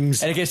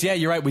younglings. And I guess, yeah,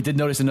 you're right. We did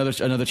notice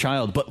another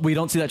child, but we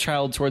don't see that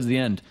child towards the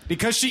end.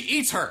 Because she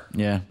eats her.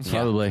 Yeah,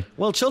 probably.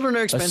 Well, children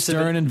are A expensive.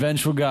 stern and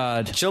vengeful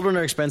God. Children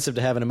are expensive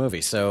to have in a movie,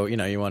 so you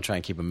want to try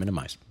and keep them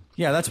minimized.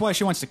 Yeah, that's why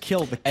she wants to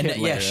kill the kid. And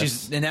yeah, later.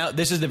 and now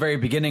this is the very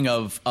beginning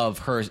of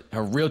her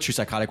real true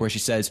psychotic, where she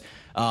says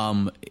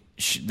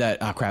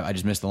I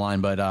just missed the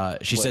line,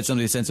 but she said something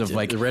to the sense of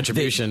like The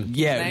retribution.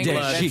 Angry,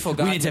 vengeful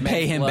God we need to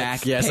pay him blood.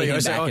 back. Yes, pay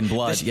him back in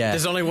blood.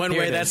 There's only one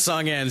Here way it that is.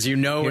 song ends. You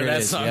know where Here it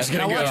that is, song's yeah.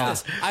 going Now to watch go.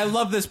 this.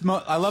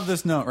 I love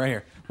this note right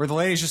here, where the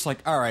lady's just like,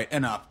 "All right,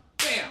 enough."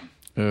 Bam.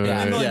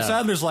 Yeah. And William Yeah.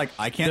 Sadler's like,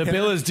 "I can't." The hit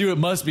bill her. is due; it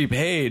must be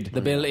paid. The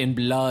bill in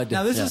blood.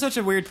 Now, this is such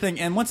a weird thing.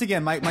 And once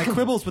again, my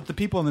quibbles with the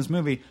people in this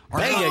movie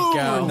are There you not,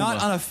 go.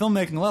 not on a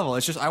filmmaking level.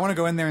 It's just, I want to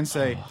go in there and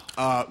say,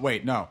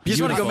 wait, no. You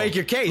just want to go make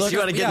your case. Look, you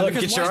want to yeah, get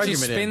because your once she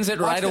argument in. spins it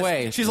Watch right this.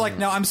 away. She's like,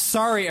 "No, I'm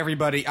sorry,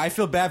 everybody. I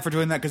feel bad for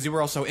doing that because you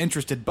were all so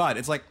interested." But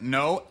it's like,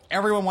 no,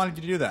 everyone wanted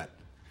you to do that.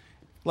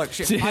 Look,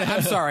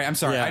 I'm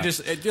sorry. Yeah.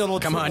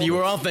 Come on, you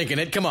were all thinking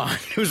it. Come on,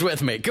 who's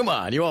with me? Come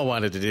on, you all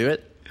wanted to do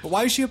it. But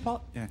why is she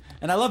yeah.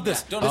 And I love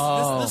this.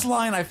 This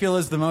line I feel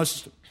is the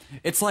most.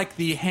 It's like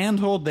the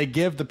handhold they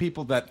give the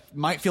people that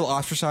might feel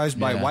ostracized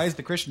by Yeah. why is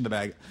the Christian the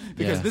bag?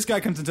 Because Yeah. this guy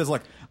comes and says,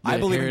 "Look, I Yeah,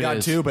 believe here in it God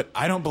is. too, but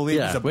I don't believe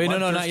Yeah. he's a Wait, no, not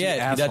bloodthirsty yet.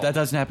 asshole." That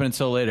doesn't happen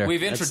until later.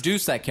 We've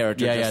introduced that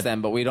character Yeah, just yeah.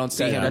 then, but we don't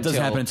see him. that doesn't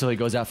until- happen until he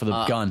goes out for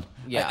the gun.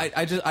 Yeah.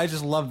 I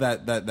just love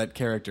that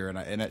character,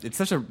 and it's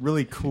such a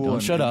really cool Don't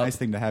and shut up. nice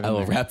thing to have. I in will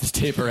there. wrap this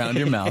tape around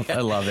your mouth. I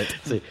love it.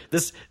 See,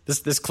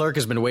 this clerk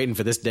has been waiting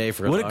for this day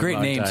for What a long, great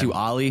long name time. too,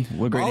 Ollie.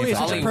 What a great Ollie name is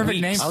for such a Ollie perfect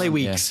Weeks. name. Ollie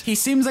Weeks. He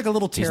seems like a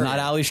little He's terrier. not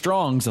Ollie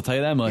Strongs. I'll tell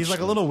you that much. He's like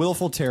a little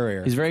willful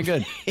terrier. He's very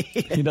good.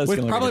 He does with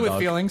kinda probably like a with dog.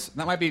 feelings.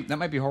 That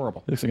might be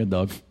horrible. Looks like a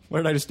dog. What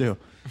did I just do?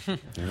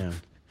 Yeah.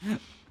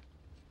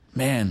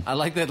 Man. I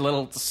like that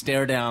little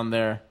stare down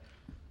there.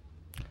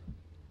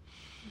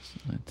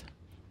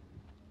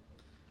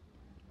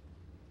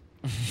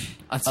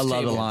 I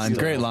love the line.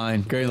 Great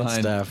line. Great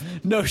line. stuff.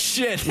 No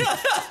shit.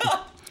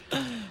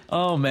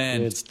 Oh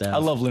man, Good stuff. I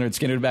love Leonard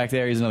Skinner back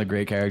there. He's another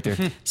great character.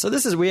 So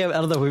this is I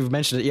don't know if we've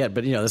mentioned it yet,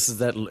 but this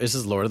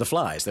is Lord of the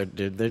Flies. They're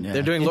doing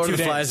In Lord 2 of the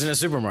days. Flies in a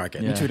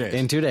supermarket In 2 days.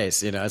 In 2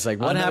 days, it's like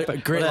what Another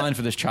happened? Great what line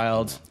for this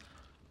child.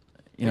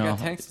 You They know, got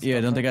tanks and yeah,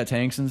 stuff, don't they right? got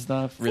tanks and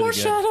stuff? Really good.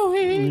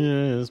 Foreshadowing.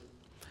 Yes.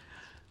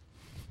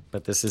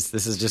 But this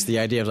is just the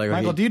idea of like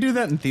Michael, do you do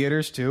that in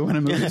theaters too? In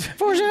a movie,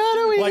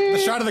 foreshadowing, like the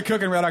shot of the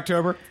cook in Red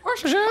October.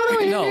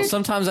 No,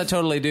 sometimes I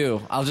totally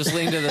do. I'll just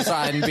lean to the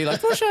side and be like,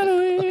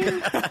 foreshadowing.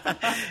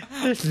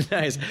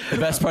 nice. The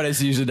best part is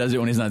he usually does it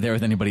when he's not there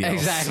with anybody else.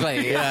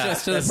 Exactly. Yeah.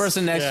 Just to the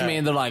person next to me,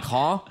 and they're like,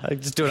 huh?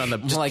 Just do it on the.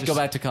 I'm like, go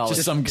back to college.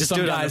 Just some do it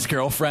on guy's the-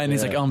 girlfriend.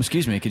 He's Yeah. like,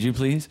 excuse me, could you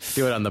please?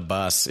 Do it on the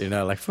bus,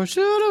 like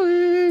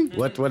foreshadowing.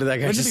 What did that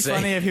guy Wouldn't it just be say?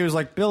 funny if he was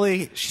like,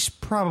 "Billy, she's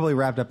probably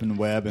wrapped up in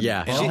web." And,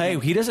 Yeah. Well, hey,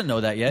 he doesn't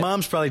know that yet.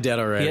 Mom's probably dead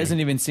already. He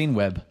hasn't even seen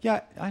Webb.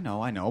 yeah, I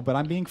know, but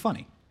I'm being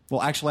funny.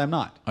 Well, actually, I'm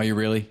not. Are you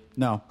really?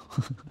 No.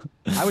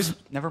 I was...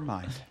 Never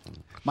mind.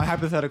 My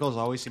hypotheticals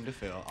always seem to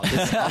fail.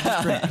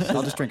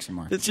 I'll just drink some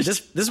more. This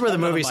is where the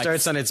movie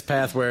starts on its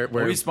path where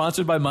Are we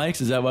sponsored by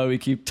Mike's? Is that why we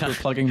keep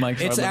plugging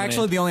Mike's? It's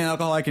actually the only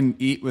alcohol I can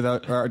eat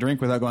without or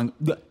drink without going...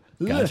 "Bleh."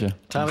 Gotcha.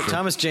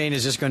 Thomas Jane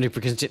is just going to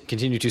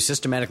continue to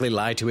systematically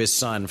lie to his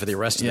son for the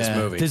rest of this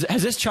movie.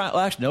 Has this child?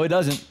 Well, actually, no, he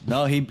doesn't.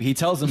 No, he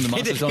tells him the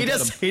monsters don't get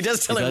him. He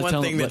does tell him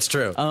one thing that's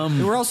true.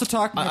 We're also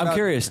talking about... I'm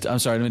curious. I'm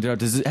sorry to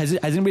interrupt. Has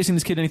anybody seen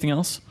this kid anything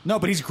else? No,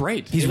 but he's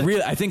great. He's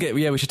really... I think,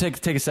 we should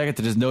take a second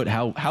to just note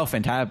how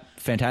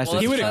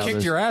fantastic He would have this kicked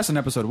child your ass in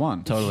episode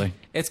 1. Totally.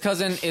 It's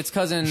cousin.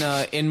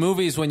 In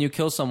movies, when you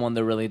kill someone,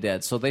 they're really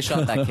dead. So they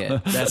shot that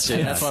kid. That's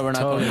it. That's why we're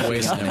not going to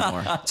waste him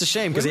anymore. It's a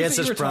shame because he had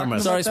such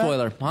promise. Sorry,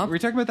 spoiler. Huh? Were we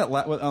talking about that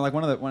like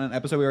one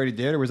episode we already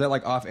did, or was that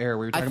like off air?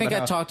 We were talking I think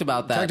about I talked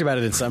about that. Talked about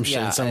it in some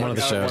one of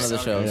the shows. One of the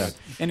shows. Yeah.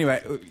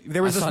 Anyway,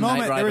 there was I this saw moment.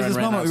 Knight Rider There was this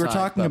and ran moment we were outside,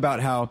 talking but- about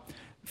how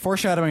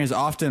foreshadowing is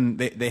often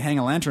they hang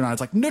a lantern on.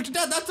 It's like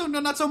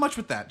not so much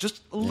with that, just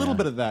a little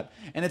bit of that,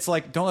 and it's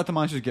like don't let the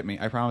monsters get me.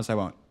 I promise I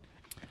won't.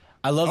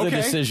 I love the Okay,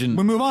 decision.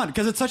 we move on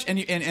because it's such and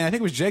I think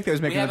it was Jake that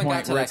was We making the haven't got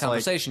point to where that it's like,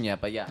 conversation yet,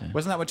 but yeah.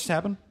 wasn't that what just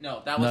happened?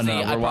 No, that was No, I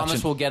we're promise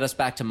watching- we'll get us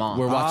back to mom.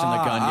 We're watching the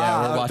gun.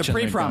 Yeah, we're watching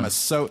the pre-promise.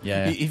 So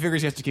Yeah. he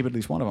figures he has to keep at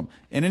least one of them.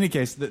 In any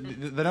case, the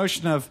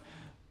notion of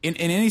in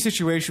any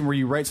situation where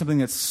you write something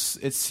it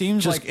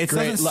seems Just like it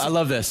great. doesn't. I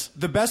love this.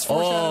 The best Oh,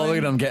 foreshadowing. look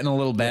at him getting a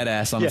little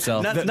badass on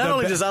himself. Not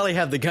only does Ollie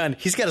have the gun,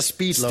 he's got a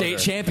speed loader. State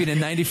champion in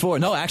 '94.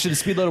 No, actually, the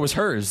speed loader was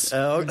hers.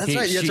 Oh, that's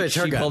right. That's right. It's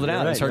her She gun. pulled it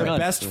out. You're It's her right. gun.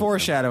 Best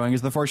foreshadowing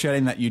is the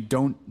foreshadowing that you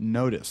don't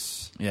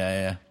notice.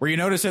 Yeah. Where you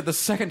notice it the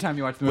second time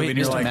you watch the movie Wait, and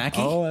you're Mr. like,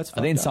 Mackey? oh, that's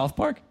Are they in fucked up. South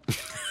Park?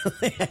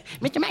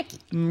 Mr. Mackey.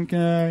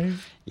 Okay.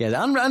 Yeah, the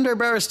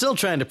Underbearer is still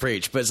trying to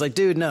preach, but it's like,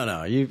 dude,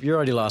 no, you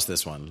already lost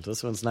this one.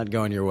 This one's not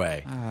going your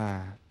way.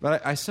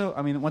 But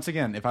I mean, once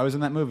again, if I was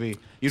in that movie,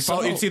 you'd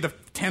see the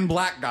 10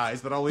 black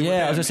guys that all leave.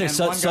 Yeah, I with was him, gonna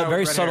say and one guy with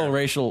very red subtle hair.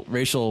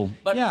 racial.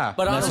 But, Yeah.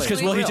 but That's honestly,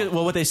 because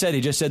what they said,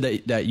 he just said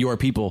that you are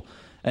people,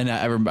 and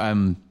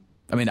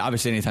I mean,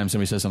 obviously, anytime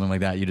somebody says something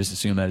like that, you just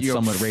assume that it's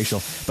somewhat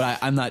racial. But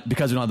I'm not,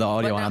 because we don't have the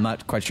audio on, I'm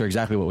not quite sure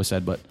exactly what was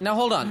said. But now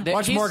hold on.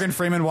 Watch Morgan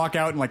Freeman walk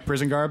out in like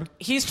prison garb.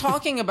 He's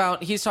talking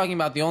about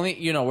the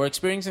only, we're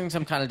experiencing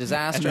some kind of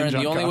disaster, then and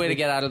John the only way Coffey. to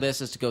get out of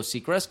this is to go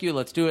seek rescue.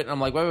 Let's do it. And I'm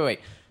like,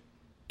 wait.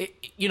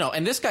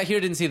 And this guy here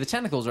didn't see the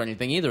tentacles or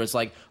anything either. It's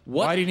like,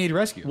 what? Why do you need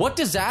rescue? What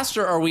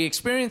disaster are we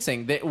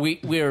experiencing? That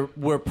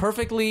we're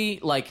perfectly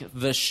like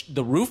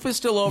the roof is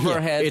still over our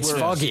heads. it's we're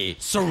foggy.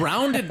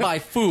 surrounded by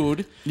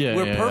food. Yeah,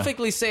 we're yeah.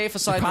 perfectly safe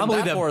aside probably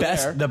from that war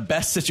there. the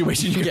best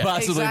situation you could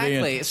possibly be in.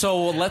 Exactly.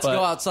 So let's But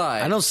go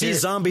outside. I don't see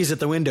zombies at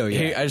the window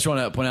yet. Here, I just want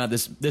to point out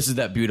this is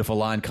that beautiful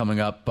line coming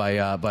up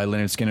by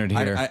Leonard Skinner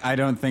here. I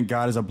don't think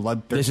God is a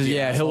bloodthirsty. This is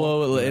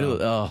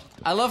asshole.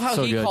 I love how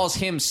So he good. calls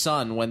him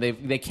son when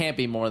they can't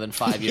be more than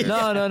 5 years.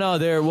 No.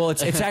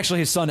 It's actually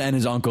his son and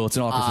his uncle. It's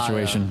an awkward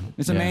situation.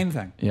 It's a Maine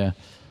thing. Yeah,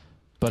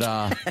 but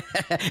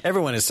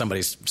Everyone is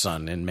somebody's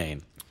son in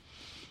Maine.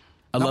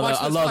 I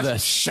love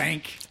this.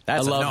 Shank.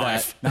 That's I love a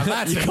knife. that. Now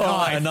that's you a call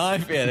knife. it a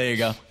knife? Yeah, there you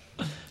go.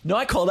 No,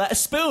 I call that a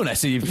spoon. I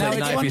see you've Now played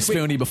it's knifey one-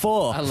 spoony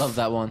before. I love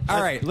that one.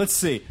 All right, let's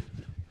see.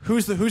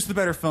 Who's the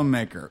better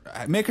filmmaker?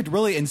 Make a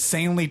really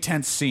insanely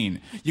tense scene.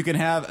 You can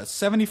have a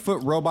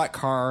 70-foot robot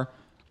car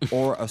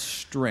or a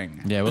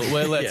string. Yeah,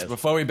 well, let's Yes.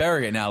 before we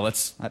bury it now.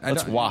 Let's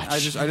don't- watch. I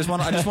just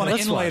want to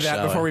Let's inlay watch, that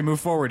shall before we? we move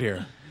forward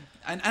here.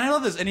 And I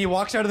love this. And he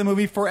walks out of the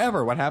movie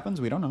forever. What happens?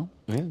 We don't know.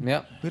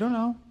 Yep. We don't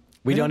know.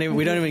 We don't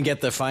even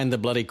get the find the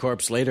bloody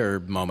corpse later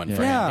moment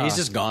for Yeah. him. He's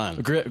just gone.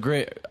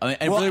 Great. I mean,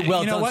 and really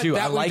well you know done what? too.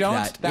 That I we like don't,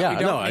 that. That Yeah,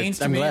 we don't no, means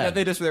to I'm me glad.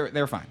 that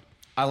they're fine.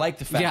 I like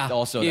the fact Yeah.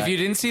 also. If that- you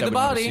didn't see that the we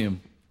don't body-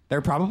 assume.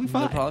 They're probably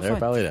fine. Probably They're fine.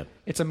 probably dead.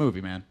 It's a movie,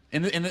 man.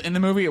 In the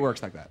movie, it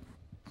works like that.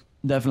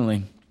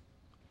 Definitely.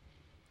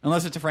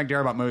 Unless it's a Frank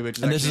Darabont movie, which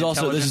is And this is actually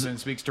also intelligent and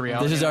speaks to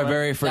reality. This is in a our way.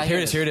 very first. Yeah, Here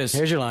here it is. Here it is.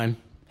 Here's your line.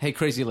 Hey,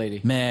 crazy lady.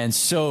 Man,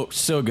 so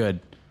good.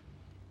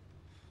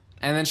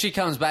 And then she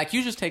comes back.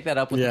 You just take that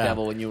up with the Yeah.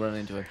 devil when you run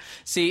into it.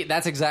 See,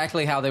 that's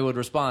exactly how they would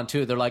respond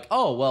too. They're like,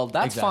 "Oh, well,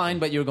 that's Exactly. fine,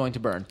 but you're going to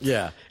burn."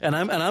 Yeah, and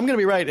I'm going to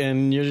be right,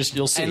 and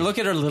you'll see. And look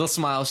at her little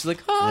smile. She's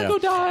like, "Oh, Yeah. go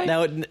die."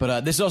 Now,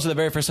 But this is also the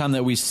very first time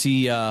that we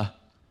see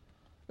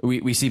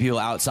we see people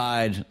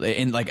outside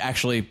and like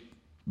actually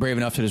brave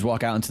enough to just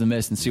walk out into the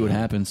mist and see what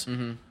happens.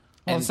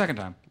 Well, the second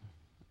time.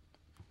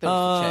 There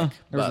was the chick.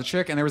 There was the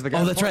chick and there was the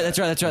guy. Oh, that's before right.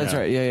 that. That's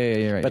right. Yeah.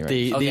 You're right. but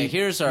you're right. the Okay,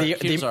 here's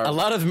our- a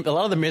lot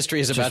of the mystery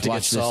is about Just to get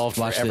watch this- solved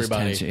watch for this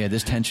everybody. tension. Yeah,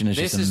 this tension is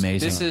This just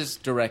amazing. This is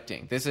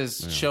directing. This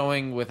is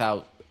showing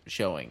without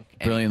showing.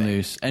 Brilliant anything.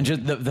 news, and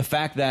just the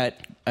fact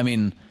that I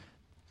mean,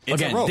 It's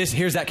a again, rope.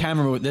 here's that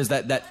camera. There's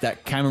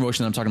that camera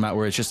motion that I'm talking about,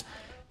 where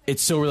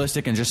it's so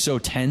realistic and just so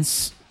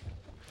tense.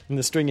 And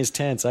the string is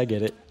tense. I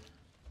get it.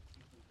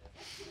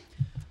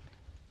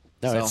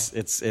 No, So-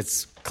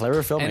 it's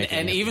clever filmmaking.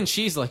 And even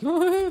she's like,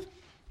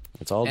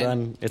 it's all and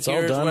done. It's all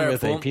here's done where,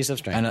 with a boom. piece of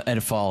string. And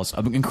it falls.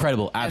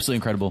 Incredible. Absolutely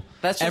incredible.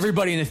 That's just-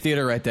 Everybody in the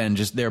theater right then,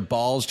 just their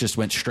balls just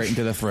went straight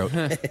into the throat.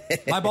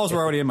 My balls were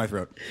already in my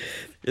throat.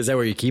 Is that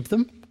where you keep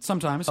them?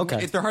 Sometimes.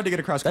 Okay. They're hard to get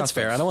across. That's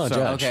fair. customs, I don't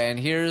wanna judge. Okay, and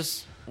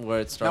here's where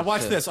it Now starts.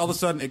 watch to- this. All of a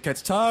sudden, it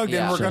gets tugged,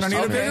 Yeah. and we're going to need a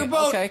Okay, bigger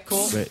boat. Okay,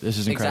 cool. Wait, this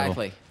is incredible.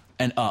 Exactly.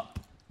 And up.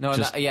 No,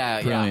 Just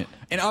yeah. brilliant.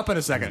 And up in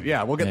a second.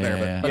 Yeah, we'll get Yeah, there.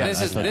 yeah, yeah. But yeah. this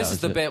I is thought this that is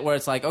the was it. bit where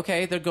it's like,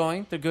 okay, they're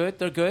going, they're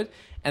good,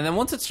 and then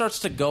once it starts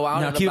to go out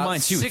Now, at keep in about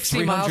mind, too,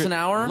 60 miles 300 an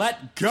hour,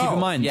 Let go. Keep in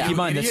mind, Yeah. keep in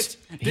mind You this.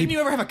 idiot. Didn't you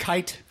ever have a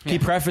kite? He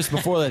prefaced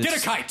before that. Get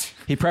a kite.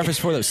 He prefaced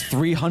before that it's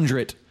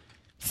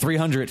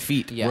 300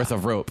 feet Yeah. worth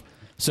of rope.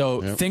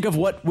 So think of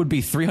what would be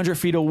 300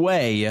 feet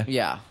away.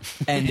 yeah,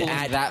 And Pulling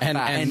at that and-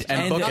 fast.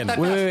 and Not booking. that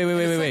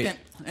Wait. fast.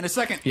 In a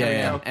second. Yeah, There we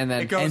yeah. go. And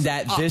then- it goes And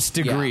at up. this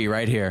degree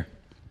right here.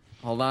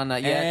 Hold on,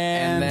 not yet,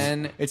 And,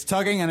 and then it's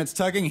tugging and it's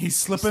tugging. He's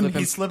slipping. Slipping.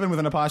 He's slipping with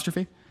an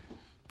apostrophe.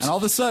 And all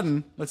of a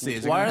sudden, let's see.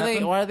 Is it why gonna are they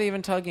happen? why are they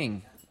even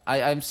tugging?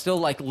 I'm still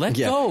like, let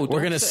Yeah, go. we're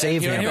Don't gonna say-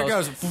 save here him. Here it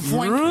goes.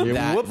 Foink.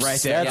 That Whoops, right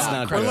there. That's Yeah.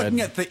 not We're good.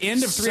 looking at the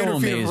end of So 300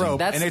 feet of amazing. rope,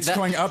 That's- and it's that-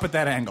 going up at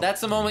that angle. That's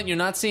the moment you're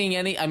not seeing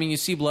any. I mean, you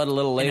see blood a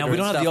little later. now we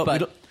don't and have stuff, the- we but,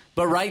 don't-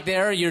 but right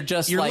there, you're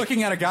just You're like,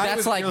 looking at a guy That's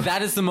with- like you're-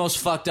 that is the most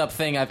fucked up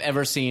thing I've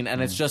ever seen, and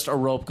it's just a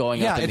rope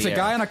going yeah, up in it's the a air.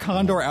 guy on a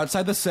condor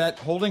outside the set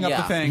holding up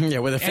Yeah. the thing. Yeah,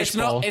 with a It's fish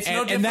no- pole. it's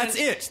no and that's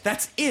different- it.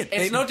 That's it.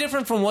 It's no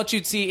different from what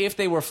you'd see if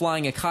they were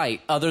flying a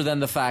kite, other than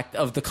the fact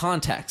of the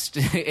context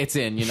it's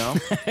in. You know,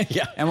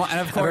 Yeah. And of A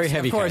very course,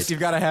 heavy kite. you've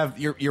got to have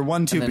your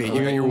 1-2 And beat. then-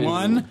 You got your Ooh.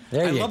 one.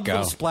 There I you love the go.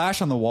 little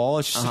splash on the wall.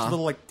 It's just a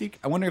little like. Deke.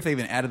 I wonder if they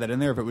even added that in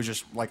there. If it was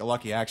just like a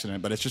lucky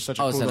accident, but it's just such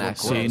a Oh, cool it's an little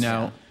accident. See, gross.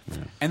 now,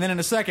 And then in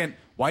a second,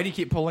 why do you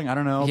keep pulling? I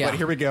don't know. Yeah. But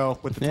here we go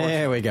with the torso.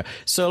 There we go.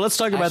 So let's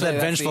talk about Actually, that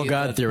that's vengeful the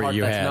God theory part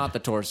you that's had. not the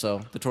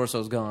torso. The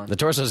torso's gone. The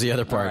torso's the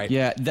other part. right.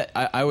 yeah,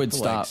 I would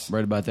stop legs.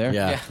 right about there.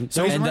 Yeah. Yeah.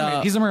 So he's a And,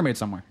 mermaid. He's a mermaid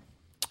somewhere.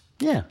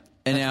 Yeah.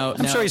 And now,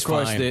 I'm sure he's of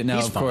course, fine. now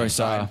He's of fine.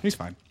 course, He's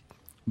fine.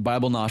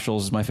 Bible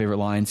nostrils is my favorite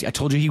line. See, I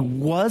told you he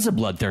was a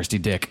bloodthirsty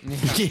dick.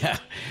 Yeah.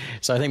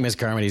 So I think Miss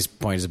Carmody's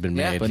point has been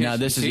Yeah, made. But now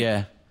this is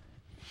See?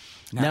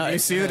 Now you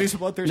see that he's a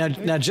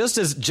bloodthirsty. Now, just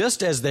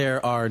as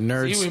there are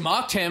nerds, See, we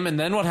mocked him, and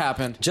then what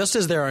happened? just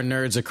as there are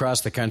nerds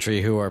across the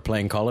country who are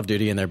playing Call of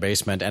Duty in their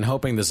basement and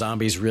hoping the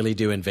zombies really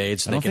do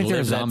invade, so I don't they can think there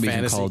are live that zombies in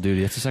fantasy. Call of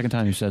Duty. That's the second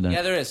time you said that.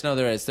 Yeah, there is. No,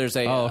 there is. There's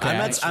a. Oh, okay.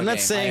 I'm not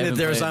saying that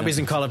there are zombies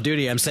in Call of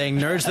Duty. I'm saying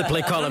nerds that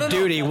play Call of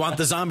Duty want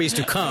the zombies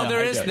to come.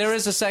 There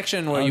is a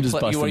section where I'm you just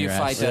busting where you your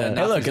fight. ass. Yeah.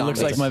 Hey, look, Nazi it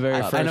looks like zombies. my very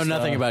I first. I know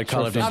nothing about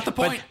Call of Duty. Not the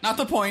point. Not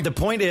the point. The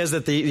point is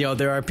that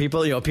there are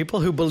people people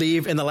who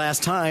believe in the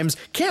last times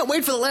can't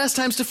wait for the last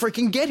times to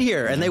freaking get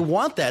here, and they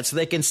want that so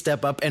they can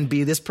step up and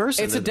be this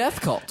person. It's a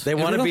death cult. They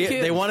want to Everyone be.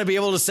 kids. They want to be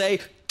able to say,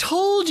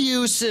 "Told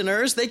you,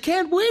 sinners." They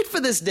can't wait for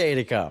this day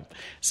to come.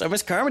 So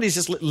Miss Carmody's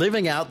just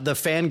living out the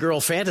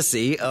fangirl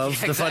fantasy of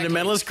the Exactly.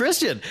 fundamentalist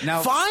Christian.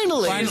 Now-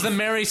 finally, He's the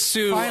Mary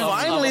Sue.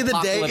 Finally of the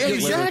day- apocalyptic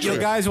exactly. You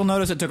literature. guys will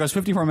notice it took us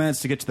 54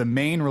 minutes to get to the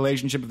main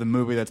relationship of the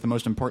movie. That's the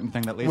most important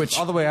thing that leads us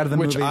all the way out of the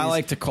which movie. I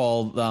like to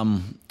call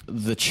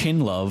the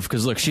chin love,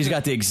 because look, she's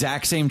got the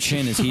exact same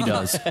chin as he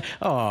does.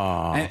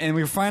 And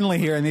we're finally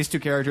here, and these two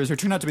characters who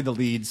turn out to be the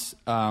leads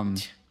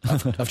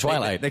of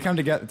Twilight. They come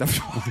together.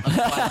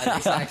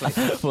 Exactly.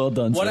 Well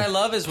done. What sir. I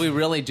love is we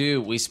really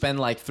do. We spend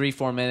like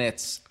 3-4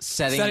 minutes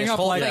setting Setting this up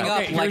whole like, thing okay,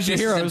 up here's like your this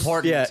heroes. is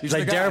important. yeah, These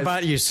like are the guys.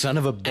 Darabont, you son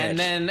of a bitch.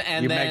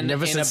 And you then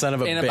magnificent son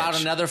of a in bitch. about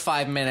another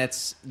 5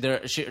 minutes,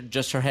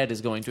 just her head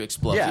is going to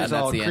explode. Yeah, and It's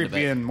that's all the end of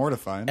creepy it. and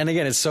mortifying. And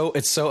again, it's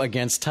so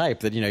against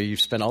type that you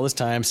spend all this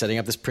time setting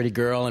up this pretty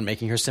girl and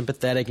making her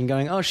sympathetic and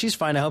going, oh, she's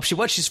fine. I hope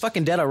she's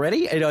fucking dead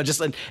already.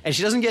 And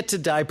she doesn't get to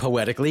die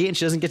poetically, and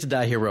she doesn't get to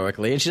die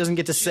heroically, and she doesn't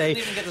get to say.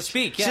 doesn't even get to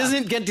speak, She yeah.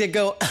 doesn't get to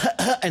go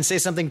and say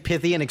something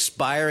pithy and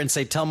expire and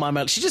say, "Tell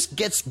mom." She just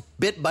gets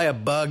bit by a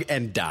bug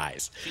and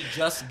dies. She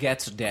just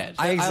gets dead.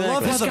 I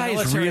love how This the guy is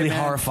military really man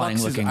horrifying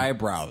plucks his looking.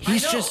 eyebrows. I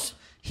know.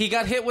 He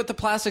got hit with the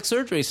plastic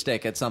surgery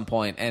stick at some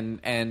point,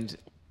 and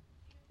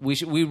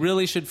we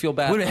really should feel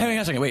bad. Wait, for hang on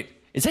him. a second. Wait,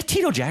 is that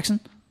Tito Jackson?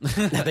 I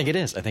think it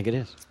is.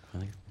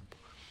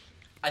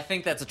 I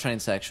think that's a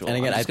transsexual. And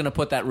again, I'm just going to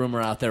put that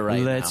rumor out there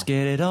right Let's now.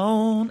 get it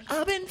on.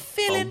 I've been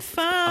feeling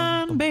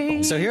fine,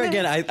 baby. So here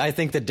again, I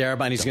think that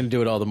Darabont, he's going to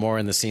do it all the more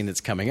in the scene that's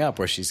coming up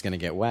where she's going to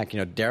get whacked.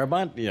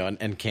 Darabont,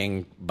 and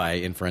King by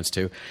inference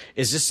too,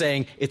 is just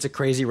saying it's a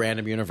crazy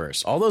random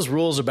universe. All those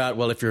rules about,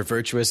 well, if you're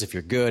virtuous, if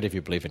you're good, if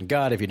you believe in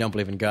God, if you don't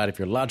believe in God, if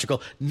you're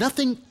logical,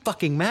 nothing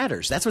fucking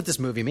matters. That's what this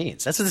movie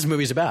means. That's what this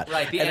movie's about.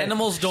 Right, the And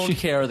animals don't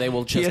care. They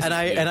will just. And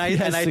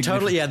I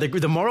totally,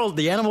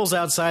 the animals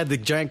outside, the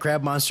giant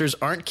crab monsters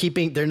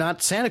they're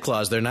not Santa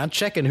Claus. They're not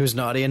checking who's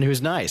naughty and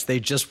who's nice. They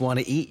just want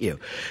to eat you.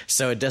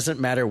 So it doesn't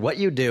matter what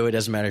you do. It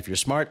doesn't matter if you're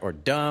smart or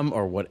dumb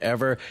or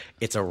whatever.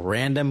 It's a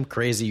random,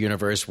 crazy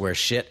universe where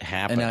shit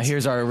happens. And now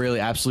here's our really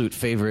absolute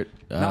favorite.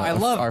 I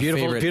love our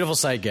beautiful, favorite beautiful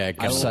sight gag.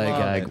 sight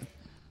gag.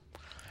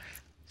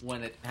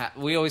 when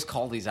we always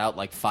call these out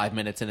like 5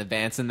 minutes in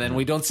advance, and then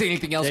we don't see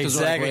anything else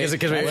Exactly, because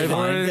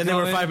and then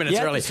we're 5 minutes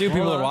Yeah, early. two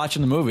people are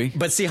watching the movie.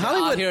 But see,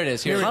 Hollywood. here it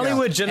is. Here we go.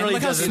 Hollywood generally and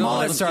look how doesn't.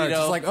 small it starts.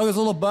 It's like, oh, there's a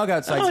little bug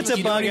outside. Oh, it's a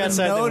You bug don't even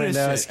outside the notice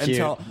window. it It's cute.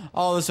 until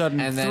all of a sudden,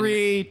 And then-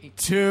 3,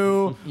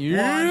 2,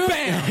 1,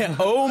 bam!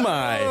 Oh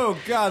my! Oh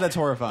god, that's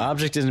horrifying.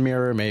 Object in the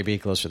mirror may be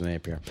closer than they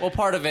appear. Well,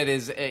 part of it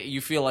is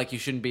you feel like you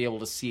shouldn't be able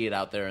to see it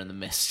out there in the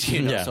mist,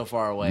 Yeah. so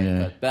far away. Yeah.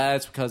 But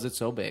that's because it's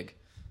so big.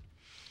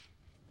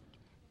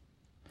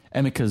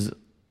 And because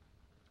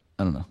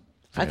I don't know.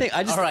 I think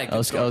I just. All right. I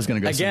was going to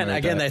go Again,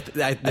 somewhere with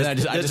that. there's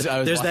I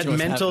was that watching what's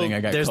mental, happening,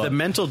 I got there's caught. the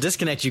mental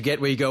disconnect you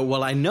get where you go,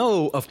 well, I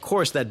know, of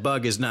course, that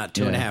bug is not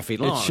 2.5 feet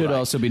long. It should right?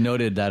 also be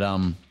noted that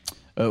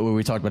what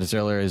we talked about this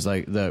earlier is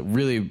like the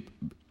really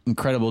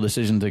incredible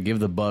decision to give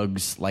the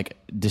bugs like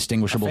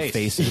distinguishable A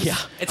face. faces. Yeah.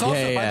 It's also,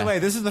 Yeah, by yeah. the way,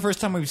 this is the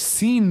first time we've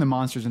seen the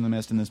monsters in the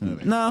mist in this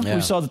movie. No, Yeah.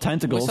 we saw the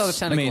tentacles. We saw the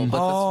tentacle, I mean, but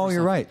that's Oh, the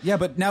you're first right. Yeah,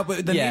 but now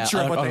the Yeah, nature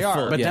of what they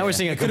are. But Yeah, now we're yeah.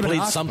 seeing a It could've been complete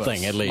octopus.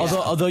 something at least.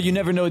 although you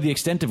never know the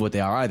extent of what they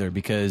are either,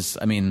 because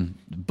I mean,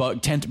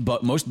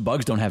 most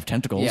bugs don't have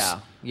tentacles. Yeah.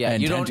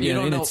 And You don't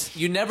know. it's-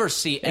 You never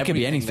see could be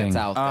everything anything. that's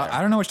out there.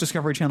 I don't know which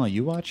Discovery Channel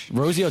you watch.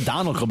 Rosie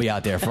O'Donnell could be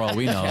out there for all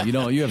we know.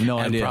 You have no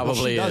And idea.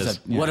 probably She does is. it.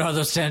 Yeah. What are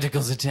those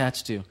tentacles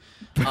attached to?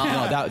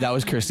 no, that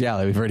was Kirstie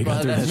Alley. We've already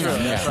gone through That's this. true.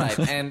 Yeah. That's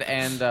right.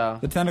 And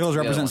The tentacles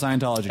represent one.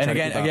 Scientology. Try And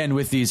to keep up. again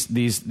with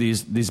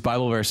these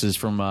Bible verses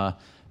from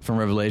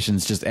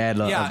Revelations, just add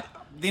Yeah,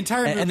 the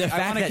entire and movie, the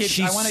fact I wanna that keep,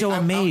 she's I wanna, so I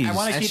amazed.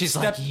 want to And keep she's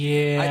like, step-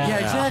 yeah. yeah,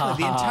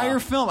 exactly. The entire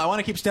film, I want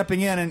to keep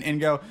stepping in and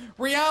go,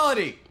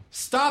 reality.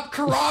 Stop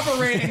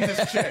corroborating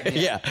this chick.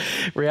 Yeah,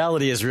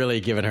 reality has really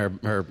given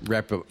her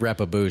rep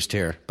a boost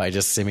here by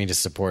just seeming to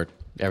support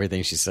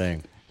everything she's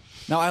saying.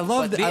 Now I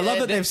love But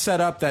that they've set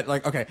up that,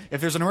 like, okay,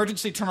 if there's an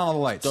emergency, turn on all the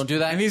lights. Don't do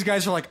that. And these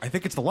guys are like, I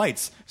think it's the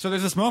lights. So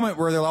there's this moment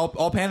where they're all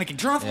panicking.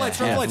 Turn off the lights.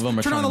 Turn off the half lights. of them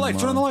are Turn on the turning lights.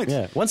 them Turn on the on. lights.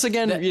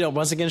 Yeah,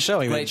 once again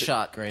showing Great that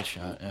shot. Great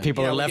shot. Yeah.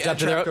 people are left up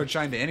to their Don't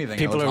shine to anything.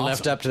 people It are looks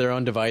left awesome. up to their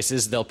own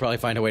devices. They'll probably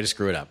find a way to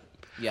screw it up.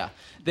 Yeah.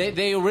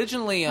 They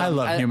originally I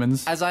love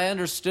humans. As I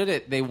understood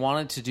it, they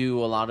wanted to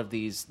do a lot of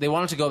these. They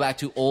wanted to go back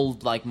to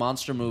old like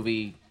monster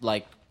movie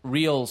like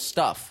real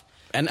stuff.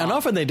 And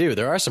often they do.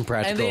 There are some And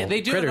practical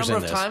they do a critters number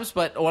in of this. times,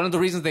 but one of the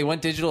reasons they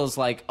went digital is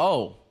like,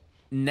 oh,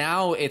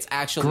 now it's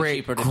actually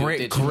cheaper to do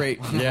digital.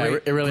 Yeah,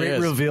 it really great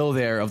is. reveal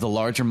there of the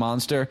larger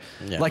monster.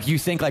 Yeah. Like you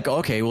think like,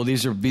 okay, well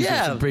these are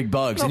some big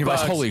bugs, no and you're like,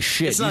 bugs. holy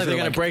shit! It's not like these they're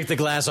are going to break the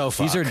glass. Oh,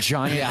 fuck. These are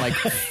giant, like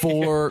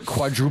 4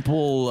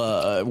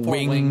 quadruple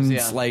wings, wings,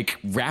 yeah. like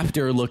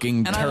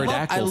raptor-looking And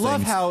pterodactyl I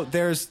love things. how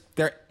they're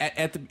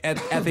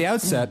at the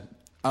outset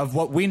of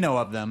what we know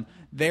of them.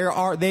 They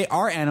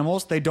are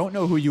animals. They don't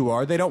know who you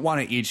are. They don't want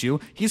to eat you.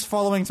 He's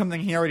following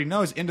something he already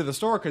knows into the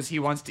store because he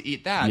wants to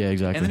eat that. Yeah,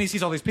 exactly. And then he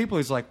sees all these people.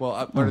 He's like,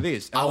 well, what are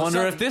these? And I all of a wonder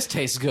sudden- if this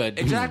tastes good.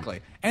 Exactly.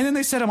 And then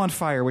they set him on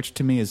fire, which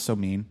to me is so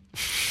mean.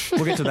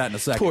 We'll get to that in a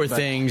second. Poor but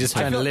thing, just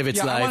I trying to feel- live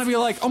its I want to life. be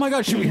like, oh my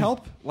god, should we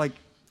help? Like,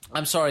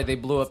 I'm sorry, they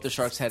blew up the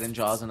shark's head in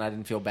Jaws, and I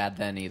didn't feel bad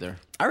then either.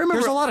 I remember.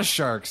 there's a lot of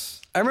sharks.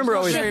 I remember There's not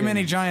always very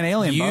many giant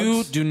alien You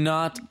bugs. do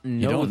not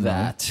know don't know.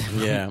 that.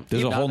 Yeah,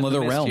 There's a Not whole in the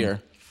nother mist realm.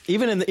 here.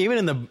 even in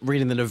the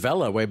reading the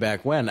novella way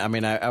back when. I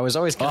mean, I was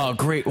always kind Oh,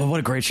 great! Well, what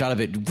a great shot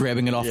of it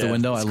grabbing it off the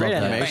window. It's I great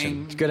love that.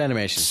 animation. It's good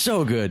animation.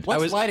 So good.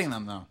 What's lighting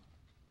them though?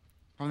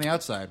 From the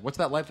outside. What's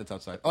that light that's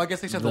outside? Oh, I guess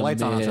they said the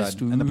lights on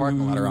outside and the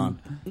parking lot are on.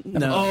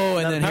 No, Oh,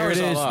 and then here power's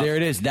it all is. off. There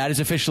it is. That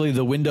is officially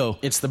the window.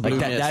 It's the like blue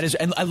that. mist. That is,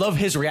 and I love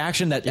his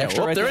reaction. That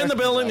extra. whoop, right they're there. in the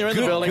building, they're in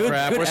the Good- building, Good,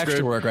 crap, good we're extra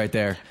screwed. work right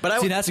there.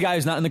 But See, that's the guy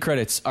who's not in the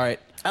credits. All right.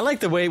 I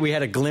like the way we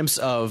had a glimpse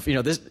of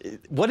this.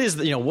 What is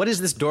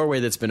this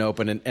doorway that's been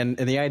opened, and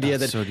the idea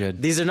that so good.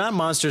 these are not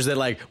monsters that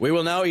like we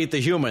will now eat the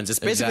humans. It's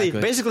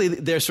basically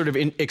they're sort of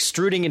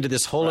extruding into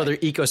this whole other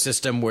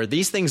ecosystem where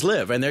these things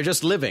live, and they're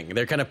just living.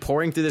 They're kind of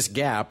pouring through this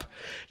gap.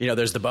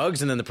 There's the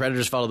bugs, and then the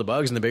predators follow the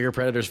bugs, and the bigger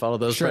predators follow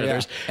those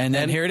predators. Yeah. And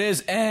then here it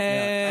is,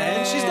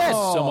 and she's dead.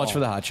 So much for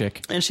the hot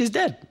chick. And she's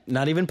dead.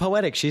 Not even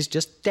poetic. She's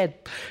just dead.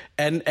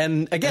 And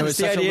again, It was it's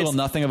the such a idea. little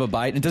nothing of a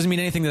bite. It doesn't mean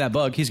anything to that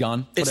bug. He's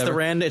gone. It's the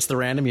Whatever.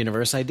 random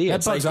universe idea. That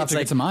It's bug's like, off to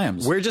get some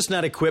iams. We're just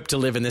not equipped to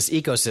live in this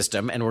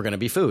ecosystem, and we're going to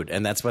be food,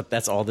 and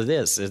that's all it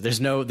is. There's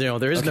no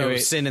there is Okay, no wait.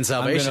 sin and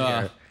salvation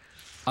here.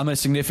 I'm going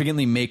to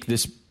significantly make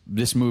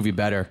this movie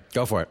better.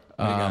 Go for it.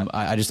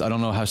 I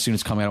don't know how soon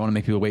it's coming. I don't want to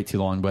make people wait too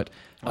long, but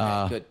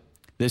good.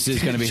 This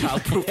is going to be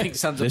Childproofing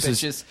sons of This is-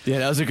 bitches. Yeah,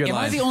 that was a good Am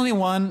line. I the only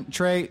one,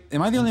 Trey?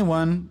 Am I the only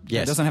one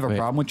Yes. that doesn't have a Wait.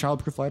 problem with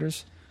childproof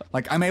lighters?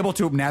 Like, I'm able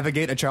to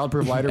navigate a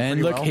childproof lighter And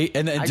pretty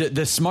look, well.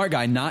 the smart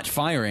guy not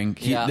firing.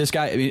 Yeah. This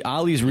guy, I mean,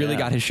 Ali's really Yeah.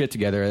 got his shit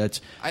together.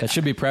 That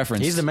should be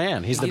preference. He's the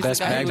man. He's the He's the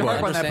best guy bag who I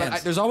harp boy. on that, but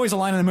understands. there's always a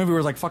line in the movie where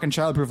it's like fucking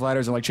childproof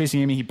lighters and like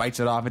chasing Amy, he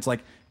bites it off. It's like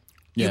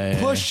you Yeah, yeah,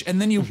 push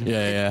and then you.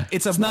 Yeah.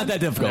 It's not that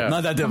difficult. Yeah.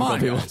 Not that Come difficult, on,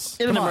 people. guys.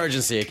 In an Come on.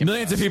 emergency, it can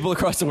Millions of people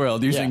across the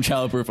world using Yeah.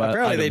 childproof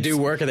Apparently, they items. do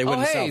work, and they Oh,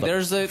 wouldn't sell hey, them.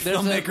 there's a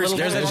little There's girl.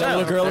 that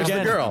Little girl There's the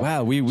again. girl.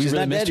 Wow, we She's really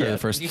not missed dead her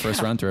yet. the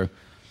first run through.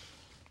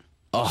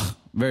 Oh,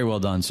 very well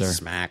done, sir.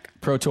 Smack.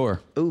 Pro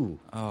tour. Ooh.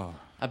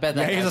 I bet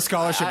Yeah, that he has guy- a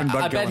scholarship in bug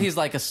I bet killing. he's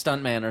like a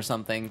stuntman or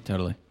something.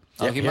 Totally.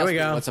 Oh, he Here must we be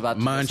go. what's about to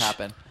Munch. just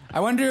happen. I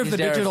wonder if He's the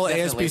there digital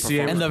definitely ASPCA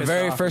performing. was And the pissed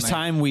very off first when they-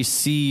 time we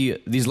see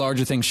these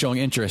larger things showing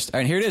interest. All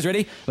right, here it is. Ready?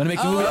 I'm gonna make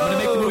the movie. I'm gonna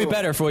make the movie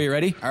better for you.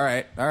 Ready? All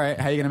right. How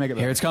are you gonna make it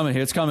better? Here it's coming.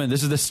 Here it's coming.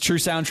 This is the true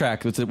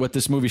soundtrack. It's what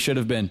this movie should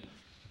have been.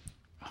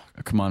 Oh,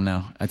 come on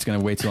now. That's gonna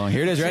wait too long.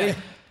 Here it is. Ready?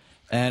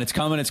 And it's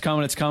coming. It's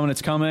coming. It's coming.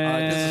 It's coming.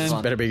 this is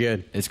fun. Better be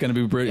good. It's gonna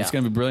be it's Yeah.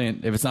 gonna be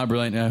brilliant. If it's not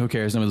brilliant, who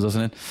cares? Nobody's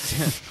listening.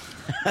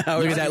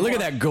 Look at that! Look at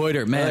that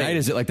goiter, man! I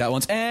just did it like that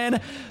once. And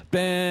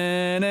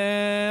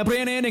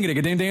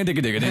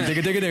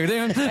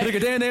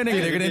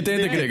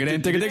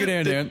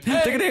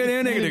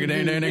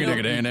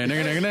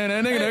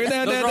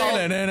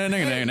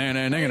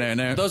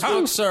Those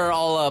books are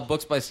all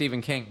books by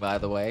Stephen King, by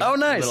the way. Oh,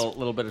 nice.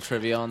 Little bit of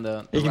trivia on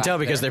the You can rack tell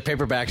because there. they're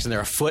paperbacks and they're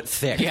a foot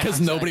thick. because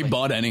nobody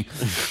bought any.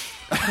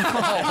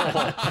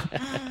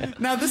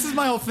 Now this is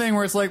my whole thing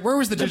where it's like, where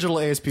was the digital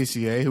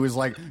ASPCA who was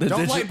like,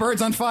 don't light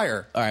birds on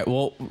fire? All right,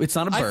 well, it's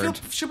not a I bird.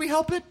 feel, should we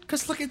help it?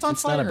 Because look, it's on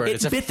It's fire. not a bird.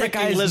 It's a bit that freaking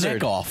guy's lizard.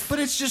 neck off. But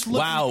it's just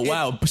looking,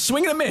 Wow!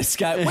 Swing and a miss,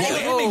 guy. What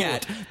are you aiming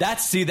at?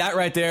 That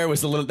right there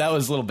was a little. That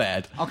was a little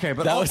bad. Okay,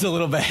 but that all- was a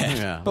little bad.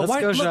 Yeah. But Let's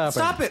why? go Look, shopping.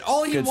 stop it!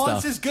 All he Good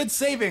wants stuff. is good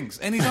savings,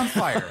 and he's on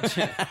fire.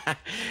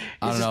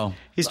 I don't know.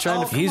 He's trying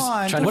Oh, to. come He's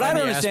on. trying to What I find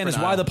don't the understand is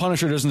aspirin why the aisle.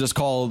 Punisher doesn't just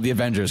call the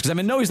Avengers. Because I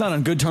mean, no, he's not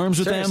on good terms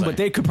with Seriously. them, but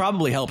they could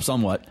probably help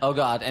somewhat. Oh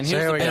God! And here's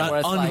here the we bit go. where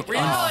it's Un- like,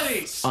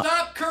 Reality,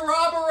 stop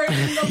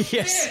corroborating the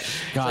Yes.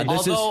 fish. God,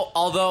 this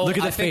although look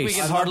at I the think we face.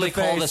 can I love hardly the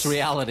call face. this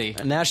reality.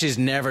 Now she's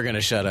never going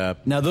to shut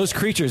up. Now those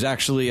creatures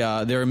actually,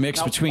 they're a mix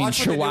Now, between watch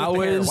what they do with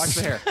the hair. chihuahuas, Watch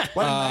the hair.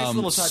 What a nice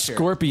little touch here.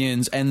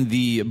 scorpions, and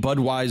the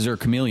Budweiser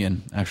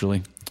chameleon.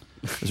 Actually,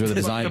 those were the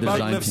design. The bug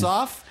design lifts team.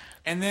 off,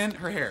 and then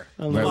her hair.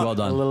 Very well A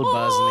done. little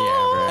buzz in the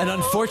air. And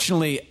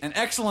unfortunately, An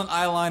excellent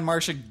eyeline,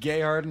 Marcia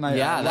Gayheart. And I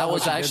Yeah, love that what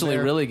was she did actually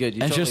there. really good.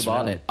 You and totally just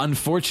bought it.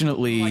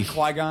 unfortunately, Like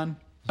Qui-Gon.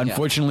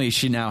 unfortunately,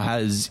 she now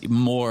has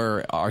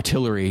more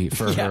artillery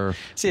for Yeah. her.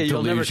 See,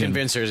 you'll never delusion.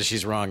 convince her that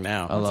she's wrong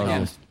now. I love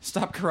Again, this.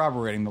 stop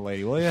corroborating the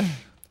lady, will you?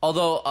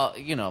 Although,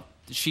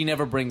 she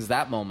never brings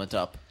that moment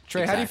up.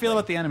 Trey, how do you feel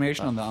about the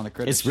animation on the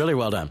critics? It's really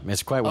well done.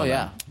 It's quite well Oh,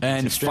 yeah. done.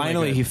 And It's extremely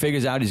finally, good. he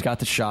figures out he's got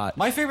the shot.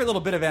 My favorite little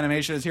bit of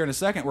animation is here in a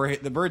second, where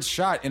the bird's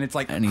shot and it's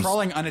like And he's-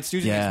 crawling on its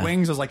using yeah. its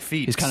wings as like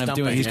feet. He's kind of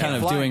Stumping, doing. He's yeah. kind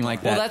of Flying. doing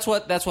like Well,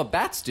 that. that's what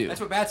bats do.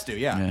 That's what bats do.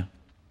 Yeah. Yeah.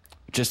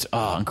 Just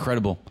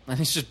incredible. And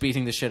he's just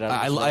beating the shit out of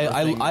I, this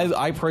little thing.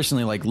 I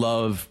personally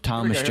love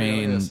Thomas Here we go, here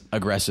Jane it is.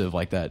 aggressive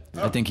like that.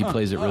 I think he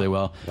plays it really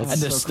well. And the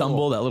so stumble,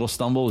 cool. that little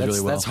stumble, is That's,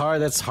 really well. that's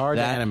hard. That's hard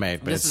to That-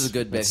 animate. But This is a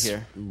good bit it's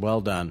here. Well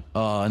done.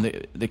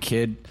 And the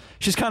kid,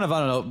 she's kind of, I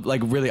don't know,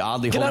 like really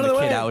oddly Get holding out of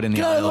the the kid way. out in the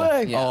Get out of the aisle.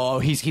 way. Yeah. Oh,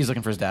 he's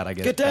looking for his dad. I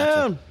get Get it. Gotcha.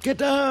 down. Get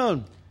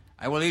down.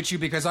 I will eat you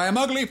because I am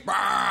ugly.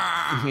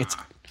 Ah!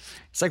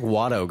 It's like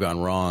Watto gone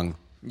wrong.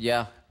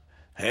 Yeah.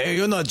 Hey,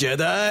 you're not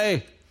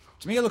Jedi.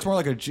 To me, it looks more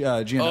like a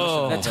Geonosis.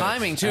 Oh. The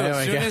timing, too. Oh,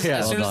 As soon yeah, as, yeah.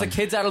 as, soon Well as the done.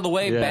 kid's out of the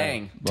way,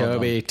 bang.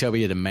 Toby,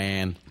 you're the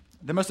man.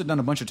 They must have done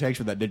a bunch of takes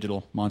with that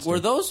digital monster. Were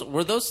those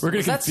We're gonna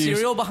was that confuse-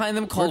 cereal behind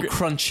them called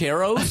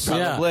Cruncheros?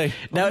 Probably.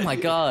 Now, Oh my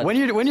God. When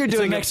you're It's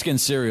doing a Mexican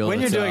cereal. when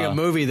you're It's, doing a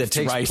movie that it's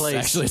takes rice, place,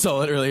 actually, that's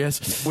all it really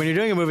is. when you're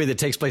doing a movie that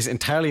takes place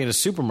entirely in a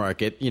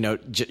supermarket,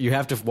 you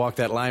have to walk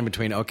that line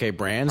between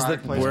brands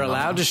Product that placement. we're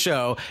allowed to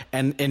show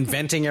and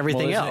inventing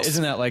everything Well, else.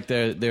 Isn't that like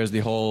there's the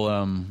whole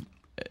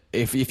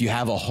if you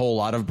have a whole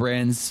lot of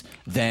brands,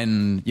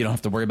 then you don't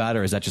have to worry about it,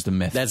 or is that just a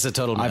myth? That's a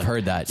total myth. I've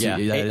heard that. Yeah.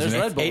 So that is a There's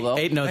myth? Red Bull, though.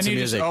 eight notes and of you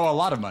just music. owe a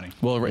lot of money.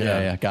 Well,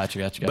 yeah,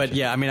 gotcha. But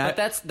yeah, I mean, But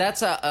that's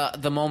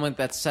the moment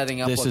that's setting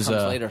up This what is,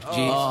 comes later. Jeez.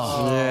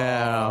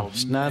 yeah,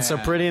 she's not so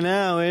man. pretty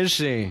now, is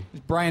she?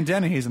 Brian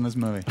Dennehy's in this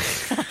movie.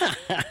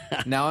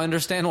 Now I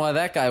understand why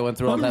that guy went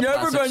through all I'm that never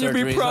plastic going to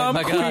surgery. be He's like, prom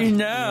my God. queen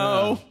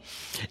now.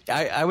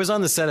 I was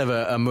on the set of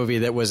a movie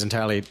that was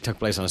entirely took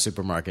place on a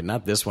supermarket,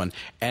 not this one,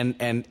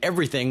 and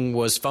everything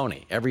was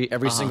phony. Every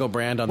single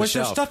brand on Was the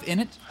there shelf. stuff in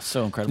it?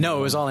 So incredible. No,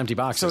 it was all empty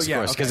boxes, So, yeah,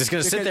 of course, because okay. it's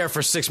going to sit Because- there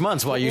for 6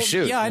 months while you Well,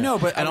 shoot. Yeah, I know,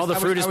 but and all the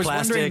fruit is I was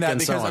plastic wondering that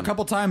and so because on. a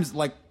couple times,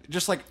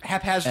 just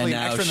haphazardly,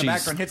 And now extra in the she's-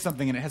 background hits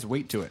something and it has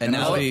weight to it. And I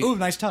now was the like, ooh,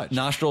 nice touch.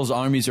 Nostrils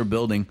armies are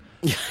building.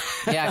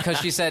 Yeah,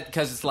 because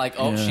it's like,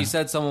 Yeah. she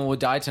said someone would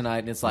die tonight,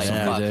 and it's like,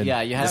 Yeah, fuck, they did.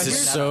 yeah, you had This to is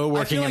bring that so up.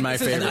 working feel in like my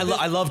this is- favor.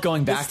 I love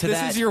going back to this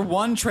that. is your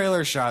one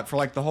trailer shot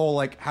for the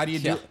whole how do you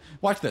do? Yeah.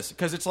 Watch this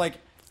because it's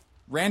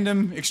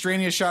random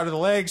extraneous shot of the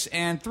legs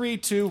and 3,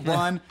 2,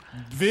 1,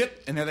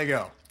 vit, and there they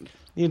go.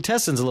 The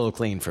intestine's a little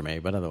clean for me,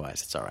 but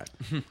otherwise it's all right.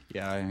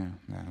 Yeah,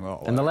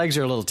 well, And the legs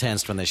are a little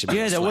tensed when they should be.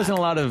 Yeah, there slack. wasn't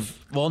a lot of.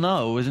 Well,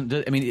 no, it wasn't.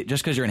 I mean,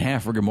 just because you're in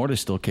half, rigor mortis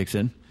still kicks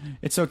in.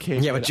 it's okay.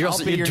 Yeah, but you I'll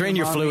also- be you drain new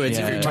your mommy fluids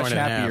if and you're much torn in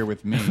half. happier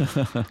with me.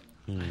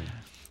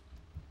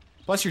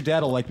 Plus, your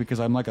dad will because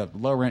I'm like a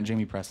low rent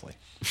Jamie Presley.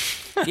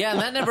 Yeah,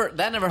 and that never A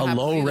happened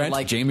low either. rent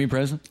like, Jamie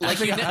present. Like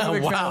you I'm did, a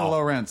big fan of the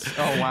low rents.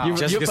 Oh wow.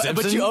 Jessica But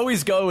Simpson? you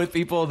always go with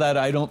people that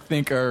I don't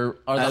think are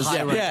Are the as- high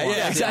yeah, rent yeah, ones.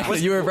 yeah, exactly.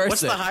 What's, you reverse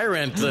what's it. the high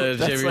rent, Jamie?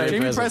 right. Jamie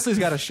Presley? Presley's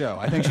got a show.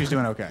 I think she's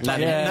doing okay. Not,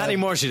 Yeah. not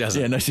anymore. She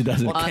doesn't. Yeah, no, she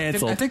doesn't.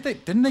 Canceled. I think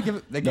didn't they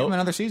give Nope. him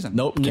another season?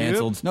 Nope,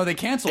 canceled. No, they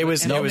canceled. It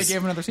was- and it then was- they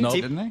gave him another season, Nope.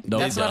 didn't they?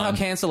 Nope. That's not how Done.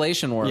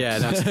 cancellation works. Yeah,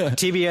 no,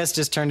 TBS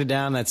just turned it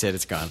down. That's it.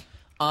 It's gone.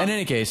 In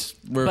any case,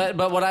 But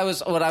what I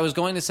was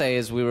going to say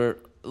is we were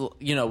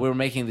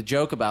making the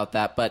joke about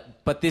that,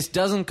 but this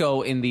doesn't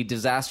go in the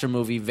disaster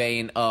movie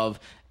vein of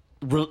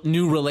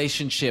new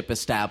relationship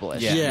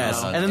established. Yeah.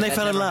 Yes, and then they That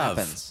fell in never love,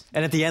 happens.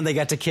 and at the end they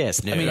got to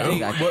kiss. I mean,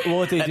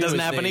 what they That do doesn't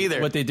is happen they-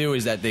 either. What they do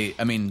is that they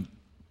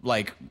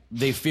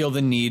feel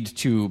the need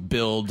to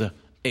build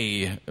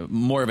a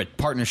more of a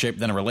partnership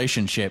than a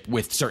relationship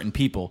with certain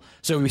people.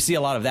 So we see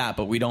a lot of that,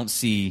 but we don't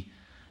see.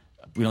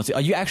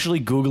 Are you actually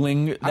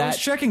Googling that? I was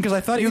checking because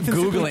I thought You're Ethan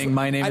Googling Suplee-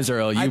 My Name is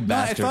Earl, you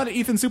bastard. I thought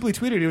Ethan Suplee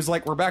tweeted. He was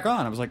like, "We're back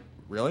on." I was like,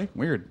 "Really?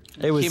 Weird."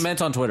 It was He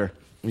meant on Twitter.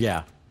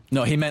 yeah.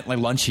 No, he meant like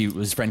lunch.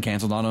 His friend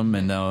canceled on him,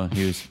 and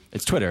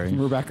it's Twitter.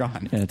 We're back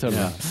on. Yeah,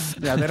 totally.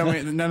 Yeah, they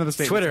don't. None of the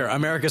statements. Twitter,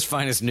 America's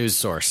finest news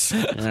source.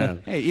 Yeah.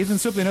 Hey, Ethan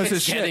Suplee knows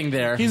his shit. getting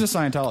there. He's a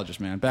Scientologist,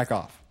 man. Back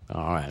off.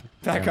 All right.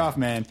 Back off,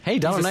 man. Hey,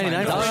 He's a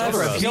 $1.99 Scientologist. shoulder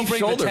roast. Don't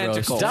bring the Shoulder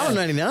roast. tentacles.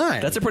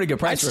 $1.99. That's a pretty good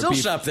price I'd for a still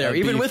beef- shop there, a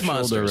even beef with shoulder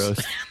monsters.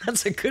 roast.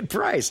 That's a good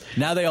price.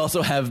 Now they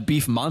also have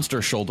beef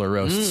monster shoulder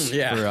roasts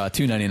yeah. for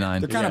 $2.99.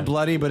 They're kind of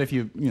bloody, but if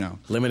you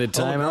Limited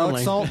time garlic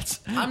only. salt.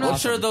 I'm not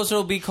sure those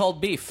will be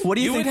called beef. What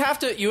do you would think- have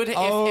to. You would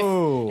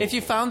Oh. if you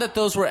found that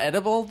those were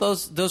edible,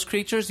 those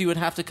creatures, you would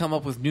have to come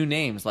up with new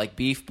names like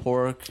beef,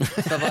 pork,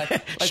 stuff like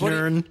what do you-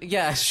 Schnurn.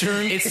 Yeah,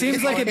 Schnurn. It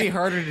seems like it'd be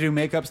harder to do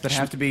makeups that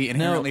have to be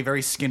inherently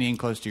very skinny and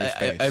close to your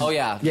face. Oh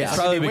yeah, Yeah, It's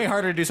probably way be-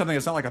 harder to do something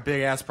that's not like a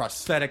big ass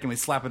prosthetic and we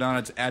slap it on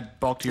it to add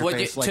bulk to your Well,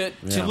 face.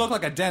 To look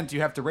like a dent, you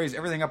have to raise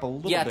everything up a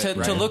little yeah.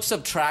 bit. To look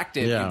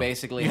subtractive, Yeah. you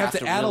basically you have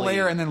to add really, a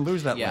layer and then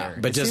lose that Yeah. layer.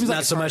 But It just seems like not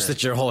it's so much harder.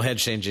 that your whole head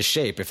changes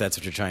shape, if that's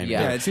what you're trying to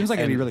Yeah. Yeah, do. it seems like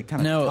it'd be really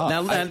kind of No, tough.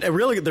 Now, and the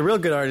real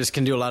good artists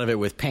can do a lot of it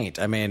with paint.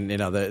 I mean,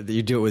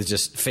 you do it with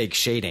just fake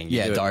shading. You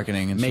Yeah, do it-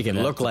 darkening and make stuff it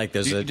like look that. like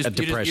there's you a just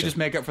depression. you just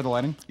make up for the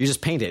lighting. You just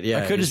paint it.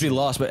 Yeah, I could just be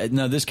lost, but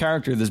no, this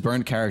character, this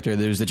burnt character,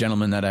 there's the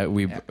gentleman that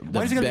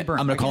Why does he gotta be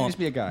burnt? I'm Why gonna call can't he him. just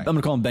be a guy? I'm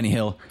gonna call him Benny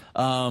Hill.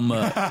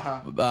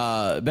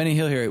 Benny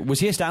Hill here. Was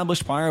he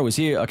established prior? Was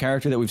he a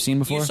character that we've seen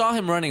before? You saw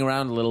him running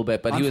around a little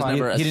bit, but he I'm was fine.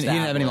 never. he didn't have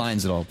any established.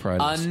 lines at all prior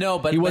to this. No,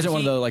 but he wasn't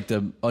but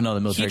one of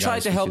the military He tried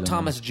guys to we help see them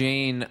Thomas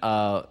Jane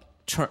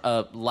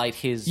light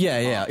his.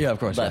 Yeah, of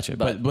course, gotcha.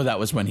 But that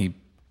was when he.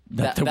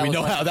 That we was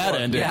know like how that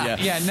before. ended. Yeah.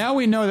 Yeah, now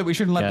we know that we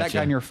shouldn't let that Gotcha.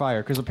 guy near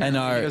fire because apparently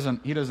And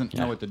he doesn't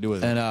know what to do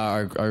with it. And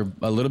our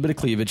a little bit of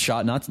cleavage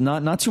shot,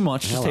 not too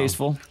much, just Hello.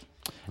 tasteful.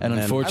 And I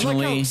like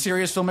unfortunately, how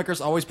serious filmmakers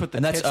always put the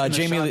and that's tits in the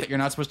Jamie shot Lee, that you're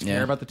not supposed to yeah.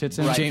 care about the tits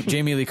in.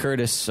 Jamie Lee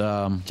Curtis.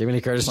 Jamie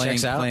Lee Curtis playing,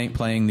 checks out.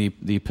 playing the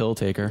pill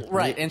taker.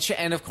 Right,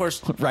 and of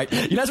course, Right.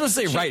 You're not supposed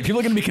to say right. People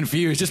are going to be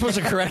confused. You're supposed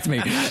to correct me.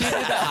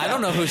 I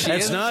don't know who she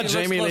is. It's not She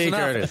looks Jamie close Lee enough.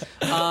 Curtis.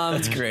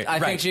 That's great. I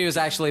Right. think she was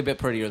actually a bit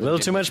prettier. Than Little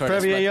Jamie too much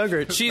Curtis, Previa but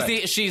yogurt. She's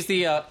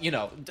the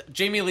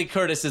Jamie Lee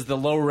Curtis is the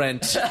low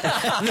rent suicide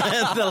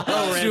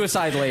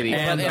lady.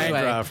 and But anyway,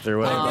 Bancroft or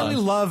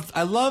whatever.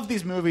 I love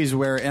these movies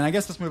where, and I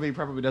guess this movie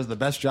probably does the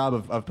best job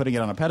of putting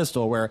it on a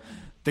pedestal, where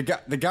the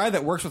guy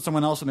that works with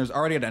someone else and there's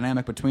already a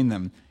dynamic between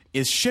them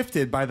is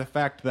shifted by the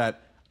fact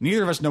that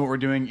neither of us know what we're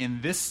doing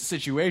in this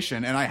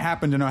situation, and I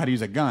happen to know how to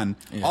use a gun.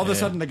 All of a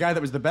sudden, the guy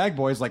that was the bag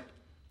boy is like,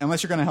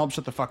 unless you're going to help,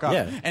 shut the fuck up.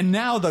 Yeah. And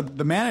now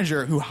the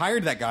manager who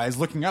hired that guy is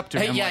looking up to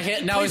him.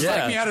 like, now he's "Please like,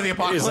 take me out of the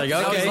apocalypse. He's like,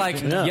 now okay. he's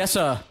like, Yeah. yes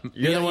sir,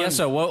 You're the one- yes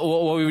sir. What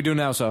will we do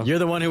now, sir? You're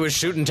the one who was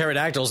shooting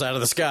pterodactyls out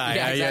of the sky.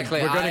 Yeah, exactly.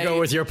 We're going to go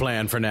with your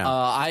plan for now.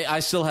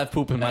 I still have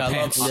poop in my I love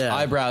pants. Yeah.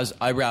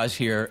 eyebrows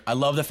here. I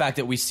love the fact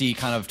that we see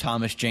kind of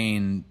Thomas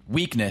Jane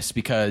weakness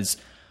because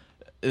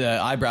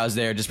the eyebrows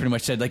there just pretty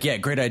much said like, yeah,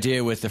 great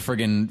idea with the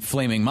friggin'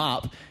 flaming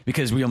mop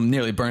because we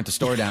nearly burnt the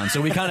store down. So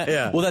we kind of,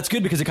 Yeah. well, that's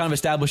good because it kind of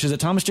establishes that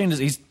Thomas Jane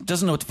he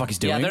doesn't know what the fuck he's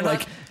doing. Yeah,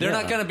 like, they're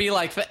not gonna be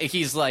like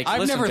he's like.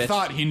 I've Listen, never bitch.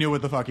 thought he knew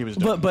what the fuck he was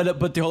doing.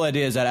 But the whole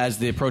idea is that as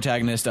the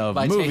protagonist of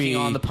By a movie, taking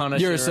on the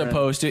Punisher. you're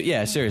supposed to,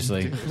 yeah,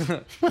 seriously.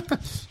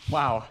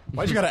 Wow.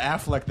 Why'd you got to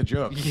Affleck the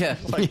joke? Yeah,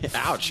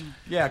 Ouch.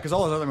 Yeah, because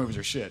all those other movies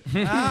are shit.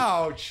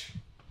 Ouch.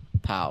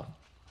 pow.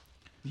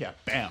 Yeah,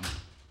 bam.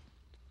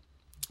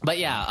 But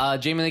yeah,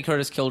 Jamie Lee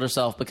Curtis killed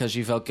herself because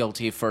she felt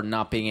guilty for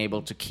not being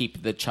able to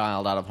keep the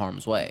child out of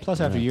harm's way. Plus,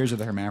 after years of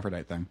the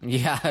hermaphrodite thing.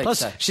 Yeah, Plus,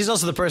 exactly. she's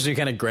also the person who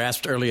kind of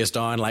grasped earliest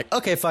on, like,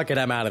 okay, fuck it,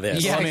 I'm out of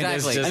this. Yeah, I mean, exactly.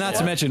 it's just- And not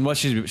to mention what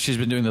she's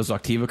been doing those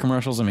Octiva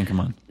commercials. I mean,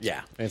 come on.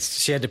 Yeah,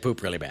 she had to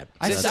poop really bad.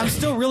 I'm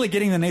still really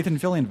getting the Nathan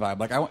Fillion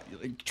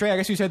vibe. Trey, I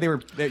guess you said they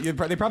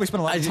probably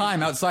spent a lot of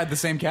time outside the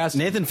same cast.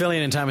 Nathan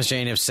Fillion and Thomas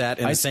Jane have sat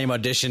in the same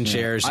audition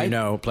chairs,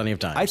 plenty of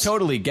times. I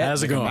totally get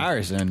How's the it going?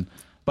 comparison,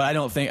 but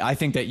I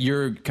think that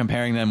you're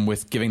comparing them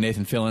with giving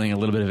Nathan Fillion a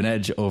little bit of an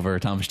edge over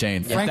Thomas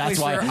Jane. Frankly, that's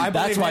why. sir, I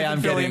That's believe why Nathan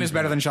I'm Fillion getting. is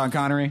better than Sean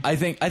Connery. I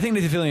think Nathan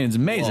Fillion's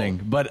amazing,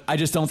 but I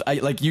just don't.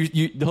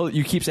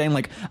 You keep saying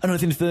like, I don't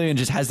know, Nathan Fillion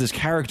just has this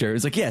character.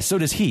 It's like, yeah, so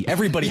does he.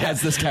 Everybody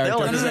has this character.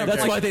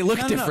 That's why they look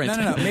different.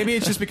 No. Maybe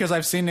it's just because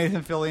I've seen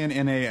Nathan Fillion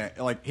in a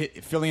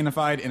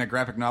Fillionified in a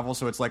graphic novel,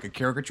 so it's like a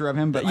caricature of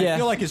him. But Yeah. I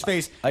feel like his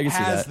face I can see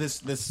has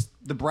that.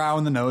 the brow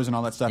and the nose and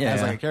all that stuff Yeah.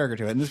 has like a character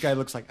to it. And this guy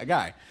looks like a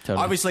guy.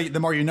 Totally. Obviously, the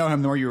more you know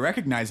him, the more you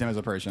recognize him as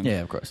a person.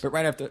 Yeah, of course. But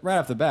right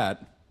off the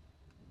bat,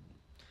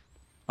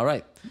 All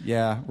right.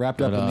 Yeah,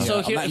 wrapped up in the.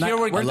 So here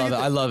we're- I love it.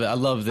 I love it. I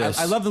love this.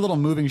 I love the little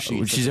moving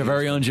sheet. She's our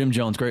very own Jim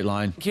Jones. Great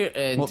line. Here,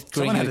 Well,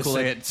 someone had to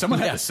say it. Someone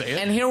had to say it.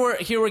 And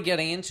here we're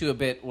getting into a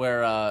bit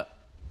where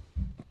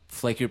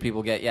flakier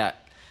people get. Yeah.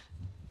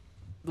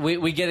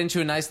 We get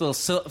into a nice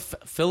little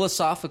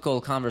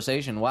philosophical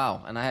conversation.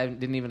 Wow. And I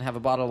didn't even have a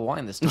bottle of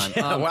wine this time.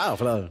 Wow.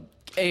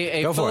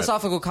 A Go for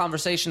philosophical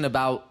conversation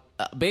about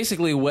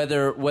basically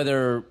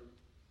whether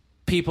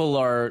people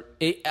are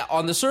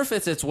on the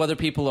surface, it's whether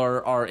people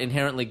are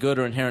inherently good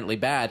or inherently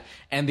bad,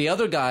 and the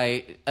other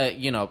guy,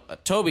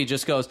 Toby,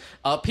 just goes,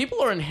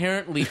 people are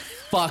inherently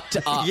fucked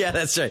up. Yeah,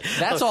 that's right.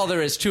 That's all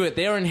there is to it.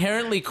 They are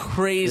inherently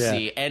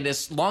crazy, Yeah. and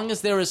as long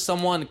as there is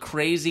someone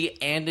crazy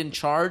and in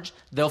charge,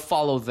 they'll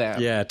follow them.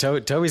 Yeah,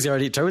 Toby's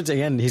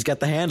again. He's got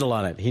the handle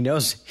on it. He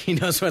knows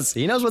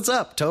what's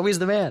up. Toby's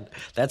the man.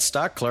 That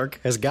stock clerk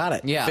has got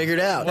it. Yeah. Figured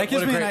out. That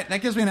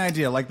gives me an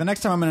idea. Like the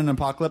next time I'm in an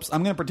apocalypse,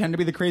 I'm going to pretend to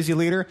be the crazy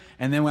leader,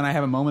 and then when I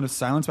have a moment of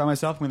silence by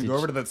myself, I'm going to go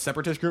over to the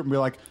separatist group and be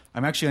like,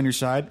 "I'm actually on your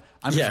side.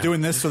 I'm Yeah. just doing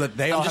this so that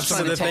they all have just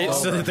something trying to to take take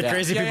over." so that the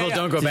crazy Yeah. people Yeah.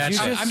 don't go Did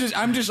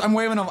batshit.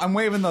 I'm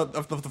waving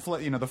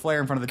the flare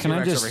in front of the Can I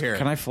T-Rex just over here.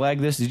 can I flag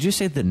this? Did you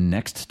say the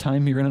next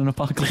time you're in an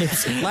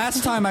apocalypse?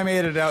 Last time I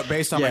made it out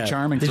based on my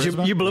charm and Did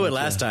charisma. you blew it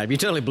last time? You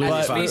totally blew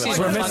As it. a species,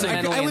 We're we're missing-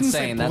 fundamentally I wouldn't say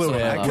insane. That's blew what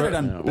it. I I love. could have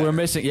done better. We're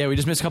missing. Yeah, we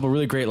just missed a couple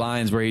really great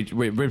lines where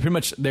we pretty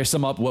much they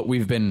sum up what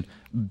we've been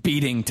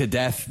beating to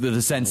death.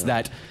 The sense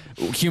that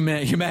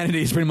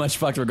humanity is pretty much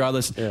fucked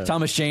regardless. Yeah.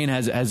 Thomas Jane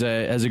has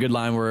a good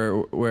line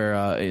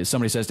where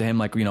somebody says to him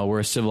like, we're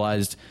a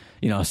civilized.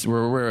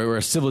 We're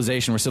a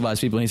civilization. We're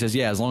civilized people. And he says,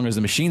 yeah, as long as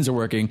the machines are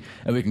working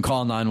and we can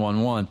call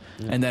 911.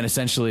 And then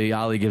essentially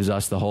Ali gives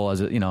us the whole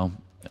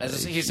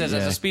He says,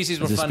 as a species,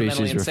 we're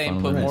fundamentally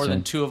insane. Put more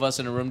than two of us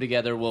in a room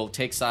together, we'll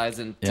take sides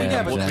and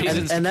Yeah, we'll exactly.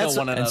 reasons to kill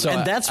one another.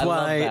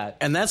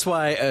 And that's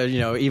why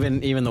even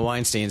the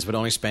Weinsteins would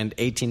only spend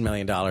 $18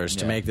 million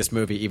to make this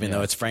movie, even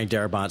though it's Frank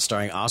Darabont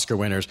starring Oscar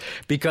winners,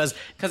 because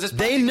it's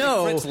they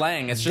know Fritz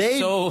Lang. It's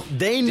just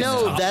they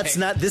know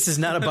this is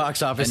not a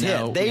box office And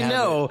now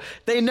hit.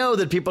 They know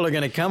that people are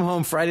going to come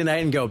home Friday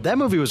night and go, that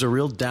movie was a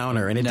real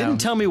downer, and it didn't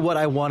tell me what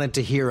I wanted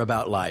to hear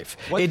about life.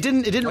 It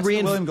didn't What's the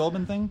reinforce. William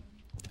Goldman thing?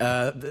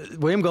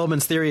 William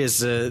Goldman's theory is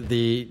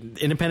the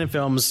independent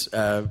films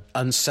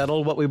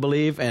unsettle what we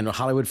believe, and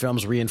Hollywood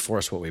films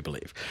reinforce what we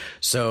believe.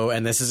 So,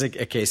 and this is a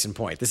case in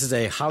point. This is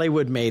a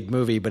Hollywood-made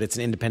movie, but it's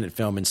an independent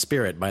film in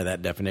spirit by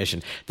that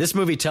definition. This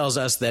movie tells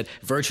us that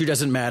virtue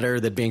doesn't matter,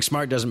 that being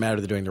smart doesn't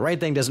matter, that doing the right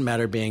thing doesn't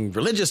matter, being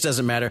religious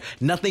doesn't matter.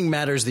 Nothing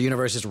matters. The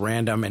universe is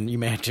random, and you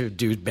may have to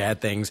do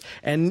bad things,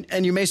 and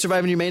you may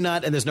survive and you may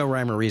not, and there's no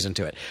rhyme or reason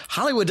to it.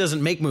 Hollywood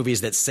doesn't make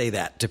movies that say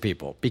that to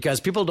people, because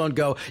people don't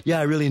go, yeah,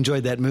 I really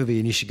enjoyed that movie,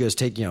 and you should go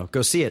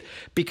see it,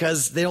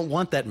 because they don't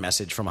want that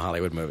message from a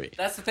Hollywood movie.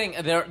 That's the thing.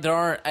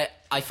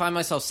 I find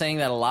myself saying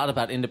that a lot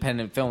about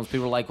independent films.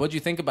 People are like, "What'd you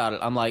think about it?"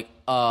 I'm like,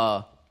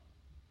 I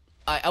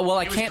It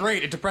was can't.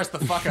 great. It depressed the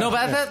fuck out No, of me.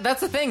 but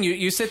that's the thing.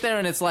 You sit there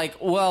and it's like,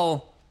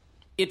 well,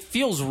 it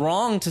feels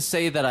wrong to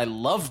say that I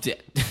loved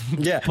it.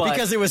 Yeah, But-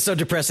 because it was so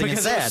depressing and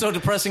because it sad. was so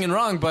depressing and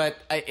wrong, but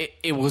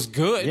it was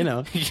good. You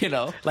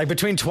know. Like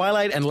between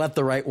Twilight and Let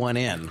the Right One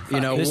In.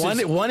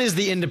 One is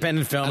the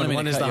independent film and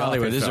one is the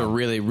Hollywood This is a film.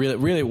 really, really,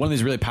 really one of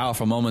these really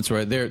powerful moments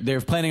where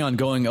they're planning on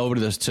going over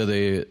to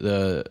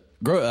the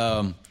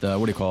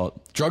what do you call it,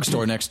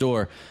 drugstore next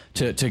door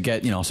to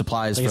get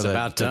supplies for it's the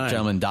about time.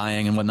 gentleman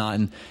dying and whatnot,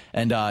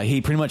 and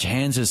he pretty much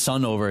hands his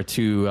son over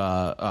to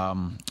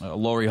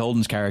Laurie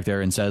Holden's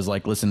character and says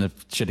like, listen, if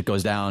shit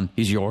goes down,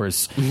 he's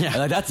yours. Yeah.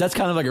 And like, that's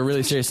kind of like a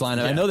really serious line.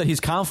 I know that he's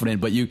confident,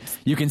 but you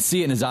can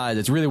see it in his eyes.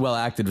 It's really well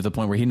acted to the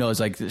point where he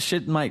knows like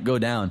shit might go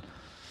down.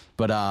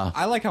 But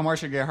I like how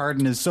Marcia Gay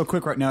Harden is so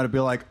quick right now to be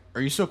like,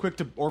 "Are you so quick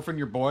to orphan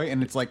your boy?"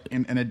 And it's like,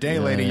 in a day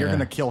later, you're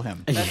gonna kill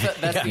him.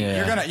 That's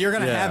You're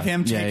gonna have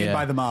him taken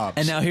by the mob.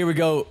 And now here we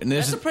go. And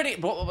this That's a pretty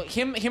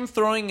him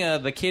throwing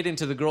the kid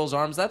into the girl's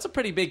arms. That's a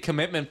pretty big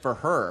commitment for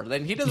her.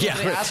 Then he doesn't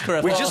really ask her.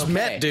 If, We just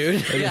met,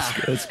 dude. Yeah,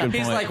 that's a good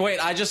He's point. like,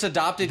 wait, I just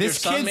adopted your this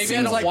son. kid Maybe I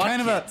seems don't like want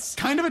kind kids.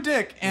 of a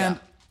dick, and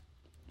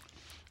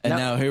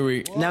now here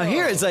we. Now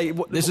here it's like,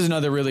 This is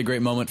another really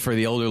great moment for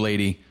the older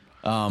lady.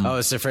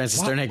 so Frances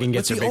Sternhagen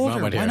gets her What's big the older?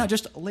 moment here. Why not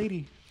just a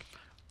lady?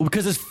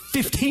 Because there's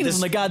 15 in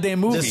the goddamn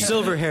movie. The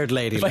silver-haired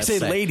lady. If I let's say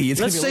lady, it's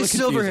let's gonna be a say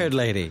little silver-haired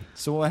lady.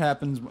 So what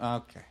happens?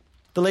 Okay,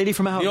 The lady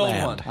from The Outland.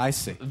 old one. I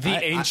see.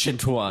 The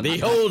ancient one.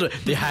 The old,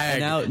 the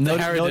hag. Now the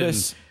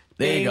notice.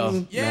 There you go.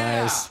 Bing.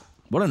 Yeah. Nice.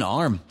 What an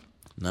arm.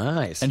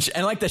 Nice. And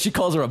I like that she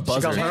calls her a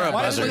buzzer. calls her a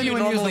Why buzzard. doesn't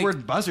anyone use the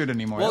word buzzard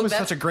anymore? That was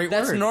such a great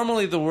That's word.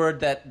 normally the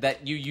word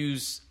that you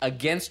use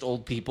against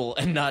old people,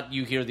 and not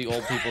you hear the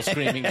old people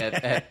screaming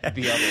at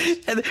the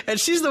others. And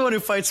she's the one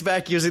who fights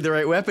back using the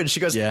right weapon. She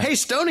goes, Yeah. "Hey,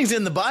 stoning's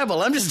in the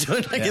Bible. I'm just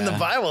doing like in the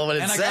Bible what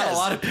it And says." I got a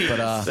lot of people.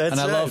 But That's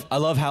and right. I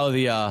love how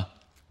the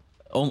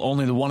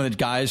only the one of the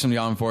guys from the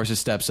armed forces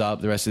steps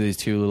up. The rest of these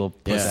two little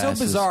It's so pussasses.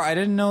 bizarre. I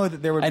didn't know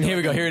that there would. And be here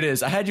we go. Here it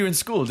is. I had you in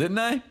school, didn't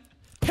I?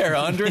 Pair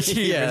of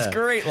underachievers. Yeah.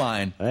 Great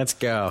line. Let's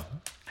go.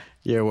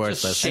 You're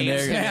worthless.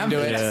 shames him Sam, into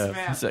it.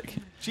 yeah. It's like,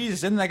 Jesus,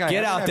 isn't that guy?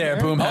 get ever out have there,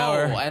 hair?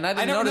 Boomhauer. Oh, and I I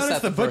didn't never notice noticed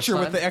that the the first butcher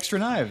with time. the extra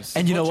knives.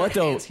 And you know Butcher what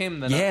though? hands him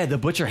the knife. Yeah, the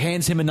butcher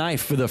hands him a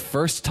knife for the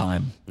first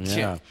time.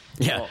 Yeah.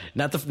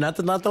 Not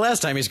the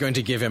last time he's going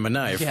to give him a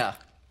knife. Yeah.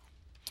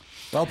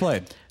 Well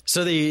played.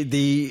 So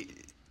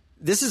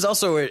this is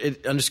also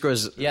it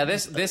underscores. Yeah,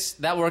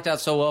 that worked out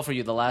so well for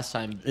you the last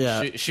time.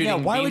 Yeah. Shooting Yeah,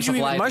 why would beams you of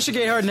even- light. Marcia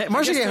Gay Harden. I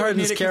Marcia guess Gay they would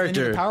Harden's need it 'cause they knew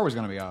character. the power was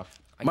going to be off.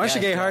 Marcia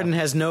guess, Gay yeah. Harden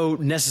has no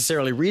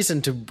necessarily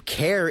reason to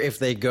care if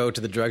they go to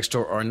the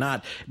drugstore or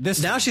not.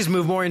 Now she's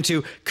moved more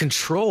into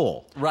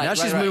control. Right, Now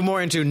she's right. moved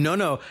more into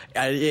no,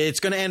 it's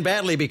going to end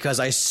badly because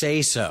I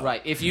say so.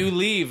 Right. If you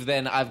leave,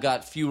 then I've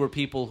got fewer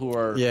people who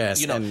are.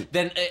 Yes, You know. and-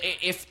 Then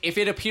if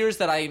it appears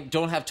that I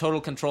don't have total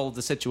control of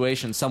the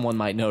situation, someone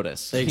might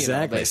notice. you know,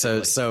 Exactly.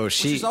 basically. So Which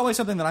she. is always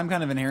something that I'm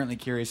kind of inherently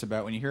curious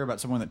about when you hear about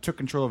someone that took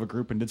control of a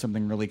group and did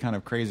something really kind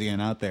of crazy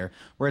and out there,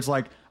 where it's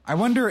like, I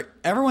wonder,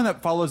 everyone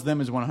that follows them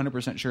is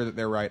 100% sure that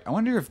they're right. I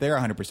wonder if they're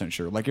 100%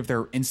 sure. Like, if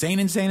they're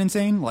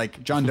insane,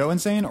 like John Doe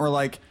insane, or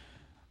like,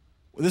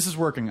 this is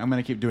working, I'm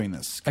going to keep doing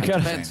this.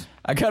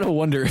 I gotta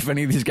wonder if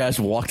any of these guys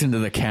walked into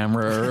the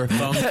camera or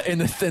in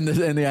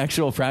the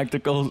actual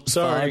practical.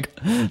 Sorry.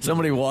 fog.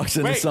 Somebody walks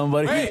into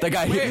somebody. The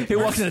guy he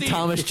walks into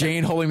Thomas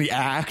Jane holding the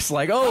axe.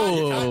 Like,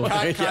 oh,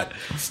 Cut.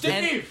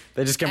 Steve!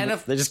 They just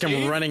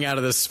come running out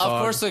of this fog.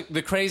 Of course,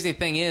 the crazy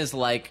thing is,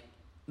 like,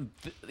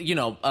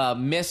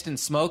 mist and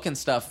smoke and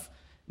stuff.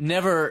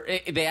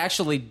 They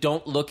actually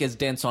don't look as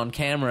dense on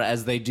camera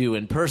as they do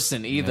in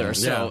person either.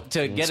 So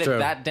to get it true.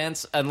 that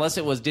dense, unless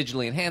it was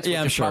digitally enhanced, which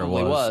I'm it sure it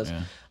probably was,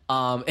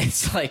 was.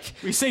 It's like,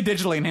 We say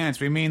digitally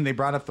enhanced, we mean they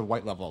brought up the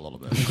white level a little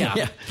bit.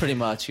 yeah, pretty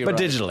much. You're but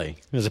right. digitally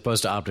as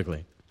opposed to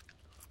optically.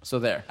 So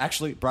there.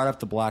 Actually, brought up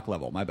the black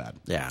level, my bad.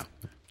 Yeah.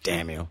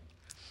 Damn you.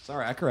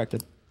 Sorry, I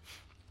corrected.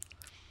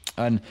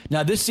 And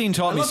now this scene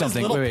taught I me love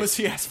something. this little Wait, wait.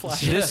 pussy-ass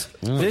flash.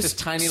 This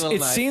tiny little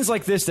It's knife. scenes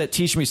like this that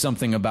teach me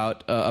something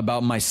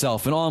about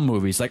myself in all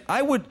movies. Like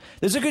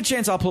there's a good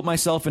chance I'll put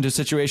myself into a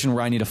situation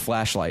where I need a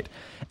flashlight,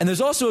 and there's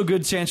also a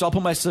good chance I'll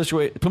put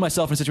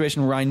myself in a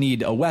situation where I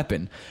need a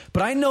weapon.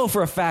 But I know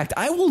for a fact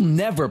I will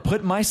never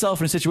put myself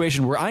in a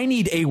situation where I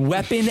need a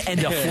weapon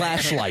and a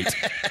flashlight.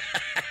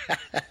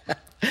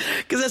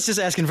 Because that's just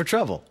asking for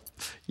trouble.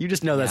 You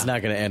just know that's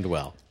not going to end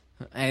well.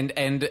 and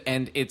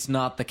it's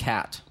not the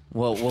cat.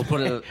 We'll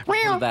put it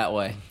that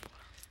way.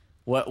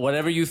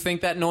 Whatever you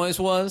think that noise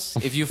was,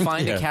 if you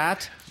find Yeah. a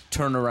cat,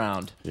 turn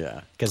around.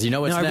 Yeah. Because you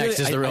know what's No, I next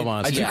really- is the real I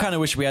monster. do kind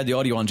of wish we had the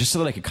audio on just so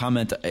that I could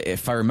comment,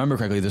 if I remember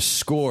correctly, the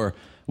score,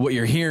 what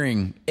you're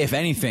hearing, if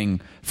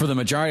anything, for the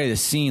majority of the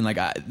scene. Like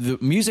the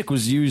music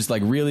was used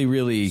like really,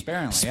 really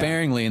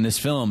sparingly in this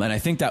film, and I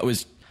think that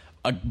was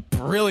a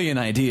brilliant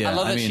idea. I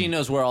love that mean, she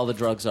knows where all the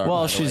drugs are.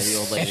 Well, by the way, the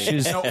old lady.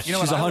 she's You know what she's I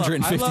love?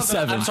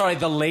 157. I'm sorry,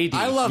 the lady.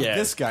 I love Yeah.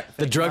 this guy.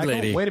 The drug Michael,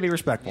 lady. Way to be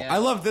respectful. Yeah. I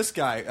love this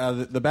guy,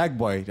 the bag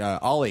boy,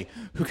 Ollie,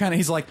 who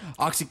he's like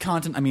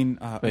OxyContin. I mean,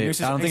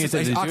 Wait, I don't think it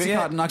says-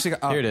 OxyContin.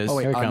 Oxycontin. Here it is. Oh,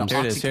 wait, Here it comes. no,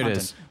 Here it is. Here it OxyContin.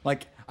 is.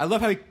 Like, I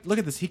love how look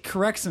at this. He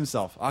corrects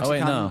himself. OxyContin. wait,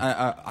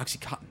 no.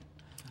 OxyContin.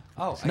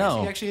 Oh, I No.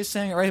 guess he actually is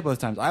saying it right both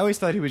times. I always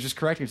thought he was just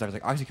correcting himself.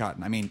 I was like,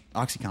 OxyContin. I mean,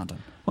 OxyContin.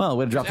 Well,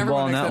 way to drop the ball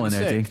on Everyone that makes one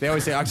there, mistake. T. They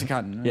always say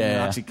OxyContin.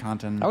 Yeah.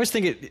 OxyContin. I always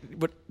think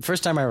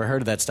first time I ever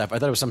heard of that stuff, I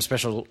thought it was some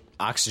special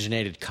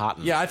oxygenated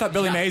cotton. Yeah, I thought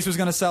Billy Mays was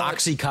going to sell it.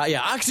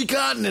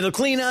 Oxycontin, it'll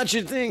clean out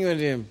your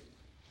thing.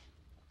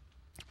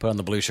 Put on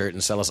the blue shirt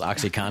and sell us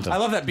OxyContin. I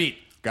love that beat,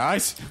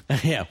 guys.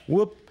 Yeah,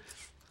 whoop.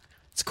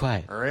 It's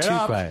quiet. Hurry Too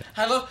up. quiet.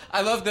 I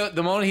love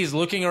the moment he's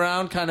looking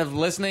around, kind of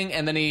listening,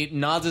 and then he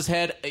nods his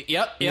head.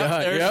 Yep,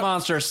 there's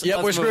monsters.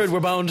 Yep, Let's we're move. screwed. We're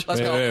boned.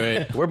 Let's go.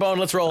 Wait. We're boned.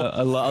 Let's roll.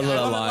 I love that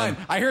I love that line.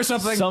 line. I hear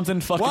something.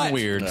 Something fucking What?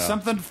 weird. Yeah.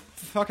 Something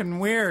fucking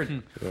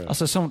weird.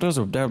 Also, there's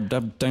a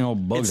dang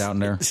old bug out in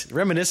there. It's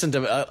reminiscent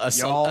of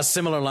Y'all. a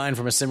similar line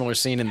from a similar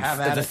scene in Have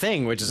at The it.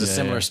 Thing, which is a Yeah,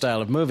 similar yeah.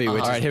 style of movie.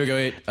 Which All right, is, here we go.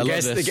 Wait, I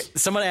love this.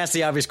 Someone asked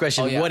the obvious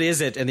question, Oh, yeah. what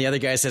is it? And the other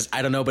guy says,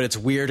 I don't know, but it's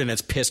weird and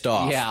it's pissed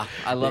off. Yeah,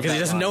 I love Because he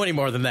that doesn't line. know any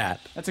more than that.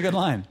 That's a good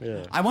line.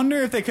 I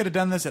wonder if they could have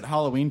done this at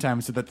Halloween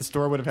time so that the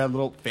store would have had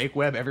little fake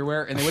web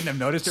everywhere and they wouldn't have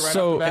noticed it right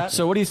off the bat.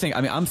 So what do you think?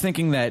 I mean, I'm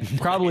thinking that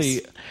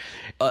probably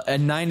a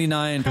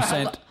 99%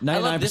 I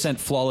love 99%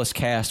 flawless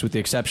cast, with the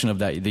exception of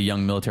the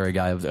young military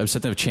guy of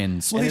something of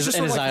Chins. well, he's his- just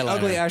and sort of his like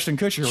the eyeliner. ugly Ashton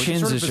Kutcher, which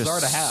Chins is sort of is bizarre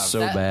just to have. so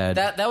bad.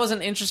 That was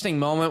an interesting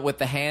moment with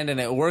the hand, and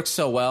it works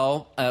so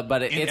well.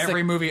 But it's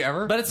every movie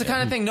ever? But it's the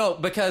kind of thing, no,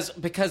 because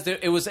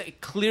it was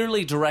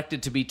clearly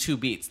directed to be two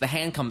beats. The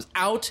hand comes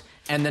out,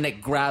 and then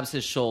it grabs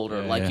his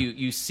shoulder. Yeah.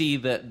 You see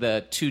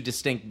the two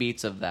distinct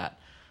beats of that.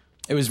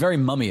 It was very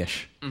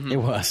mummy-ish. It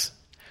was.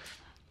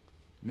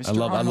 Mr.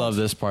 I Arnold. love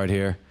this part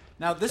here.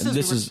 Now this And is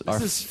this is our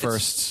it's-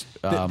 first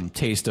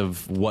taste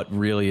of what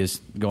really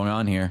is going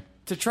on here.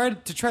 to try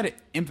to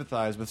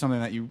empathize with something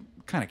that you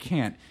kind of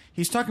can't.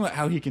 He's talking about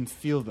how he can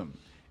feel them,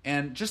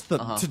 and just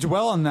to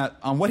dwell on that,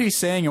 on what he's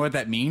saying and what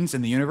that means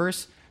in the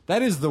universe.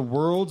 That is the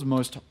world's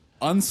most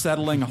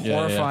unsettling,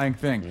 horrifying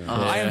thing.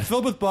 I am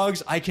filled with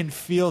bugs. I can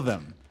feel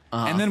them.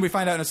 And then we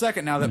find out in a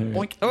second now that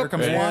boink, here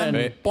comes one,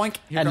 boink,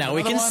 here And comes now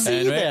we another can one.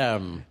 see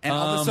them. And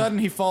all of a sudden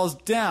he falls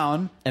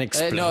down. And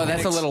explodes. No,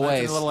 that's a little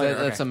ways. That's a little later,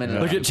 That's a okay.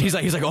 minute. Look at, he's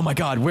like, oh my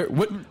god,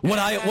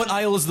 what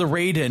aisle is the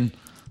raid in?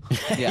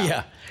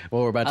 Yeah.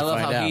 Well, we're about to I love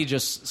find how out. he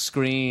just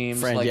screams.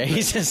 Friend, like, yeah,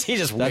 he just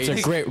That's waits.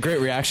 a great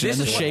reaction. This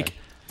And the is shake,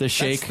 the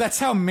shake. That's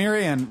how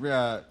Marion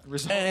There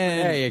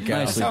you go.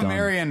 That's Nicely how done.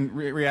 Marion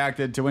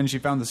reacted to when she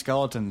found the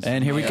skeletons.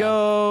 And here we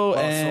go. Souls.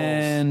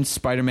 And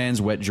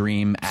Spider-Man's wet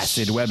dream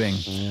acid webbing.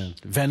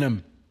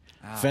 Venom.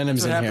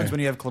 Venom's That's what in happens here. when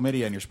you have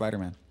chlamydia and you're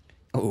Spider-Man.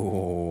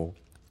 Oh.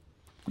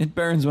 It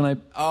burns when I.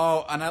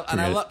 Oh, and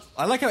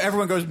I like how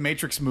everyone goes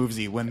Matrix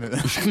movesy when.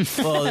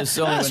 Well, there's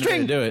only one way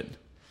to do it.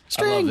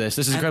 I love this.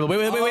 This is incredible.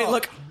 Wait!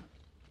 Look.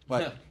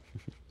 What?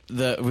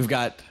 We've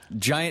got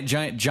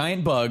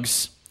giant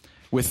bugs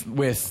with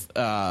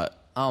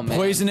Oh, man.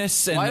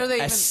 poisonous and Why are they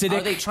acidic.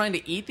 Are they trying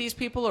to eat these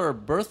people or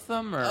birth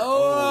them? Or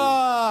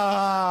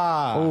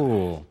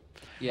Oh.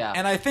 yeah.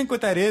 And I think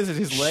what that is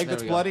his leg There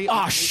that's we go. bloody. Oh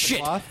underneath the shit!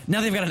 cloth.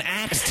 Now they've got an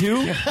axe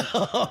too.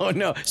 Oh,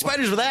 no.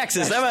 Spiders with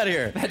axes. I'm out of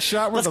here. That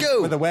shot Let's with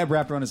go. with the web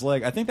wrapped around his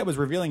leg. I think that was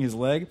revealing his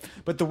leg,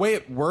 but the way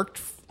it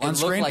worked on looked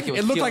screen, like it was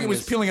it looked like peeling it was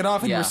his- peeling it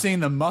off, and you Yeah. were seeing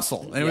the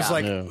muscle, and it was Yeah.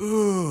 like, Yeah.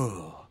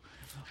 ooh,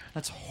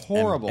 that's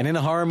horrible. And in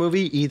a horror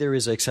movie, either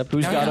is acceptable.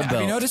 Who's got a Have you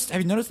belt? noticed?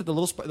 Have you noticed that the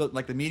little,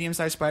 like the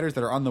medium-sized spiders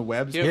that are on the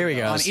webs, Here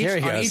he on goes. each, Here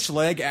he on goes. each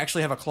leg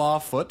actually have a claw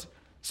foot.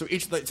 So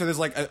so there's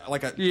like a Yeah.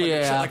 like a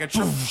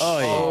Oh,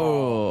 yeah.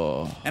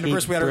 Oh, and of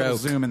course we had a little broke.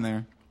 zoom in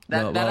there.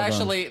 That Well that done.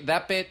 actually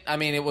that bit. I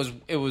mean, it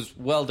was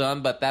well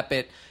done, but that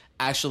bit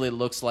actually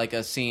looks like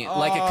a scene,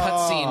 like a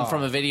cut scene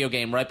from a video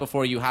game right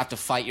before you have to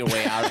fight your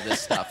way out of this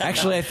stuff.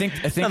 actually, I think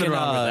Nothing in,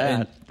 wrong with that.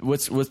 in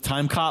what's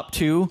Time Cop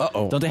 2?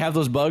 Uh-oh. Don't they have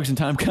those bugs in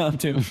Time Cop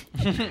 2?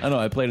 I don't know.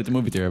 I played at the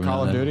movie theater.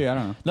 Call of Duty? I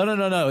don't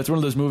know. No. It's one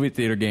of those movie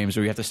theater games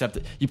where you have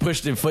to you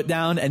push the foot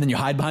down and then you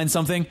hide behind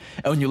something,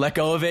 and when you let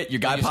go of it, your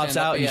guy you pops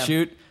stand up, out and you yeah.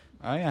 shoot.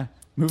 Oh yeah,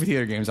 movie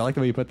theater games. I like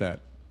the way you put that.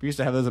 We used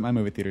to have those at my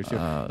movie theater too.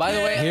 By the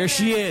way, Here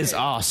she is. Oh,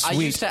 I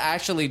sweet. used to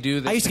actually do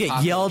this. I used to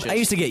get yelled. I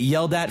used to get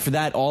yelled at for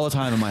that all the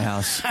time in my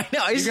house. I know.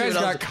 I you used to guys do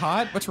it all got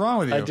caught? What's wrong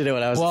with you? I did it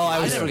when I was. Well,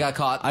 I never got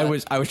caught. I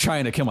but- was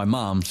trying to kill my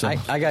mom. So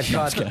I got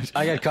caught.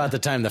 I got caught the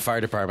time the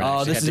fire department. oh,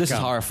 actually this had to is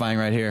come. horrifying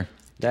right here.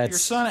 Your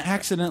That's son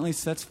accidentally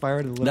sets fire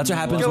to the living That's what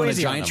happens Go when a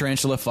easy on giant them.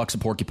 tarantula fucks a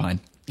porcupine.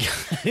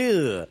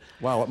 Ugh.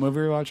 Wow, what movie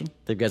are you watching?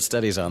 They've got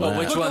studies on that.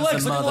 which Look at one's the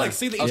legs, the look at the mother? legs.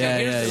 See the Okay, Yeah,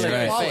 here's yeah, the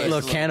you're right. face.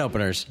 Little can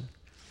openers.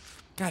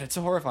 God, it's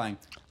so horrifying.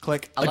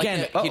 Click. I like Again,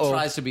 that he uh-oh.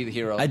 tries to be the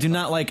hero. I do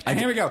not like. And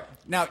here we go.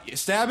 Now, you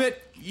stab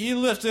it, you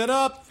lift it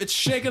up, it's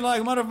shaking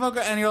like a motherfucker,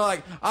 and you're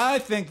like, I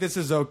think this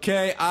is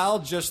okay. I'll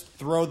just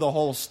throw the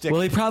whole stick.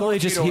 Well, he probably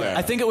 4 feet just. away.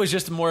 I think it was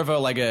just more of a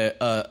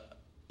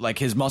like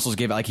his muscles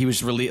gave out. Like he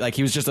was like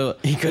he was just a.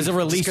 He was a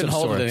release couldn't of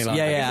hold it sorts. any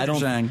longer. Yeah. I I don't.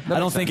 get what you're saying. That I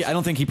don't makes think. sense. I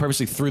don't think he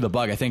purposely threw the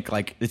bug. I think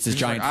like it's this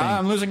He's giant like, thing.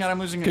 I'm losing it, I'm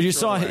losing it. Because you Throw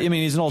saw. it away. I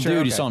mean, he's an old Sure,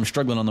 dude. You okay. saw him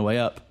struggling on the way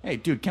up. Hey,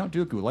 dude, Count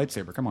Dooku,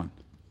 lightsaber, come on.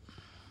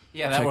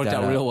 yeah, that Check worked that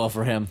out out. real well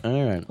for him.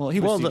 All right. Well, he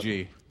was the-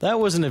 CG. that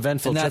was an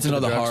eventful And trip that's to the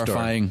another drugstore.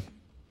 horrifying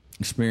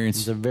experience.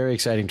 It's a very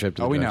exciting trip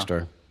to the Oh, we know.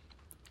 drugstore.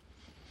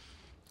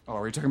 Oh,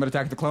 are we talking about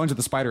Attack of the Clones or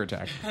the spider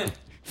attack?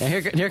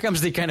 And here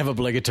comes the kind of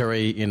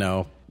obligatory,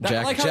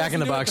 I like how Jack they in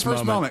the do it Box the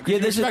first moment. Yeah, Yeah,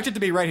 you this is- expect it to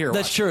be right here.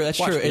 That's Watch. true. That's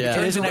Watch. true. It Yeah.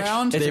 turns is an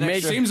around. it's They an make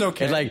extra- seems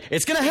okay. It's like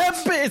it's gonna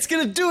happen. It's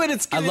gonna do it.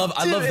 It's I gonna love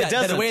do it.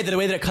 that. The way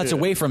that it cuts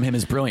away from him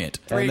is brilliant.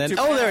 Three, And then two,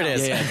 there it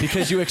is. Yeah,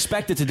 because you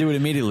expect it to do it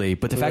immediately,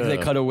 but the fact that they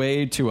cut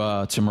away to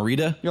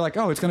Marita. You're like,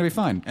 oh, it's going to be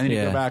fine. And then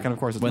you go back, and of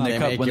course, it's when not. they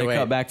make cut you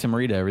wait. back to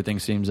Marita, everything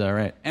seems all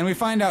right. And we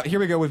find out, here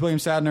we go with William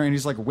Sadler, and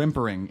he's like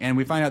whimpering. And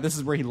we find out this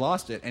is where he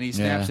lost it. And he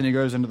snaps Yeah. and he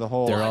goes into the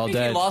hole. They're I all think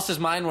dead. he lost his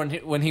mind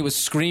when he was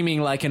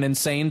screaming like an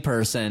insane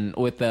person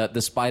with the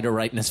spider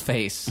right in his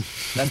face.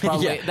 That's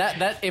probably Yeah.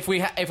 that if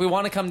we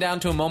want to come down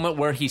to a moment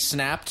where he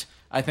snapped,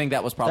 I think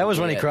that was probably That was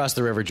when he it. crossed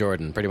the River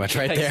Jordan, pretty much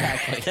right there.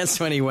 Exactly. That's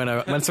when he went.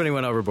 That's when he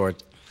went overboard.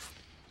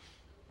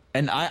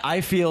 And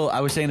I feel,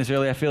 I was saying this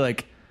earlier, I feel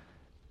like,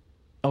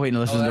 oh wait, no,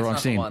 this isn't the that's wrong not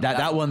the scene. one.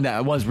 That one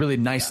that was really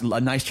nice, a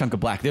nice chunk of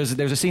black. There's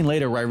a scene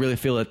later where I really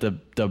feel that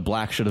the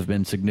black should have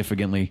been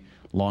significantly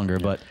longer,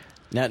 but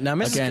Now,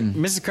 Again.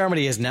 Mrs.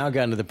 Carmody has now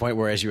gotten to the point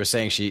where, as you were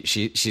saying,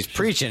 she's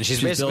preaching.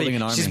 She's basically building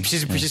an army.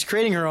 She's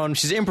creating her own.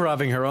 She's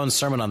improvising her own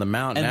Sermon on the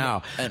Mount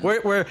now.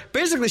 Where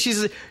basically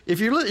she's if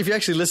you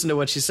actually listen to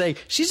what she's saying,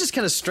 she's just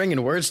kind of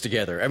stringing words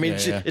together. I mean,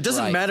 Yeah. it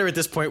doesn't Right. matter at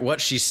this point what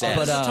she says.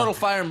 But total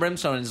fire and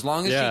brimstone. As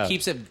long as Yeah. she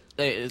keeps it.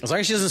 as long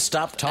as she doesn't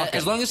stop talking.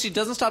 As long as she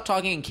doesn't stop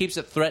talking and keeps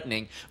it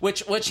threatening,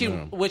 which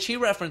he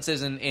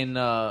references in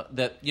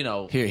that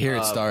here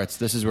it starts.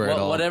 This is where it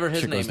all whatever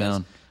his shit name goes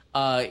down.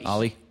 is.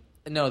 Ollie,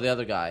 No, the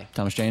other guy,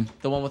 Thomas Jane,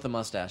 the one with the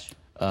mustache.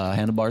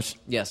 handlebars.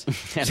 Yes,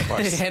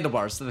 Handlebars.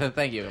 handlebars.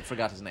 Thank you. I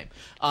forgot his name.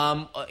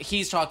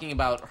 He's talking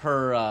about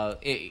her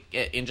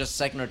in just a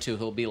second or two.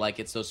 He'll be like,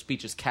 "It's those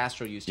speeches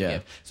Castro used to Yeah.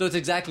 give." So it's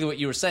exactly what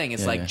you were saying.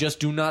 It's Yeah, like yeah. just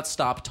do not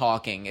stop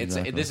talking. It's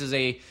Exactly.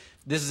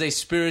 this is a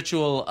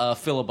spiritual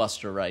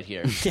filibuster right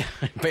here. yeah,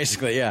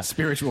 basically, yeah.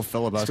 Spiritual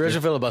filibuster.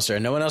 Spiritual filibuster.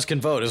 No one else can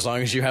vote as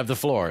long as you have the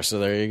floor. So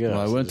there you go.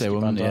 Why So wouldn't just they?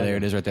 keep on Yeah, there talking.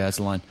 it is right there. That's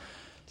the line.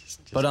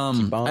 But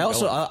keep on I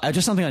also going. I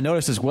just something I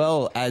noticed as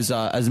well as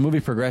the movie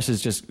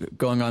progresses, just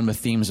going on with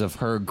themes of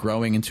her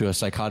growing into a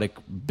psychotic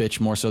bitch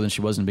more so than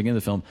she was in the beginning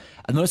of the film.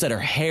 I noticed that her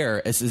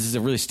hair. This is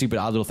a really stupid,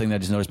 odd little thing that I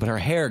just noticed, but her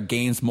hair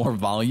gains more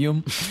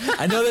volume.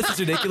 I know this is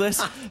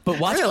ridiculous, but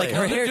watch Really? like her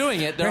They're hair.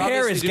 doing it. They're her hair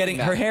obviously is doing getting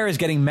that. her hair is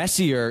getting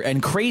messier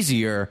and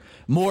crazier,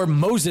 more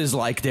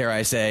Moses-like, dare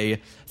I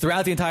say,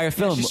 throughout the entire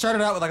film. She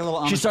started out with like a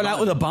little. She started out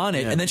with a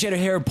bonnet, Yeah. and then she had her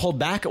hair pulled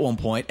back at one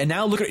point, and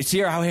now look at see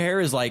how her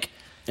hair is like.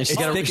 And she's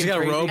it's got a- thick she's and got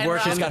a crazy. robe And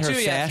working. She's got her too,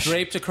 sash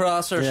draped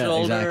across her Yeah,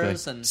 shoulders.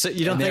 exactly. And So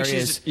you don't And think there he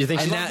she's? is. You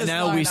think And she's?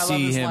 now we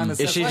see him.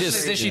 Is she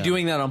just- is she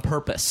doing that on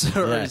purpose?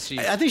 Or Yeah. is she,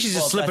 I think she's just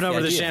Well, slipping that's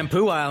over the the idea.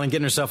 shampoo aisle and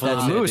getting herself a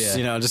little That's the moose. idea.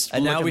 You know, just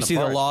and now looking we see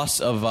part. the loss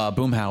of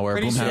Boomhauer.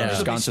 Pretty soon Boomhauer has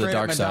she'll gone be to the straight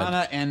dark up side.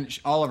 Madonna, and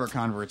all of her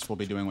converts will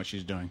be doing what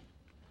she's doing.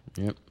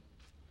 Yep.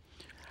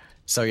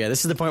 So yeah,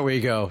 this is the point where you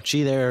go,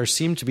 gee, there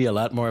seem to be a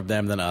lot more of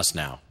them than us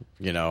now.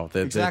 You know,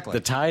 Exactly. the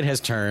tide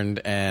has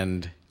turned,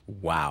 and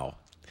wow.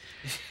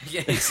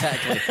 yeah,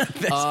 exactly.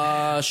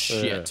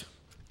 Shit.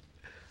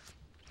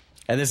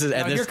 And this is Now,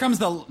 and this, here comes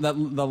the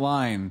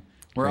line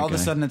where all of a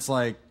Okay. sudden it's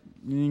like,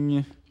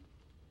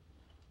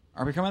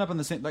 are we coming up on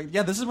the same? Like,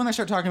 yeah, this is when they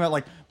start talking about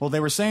like, well, they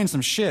were saying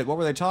some shit. What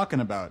were they talking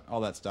about?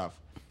 All that stuff.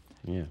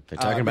 yeah, they're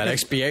talking about because-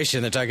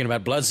 expiation. They're talking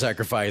about blood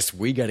sacrifice.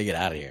 We got to get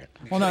out of here.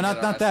 Well, no,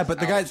 not that, but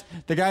the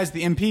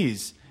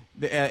MPs,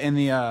 in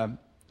the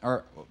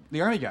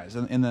army guys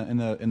in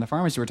the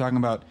pharmacy were talking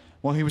about.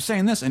 Well, he was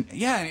saying this, and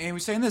yeah, and he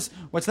was saying this.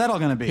 What's that all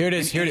going to be? Here it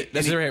is. And- Here it is.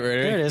 This and is right.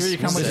 Here it is. Here you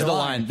come This with is your the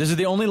line. line. This is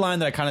the only line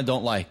that I kind of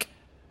don't like.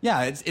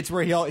 Yeah, it's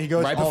where he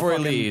goes Right all before he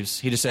fucking leaves,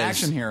 he just says,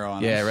 action hero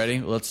on Yeah, us. ready?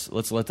 Let's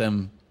let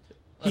them.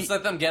 Let's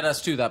let them get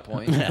us to that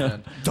point. No,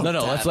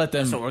 let's let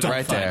them That's what we're gonna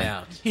right find there.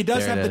 out. He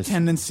does There have it the is.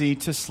 tendency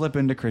to slip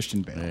into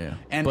Christian Bale, Yeah.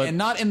 and But-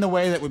 not in the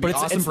way that would be But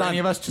awesome for any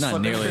of us to not slip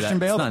into nearly Christian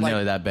that. Bale. It's not but, like,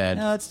 nearly that bad.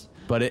 yeah, it's,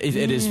 But it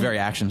is very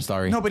action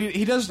starry. no, but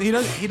he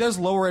does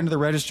lower into the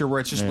register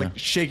where it's just like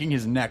shaking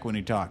his neck when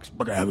he talks.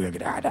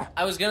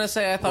 I was gonna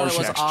say I thought it was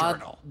Rorschach's odd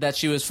journal. that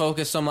she was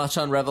focused so much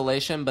on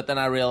Revelation, but then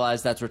I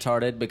realized that's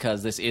retarded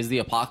because this is the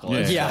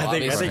apocalypse. Yeah, so I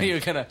think obviously you're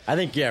gonna. I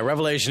think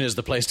Revelation is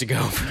the place to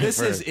go. This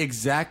is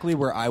exactly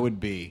where I would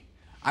be.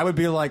 I would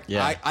be like,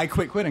 Yeah. I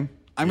quit quitting.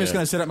 I'm just Yeah.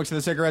 going to sit up next to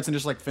the cigarettes and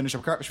just like finish a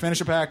pack.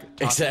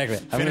 Exactly.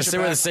 I'm gonna sit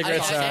where the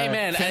cigarettes I- are. hey,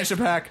 man, Finish a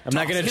pack. I'm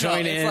not going to You know,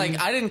 join it's in.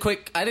 like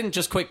I didn't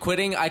just quit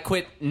quitting. I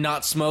quit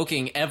not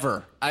smoking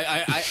ever.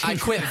 I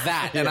quit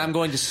that, and I'm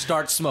going to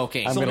start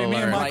smoking. I'm So gonna me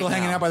and learn. Michael Right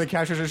hanging now. out by the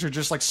cash register,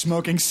 just like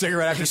smoking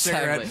cigarette after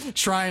Exactly. cigarette,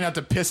 trying not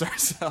to piss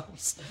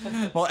ourselves,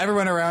 while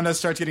everyone around us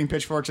starts getting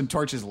pitchforks and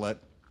torches lit.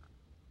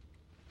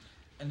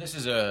 And this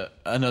is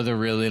another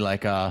really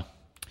like I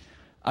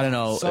don't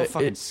know. So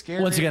fucking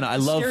scary. Once again, I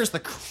It love. scares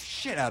the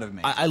shit out of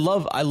me. I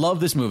love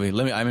this movie. I'm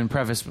going to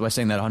preface by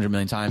saying that 100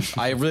 million times.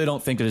 I really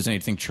don't think that there's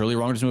anything truly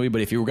wrong with this movie,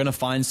 but if you were going to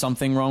find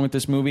something wrong with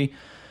this movie,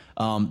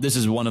 this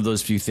is one of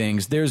those few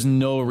things. There's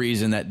no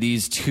reason that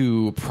these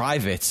two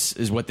privates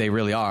is what they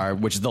really are,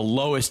 which is the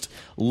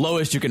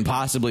lowest you can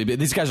possibly be.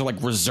 These guys are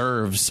like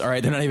reserves, all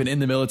right? They're not even in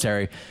the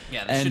military.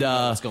 Yeah, they shouldn't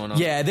know what's going on.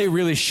 Yeah, they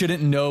really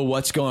shouldn't know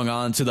what's going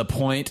on to the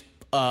point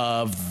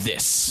of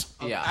this.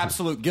 Yeah.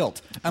 Absolute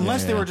guilt.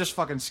 Unless they yeah. were just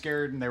fucking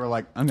scared and they were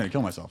like, I'm going to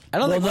kill myself. I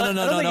don't Well, think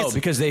no, it's-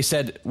 because they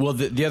said, well,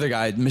 the other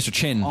guy, Mr.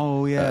 Chin.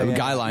 Oh, yeah, yeah.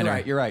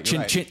 Guyliner. You're right.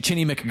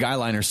 Chinny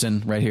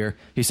McGuylinerson right here.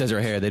 He says her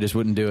hair. They just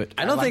wouldn't do it.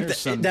 I don't think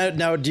Linder's that.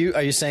 Now,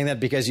 are you saying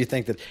that because you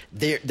think that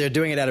they're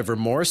doing it out of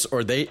remorse,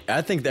 or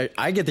I think that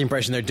I get the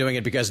impression they're doing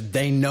it because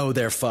they know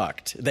they're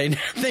fucked. They know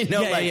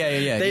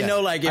Yeah, They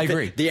know like if I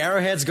agree. the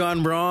arrowhead's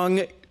gone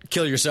wrong,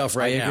 kill yourself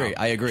right now.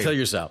 I agree. Kill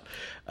yourself.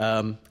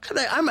 I'm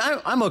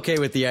okay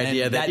with the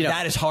idea And that you know,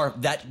 that is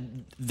hard. That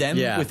them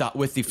Yeah.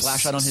 with the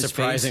flashlight on his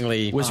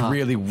Surprisingly, face was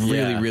really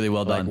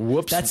well Like, done.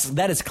 whoops.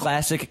 That is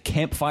classic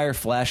campfire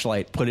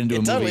flashlight put into a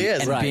It movie totally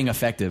is, and right. being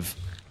effective.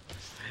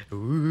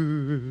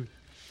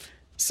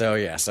 So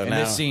yeah, so And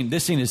now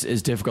this scene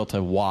is difficult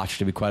to watch,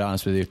 to be quite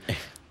honest with you.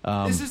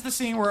 This is the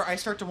scene where I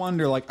start to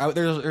wonder, like,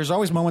 there's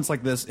always moments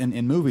like this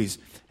in movies,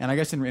 and I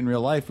guess in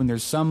real life, when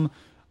there's some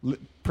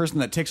person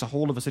that takes a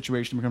hold of a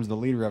situation and becomes the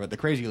leader of it, the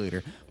crazy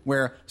leader,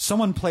 where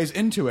someone plays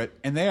into it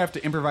and they have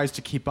to improvise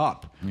to keep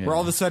up. Yeah. Where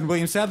all of a sudden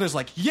William Sadler's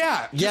like,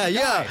 yeah, Yeah,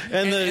 yeah.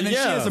 and then she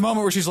has a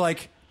moment where she's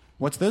like,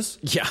 what's this?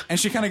 Yeah. And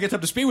she kind of gets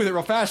up to speed with it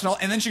real fast,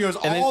 and then she goes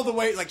all the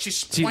way, like she's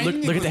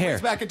swinging look at the hair.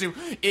 back into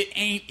it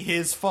ain't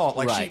his fault.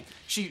 Like Right.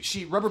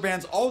 she rubber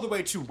bands all the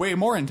way to way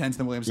more intense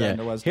than William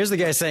Sadler was. Here's the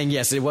guy saying,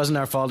 yes, it wasn't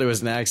our fault, it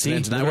was an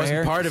accident, See, and I look at wasn't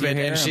her part of hair. it,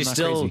 See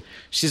her and hair?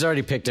 she's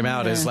already picked him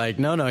out as like,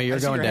 no, you're I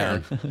see going your hair.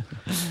 down.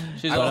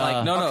 She's all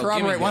like, no, I'll give me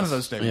corroborate one of this.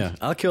 those statements.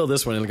 Yeah, I'll kill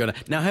this one and go down.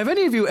 Now, have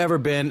any of you ever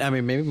been, I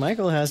mean, maybe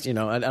Michael has, I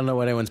don't know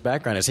what anyone's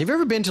background is. Have you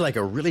ever been to like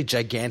a really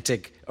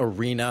gigantic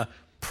arena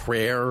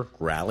prayer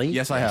rally.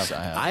 Yes, I have.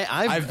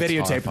 I've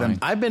videotaped them.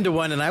 I've been to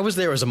one, and I was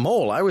there as a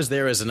mole. I was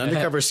there as an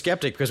undercover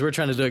skeptic because we were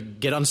trying to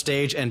get on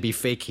stage and be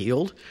fake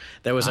healed.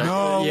 That was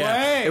No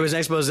way. It was an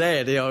expose.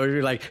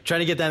 You're like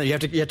trying to get down there.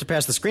 You have to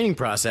pass the screening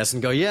process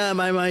and go, yeah,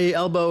 my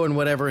elbow and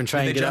whatever, and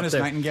try Did and they get up Jonas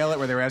there. Nightingale it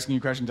where they were asking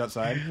you questions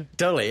outside?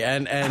 Totally,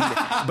 and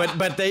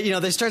but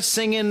they start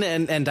singing,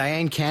 and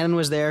Diane Cannon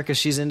was there because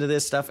she's into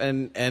this stuff,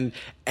 and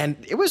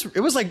it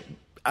was like.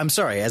 I'm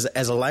sorry, as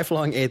a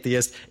lifelong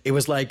atheist, it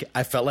was like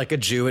I felt like a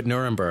Jew at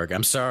Nuremberg.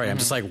 I'm sorry. I'm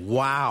just like,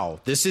 wow,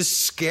 this is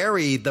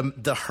scary.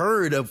 The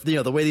herd of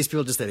the way these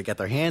people they got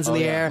their hands in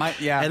the air,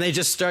 and they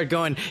just start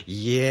going,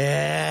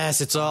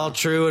 yes, it's all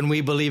true, and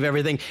we believe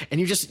everything. And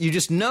you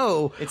just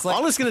know it's like,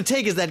 all it's going to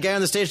take is that guy on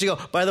the stage to go,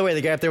 by the way,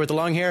 the guy up there with the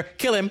long hair,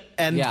 kill him,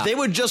 and they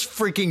would just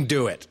freaking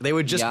do it. They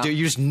would just do.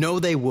 You just know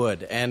they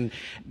would, and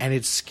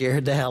it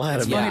scared the hell out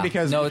of me. Funny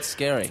because no, it's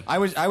scary.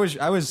 I'm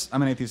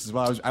an atheist as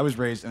well. I was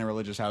raised in a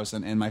religious house,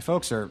 and my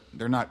folks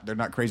they're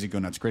not crazy go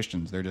nuts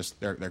Christians.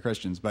 They're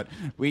Christians. But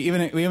we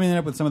even end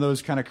up with some of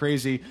those kind of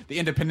crazy the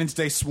Independence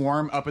Day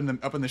swarm up in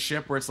the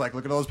ship where it's like,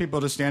 look at all those people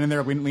just standing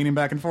there leaning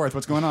back and forth.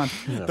 What's going on?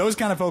 Those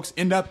kind of folks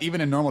end up even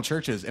in normal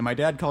churches, and my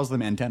dad calls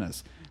them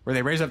antennas. Where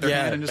they raise up their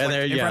hand and just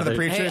in front of the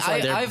preacher.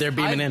 Hey, they're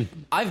beaming in.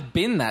 I've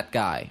been that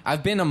guy.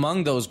 I've been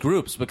among those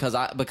groups because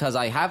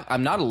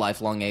I'm not a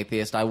lifelong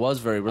atheist. I was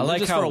very religious I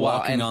like how for a while.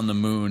 walking on the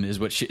moon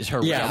is what is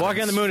her. Yeah,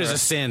 walking on the moon is a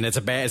sin. It's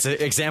an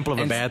example of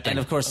a bad thing. And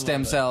of course,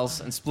 stem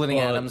cells and splitting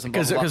atoms.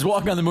 Because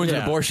walking on the moon and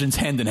abortion's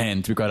hand in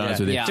hand. To be quite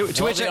honest with you. Yeah.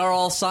 To which they are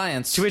all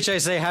science. To which I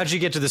say, how'd you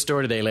get to the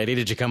store today, lady?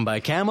 Did you come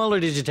by camel or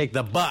did you take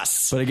the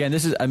bus? But again,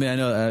 this is. I mean, I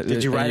know.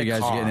 Did you ride you a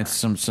guys car? are getting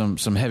into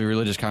some heavy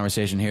religious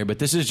conversation here, but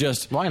this is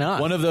just Why not?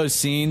 one of those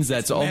scenes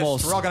that's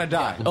almost we're all gonna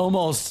die.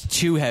 almost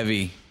too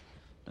heavy.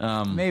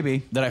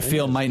 Maybe that I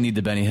feel might need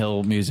the Benny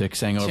Hill music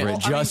sang over it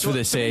just for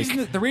the sake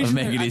of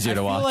making it easier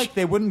to watch. I feel like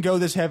they wouldn't go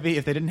this heavy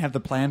if they didn't have the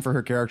plan for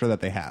her character that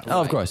they have.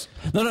 Oh, of course.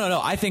 No.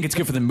 I think it's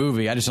good for the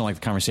movie. I just don't like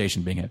the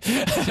conversation being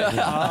heavy.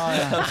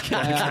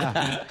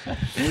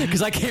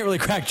 Because I can't really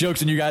crack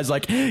jokes, and you guys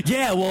like,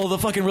 yeah, well, the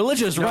fucking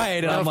religious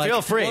right, and I'm like,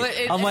 feel free.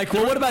 I'm like,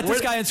 well, what about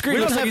this guy on screen?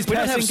 Looks like he's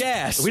passing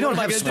gas. We don't What am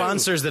I have gonna do?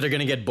 sponsors that are going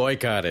to get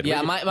boycotted.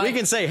 Yeah, we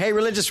can say, hey,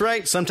 religious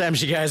right.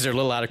 Sometimes you guys are a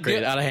little out of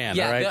hand.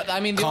 Yeah, all right? I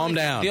mean, calm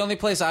down. The only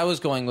place I was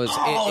going was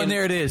And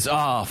there it is.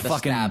 Oh,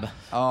 fucking. stab.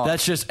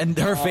 That's just, and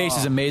her face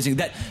is amazing.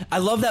 That I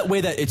love that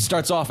way that it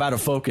starts off out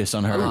of focus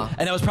on her,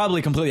 and that was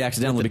probably completely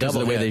accidental because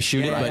of the way they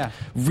shoot it, but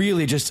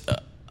really just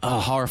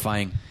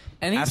horrifying.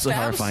 And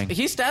absolutely horrifying.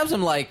 He stabs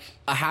him like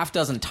a half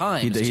dozen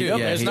times, too.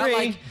 It's not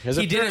like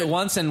he did it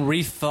once and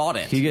rethought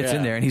it. He gets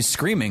in there and he's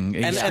screaming.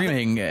 He's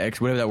screaming,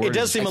 whatever that word It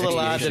does is. seem a little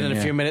odd that in a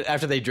Yeah. few minutes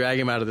after they drag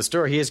him out of the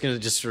store, he is going to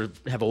just sort of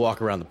have a walk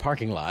around the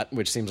parking lot,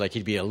 which seems like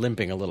he'd be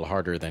limping a little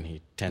harder than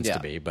he tends to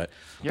be. But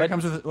Here it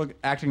comes with an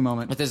acting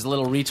moment. With his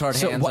little retard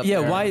So, hands up yeah,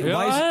 there. why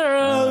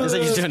it's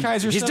like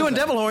he's doing Soze.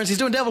 devil horns. He's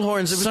doing devil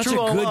horns. It was such true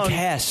a all good along.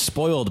 cast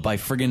spoiled by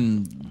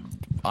friggin'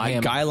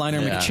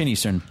 Guyliner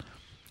McChinneyson?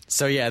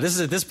 So yeah, this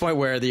is at this point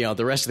where the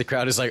rest of the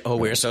crowd is like, "Oh,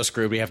 we're so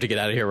screwed. We have to get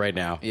out of here right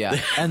now." Yeah.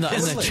 And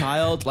the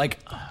child, like,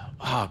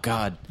 oh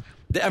god.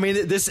 I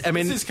mean, this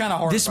is kind of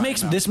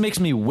horrifying. This makes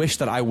me wish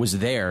that I was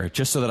there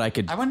just so that I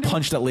could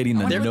punch that lady in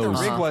the I wonder nose.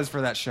 what the rig was for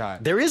that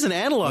shot. there is an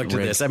analog to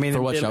Rig. this. I mean,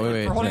 For what shot?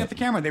 Wait. For holding up the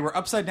camera, they were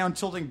upside down,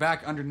 tilting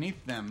back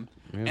underneath them,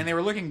 and they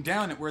were looking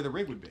down at where the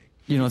rig would be.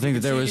 You don't think that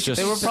there was just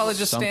They were probably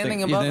just something- standing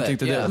you above didn't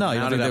think it, that yeah. No, you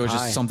don't Mounted think there up was high.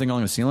 just something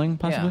along the ceiling,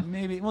 possibly?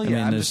 Maybe. Well, I yeah. mean,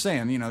 I'm there's- just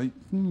saying.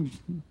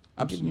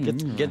 I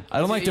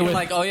don't like the You're way.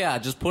 like, oh yeah,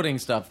 just putting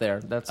stuff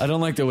there. I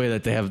don't like the way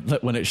that they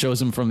have when it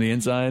shows him from the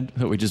inside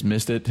that we just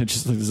missed it. It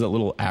just there's a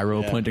little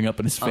arrow pointing up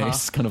in his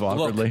face, kind of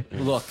awkwardly.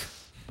 Look.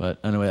 But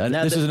anyway,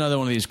 this is another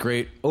one of these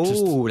great.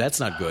 oh, that's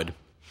not good.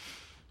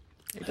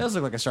 It does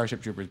look like a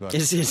Starship Troopers book.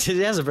 It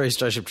has a very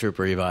Starship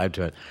Trooper-y vibe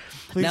to it.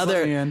 Please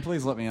let me in.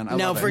 Please let me in. I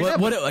Now, love for it.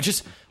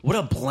 example- What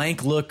a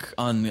blank look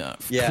on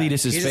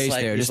Cletus's He's face just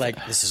like, there. He's Just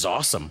like, this is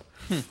awesome.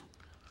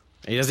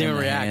 He doesn't even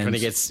the react when he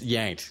hands. gets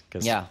yanked.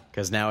 Yeah.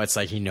 Because now it's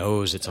like he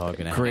knows it's all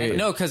going to happen. Great.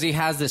 No, because he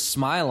has this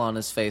smile on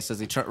his face as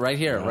he right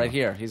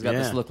here. He's got Yeah.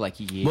 this look like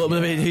Well,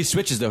 but he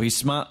switches though. He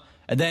smile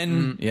and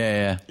then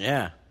yeah.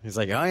 Yeah. He's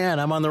like, oh yeah, and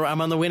I'm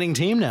on the winning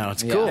team now.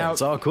 It's cool. Now,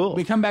 It's all cool.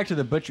 We come back to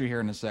the butcher here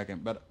in a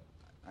second, but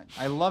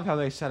I love how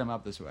they set him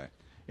up this way.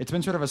 It's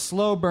been sort of a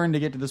slow burn to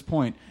get to this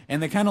point,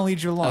 and they kind of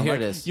lead you along. Oh, here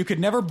Like, it is. You could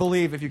never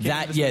believe if you came to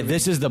That this yeah, movie.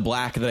 this is the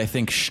black that I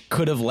think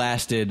could have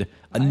lasted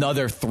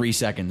another 3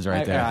 seconds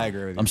right there. I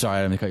agree with you. I'm sorry,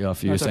 I didn't cut you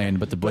off. You were That's okay. saying,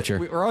 but the butcher.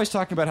 We're always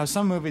talking about how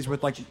some movies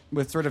with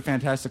sort of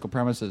fantastical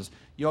premises,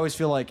 you always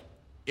feel like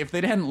if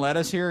they hadn't let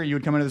us here, you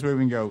would come into this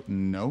movie and go,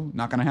 no,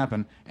 not going to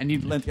happen, and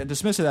you'd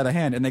dismiss it out of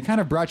hand. And they kind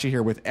of brought you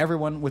here with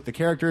everyone, with the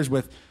characters,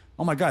 with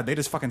oh my god, they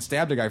just fucking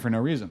stabbed a guy for no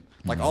reason,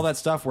 like all that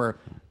stuff where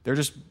they're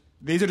just.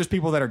 These are just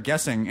people that are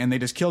guessing, and they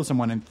just killed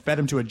someone and fed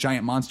him to a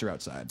giant monster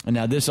outside. And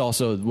now this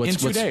also In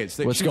 2 days.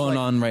 what's She's going like-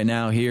 on right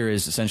now here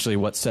is essentially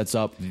what sets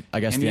up, I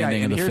guess, the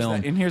ending of the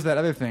film. And here's that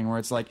other thing where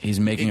it's like He's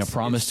making a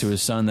promise to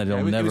his son that he'll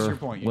it was never your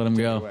point. let him Take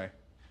it go. away.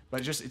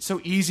 But it's so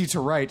easy to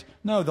write.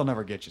 No, they'll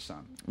never get you,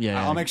 son.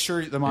 Yeah, I'll make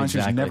sure the monsters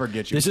exactly. never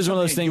get you. This is one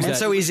of those things And that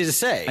so easy to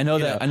say. I know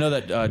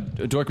that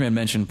Dorkman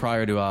mentioned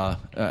prior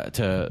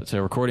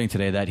to recording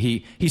today that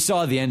he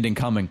saw the ending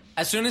coming.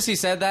 As soon as he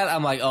said that,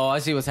 I'm like, oh, I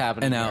see what's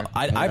happening. And now,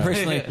 here. I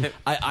personally,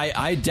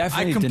 I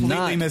definitely I did not.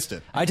 completely missed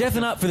it. I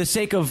definitely not for the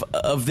sake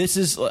of this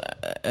is,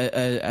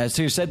 as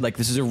you said, like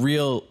this is a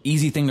real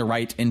easy thing to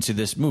write into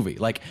this movie.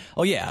 Like,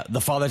 oh yeah,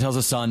 the father tells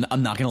the son,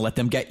 "I'm not going to let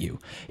them get you."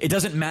 It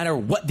doesn't matter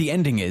what the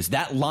ending is.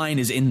 That line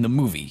is in the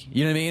movie.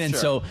 You know what I mean? And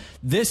so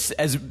this,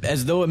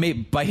 as though it may,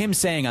 by him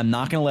saying, "I'm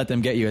not going to let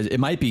them get you," it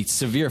might be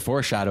severe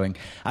foreshadowing.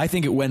 I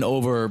think it went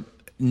over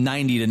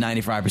 90 to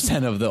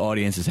 95% of the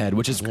audience's head,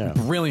 which is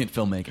brilliant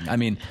filmmaking. I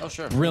mean,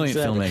 brilliant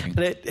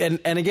filmmaking.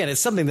 And again,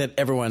 it's something that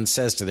everyone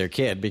says to their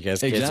kid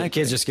because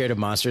kids are scared of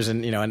monsters,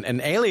 and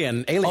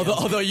aliens.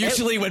 Although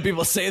usually when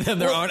people say them,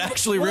 there aren't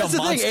actually real that's the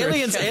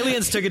monsters. Thing.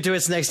 Aliens took it to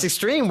its next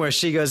extreme, where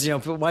she goes,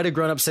 why do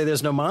grown-ups say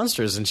there's no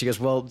monsters? And she goes,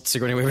 well,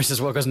 Sigourney Weaver says,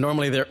 well, because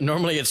normally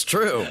it's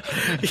true.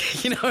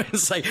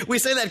 It's like we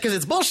say that because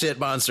it's bullshit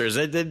monsters.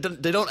 They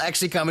don't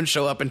actually come and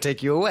show up and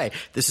take you away.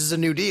 This is a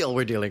new deal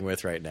we're dealing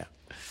with right now.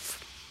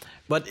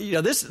 But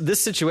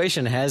this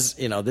situation has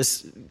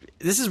this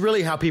is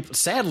really how people.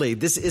 Sadly,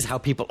 this is how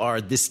people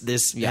are. This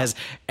has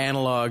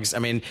analogs. I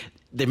mean,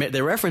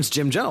 they reference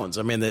Jim Jones.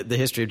 I mean, the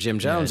history of Jim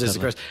Jones is,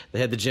 of course, they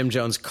had the Jim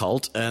Jones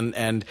cult,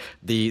 and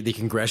the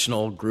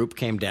congressional group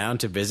came down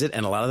to visit,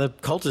 and a lot of the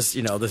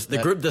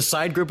cultists, the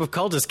side group of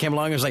cultists came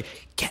along and was like,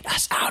 "Get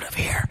us out of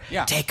here,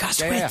 take us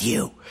with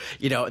you."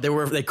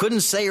 They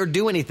couldn't say or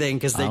do anything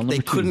because they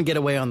couldn't get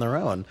away on their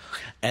own.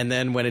 And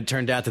then when it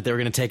turned out that they were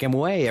going to take him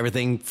away,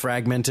 everything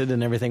fragmented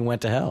and everything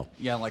went to hell.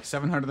 Yeah, like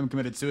 700 of them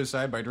committed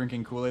suicide by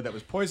drinking Kool-Aid that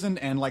was poisoned,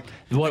 and like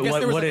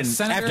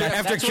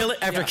after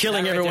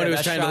killing everyone who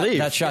was trying to leave.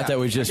 That shot that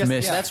we just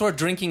missed. That's where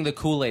drinking the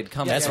Kool-Aid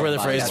comes from. That's where the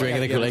phrase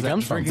drinking the Kool-Aid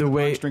comes from. The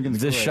way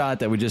this shot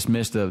that we just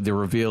missed, the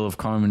reveal of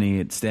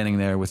Carmody standing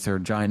there with her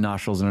giant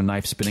nostrils and a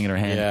knife spinning in her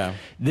hand. Yeah.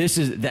 This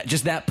is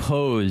that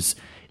pose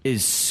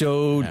is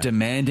so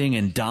demanding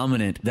and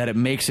dominant that it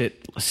makes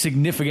it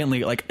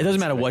significantly like it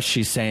doesn't matter what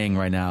she's saying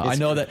right now. I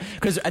know that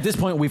because at this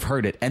point we've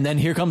heard it, and then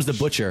here comes the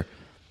butcher.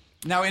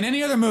 Now, in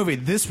any other movie,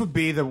 this would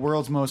be the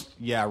world's most,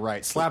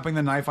 slapping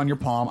the knife on your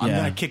palm. I'm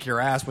going to kick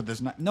your ass with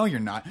this knife. No, you're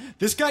not.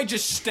 This guy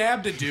just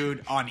stabbed a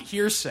dude on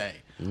hearsay.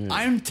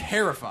 I'm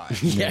terrified.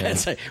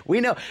 It's like,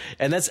 we know.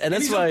 And that's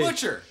he's why. A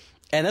butcher.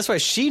 And that's why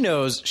she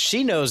knows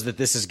that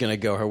this is going to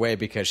go her way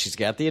because she's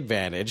got the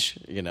advantage,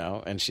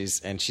 and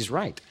she's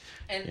right.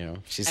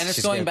 And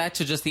it's going back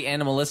to just the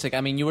animalistic.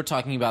 I mean, you were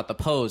talking about the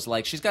pose.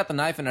 Like, she's got the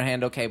knife in her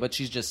hand, okay, but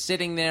she's just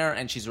sitting there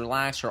and she's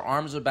relaxed. Her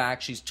arms are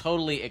back. She's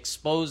totally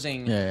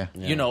exposing, her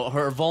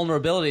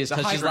vulnerabilities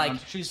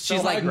because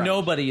she's like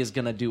nobody is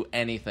going to do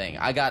anything.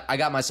 I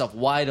got myself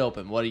wide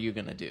open. What are you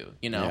going to do?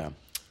 Yeah.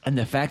 And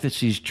the fact that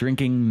she's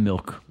drinking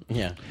milk.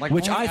 Yeah. Like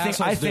which I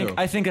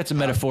think that's a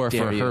metaphor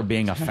for her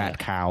being a fat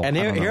cow. And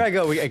here I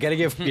go. I got to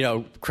give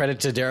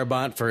credit to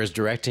Darabont for his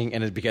directing,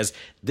 and because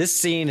this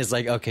scene is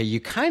like, okay, you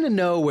kind of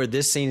know where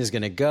this scene is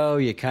going to go.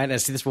 You kind of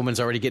see this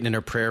woman's already getting in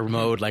her prayer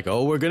mode, like,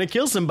 oh, we're going to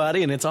kill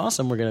somebody, and it's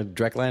awesome. We're going to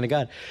direct line of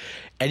God.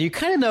 And you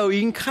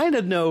can kind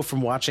of know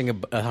from watching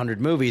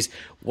 100 movies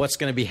what's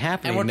going to be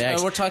happening next.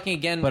 And we're talking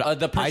again,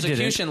 the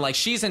persecution. Like,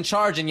 she's in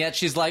charge, and yet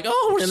she's like,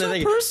 oh, we're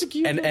so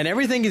persecuted. And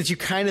everything that you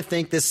kind of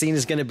think this scene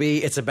is going to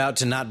be, it's about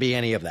to not be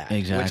any of that.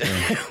 Exactly.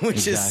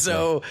 Which is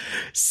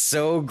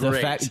so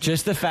great.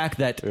 The fact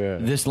that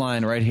this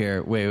line right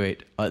here,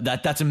 wait,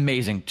 that's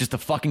amazing. Just to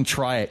fucking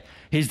try it.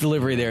 His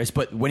delivery there is,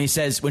 but when she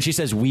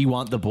says, we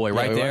want the boy,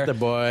 right there, want the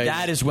boy.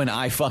 That is when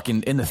I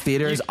fucking, in the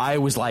theaters, I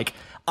was like,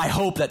 I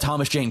hope that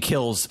Thomas Jane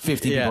kills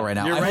 50 people right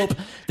now. I hope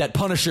that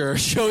Punisher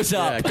shows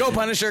up. Go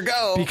Punisher,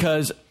 go!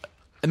 Because,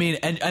 I mean,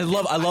 and I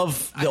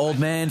love the old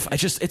man.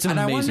 It's an amazing scene. And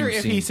I wonder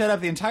if he set up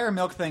the entire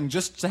milk thing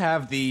just to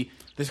have this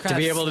kind to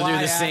be of able to do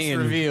the scene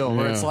reveal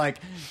where it's like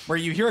where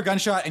you hear a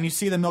gunshot and you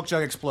see the milk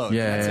jug explode.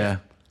 Yeah.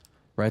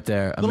 Right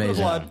there, a little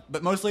amazing. bit of blood,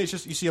 but mostly it's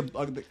just you see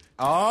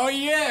oh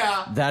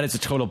yeah, that is a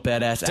total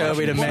badass.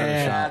 Toby the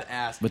man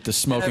badass with the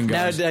smoking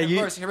guns. Now, of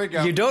course, here we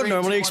go. You don't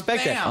normally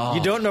expect that. Oh.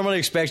 You don't normally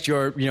expect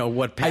your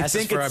what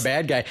passes for a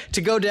bad guy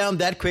to go down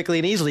that quickly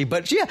and easily.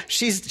 But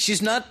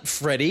she's not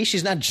Freddy.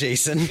 She's not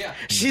Jason. Yeah.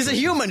 She's a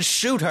human.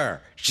 Shoot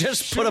her.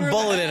 Just put a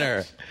bullet in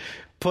her.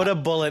 Put a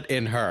bullet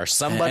in her.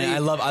 Somebody.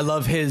 And I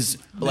love his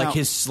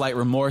his slight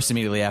remorse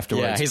immediately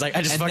afterwards. Yeah, he's like,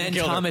 I just fucking killed her.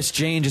 And then Thomas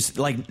Jane just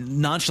like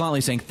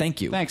nonchalantly saying,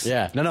 "Thank you." Thanks.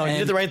 Yeah. No, he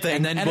did the right thing.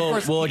 And then of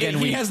course,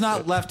 he has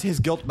not left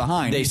his guilt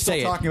behind. He's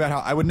still talking about how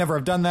I would never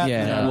have done that.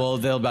 Yeah. Well,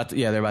 they're about to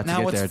get there.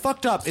 Now what's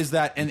fucked up is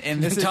that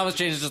and this is Thomas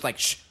Jane is just like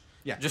shh.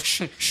 Yeah, just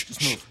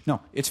move.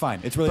 No, it's fine.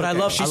 It's really. But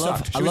okay. She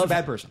was a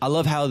bad person. I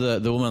love how the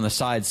woman on the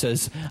side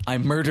says,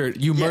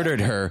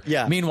 murdered her."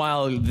 Yeah.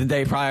 Meanwhile, the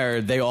day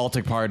prior, they all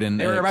took part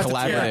in a collaborative.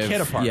 To tear a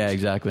kid apart. Yeah,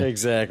 exactly.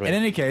 Exactly. In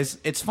any case,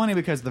 it's funny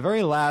because the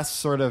very last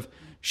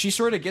she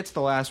sort of gets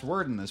the last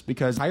word in this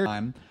because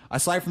time,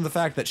 aside from the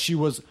fact that she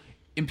was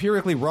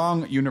empirically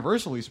wrong,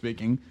 universally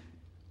speaking,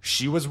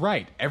 She was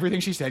right. Everything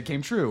she said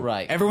came true.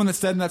 Right. Everyone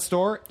that's dead in that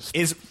store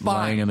is fine.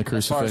 Lying in the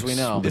As far crucifix. as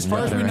we know. As far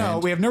as we Their know,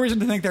 hand. we have no reason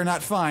to think they're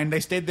not fine. They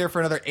stayed there for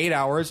another 8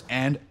 hours,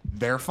 and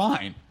they're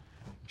fine.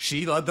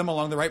 She led them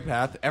along the right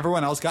path.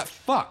 Everyone else got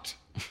fucked.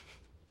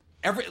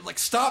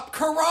 Stop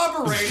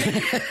corroborating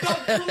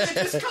the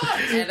religious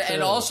content.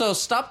 And also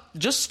stop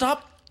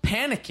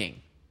panicking.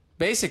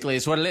 Basically,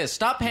 is what it is.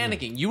 Stop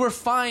panicking. You were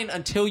fine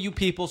until you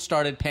people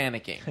started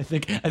panicking. I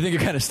think you're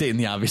kind of stating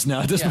the obvious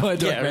now at this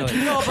point. Yeah, really.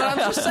 No, but I'm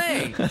just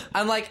saying.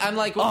 I'm like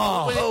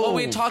what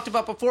we had talked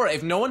about before.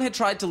 If no one had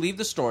tried to leave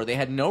the store, they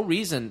had no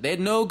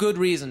good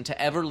reason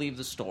to ever leave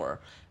the store.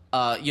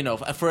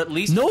 For at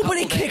least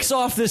Nobody a couple kicks days.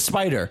 off this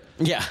spider.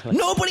 Yeah.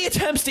 Nobody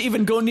attempts to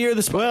even go near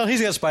the spider. Well,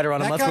 he's got a spider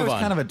on him. That Let's guy move was on.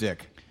 kind of a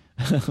dick.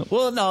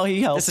 Well, no, he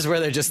helps. This is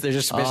where they're just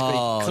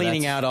basically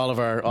cleaning out all of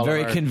our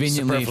very of our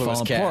conveniently superfluous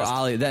fallen. cast. Poor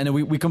Ollie. And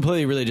we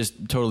completely, really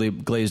just totally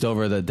glazed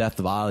over the death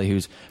of Ollie,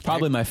 who's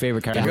probably my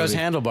favorite character. There goes in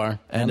the movie. Handlebar.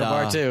 And,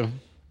 Handlebar too.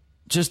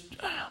 Just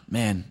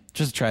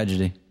a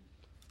tragedy.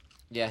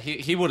 Yeah,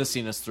 he would have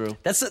seen us through.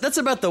 That's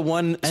about the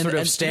one sort of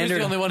and standard. He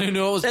was the only one who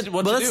knew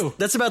what to do.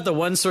 That's about the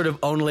one sort of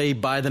only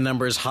by the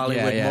numbers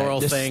Hollywood Yeah, yeah.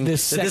 moral This- thing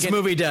this that this second-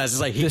 movie does. It's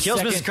like he the kills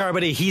second- Mrs.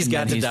 Carmody, he's and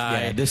got then to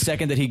die. Yeah, the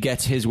second that he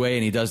gets his way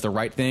and he does the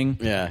right thing,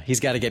 He's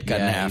got to get cut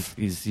in half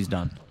he's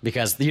done.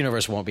 because the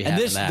universe won't be And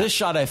having this that. this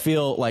shot, I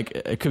feel like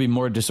it could be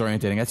more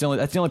disorientating.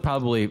 That's the only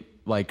probably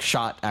like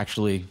shot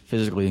actually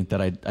physically that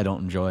I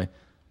don't enjoy.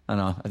 I don't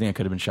know. I think it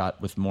could have been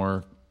shot with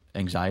more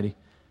anxiety.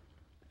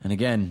 And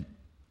again,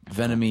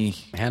 Venomy.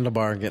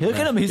 Handlebar. Look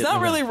at him. He's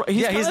not really.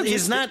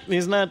 He's not.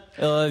 He's not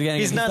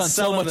so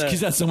selling much.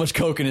 He's not so much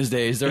coke in his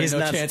days. There He's ain't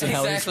no not- chance in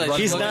hell Exactly. he's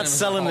He's Looking at not him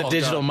selling the all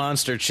digital done.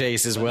 monster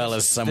chase as well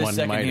as someone this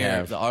second might here,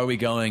 have. The Are We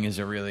Going is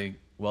a really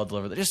well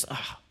delivered. Just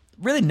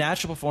really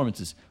natural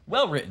performances.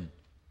 Well written.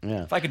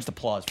 Yeah. If I could just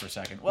applause for a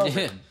second. Well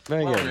written.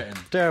 Very well good. Written.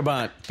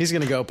 Darabont. He's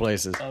going to go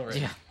places. Well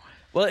written. Yeah.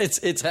 Well, it's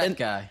That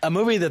guy. A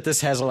movie that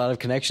this has a lot of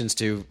connections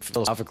to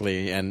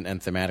philosophically and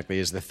thematically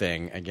is The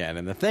Thing again,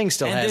 and The Thing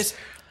still And has.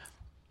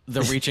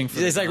 the reaching for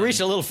It's the like gun. reach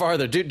a little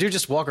farther. Do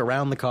just walk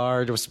around the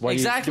car.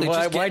 Exactly,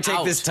 Why just get take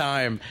out. this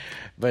time?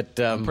 But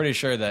I'm pretty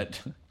sure that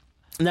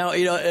now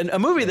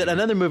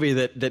another movie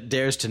that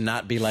dares to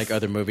not be like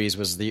other movies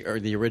was the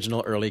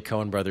original early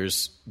Coen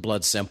Brothers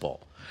Blood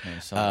Simple.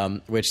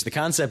 Which the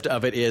concept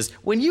of it is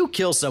when you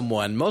kill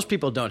someone, most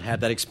people don't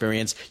have that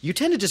experience. You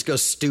tend to just go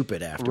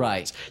stupid afterwards.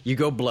 Right. You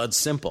go blood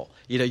simple.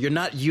 You're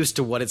not used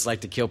to what it's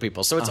like to kill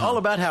people. So it's all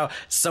about how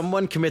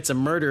someone commits a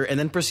murder and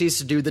then proceeds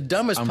to do the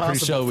dumbest I'm possible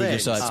pretty sure we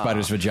things. just saw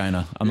Spider's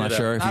vagina. I'm not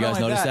sure if you Not guys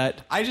only noticed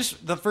that. I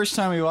just the first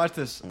time we watched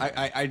this,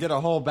 I did a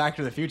whole Back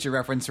to the Future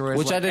reference where it's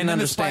Which like, I didn't and then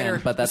understand, the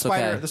spider, but that's the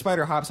spider, okay. The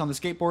spider hops on the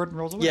skateboard and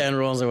rolls away. Yeah, and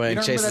rolls away You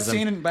and don't remember that chases them.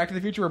 scene in Back to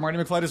the Future where Marty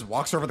McFly just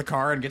walks over the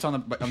car and gets on the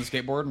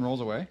skateboard and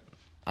rolls away?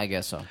 I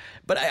guess so.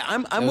 But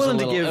I'm It was willing a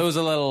little, to give. It was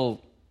a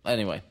little.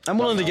 Anyway. I'm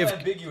willing to give.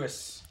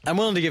 ambiguous. I'm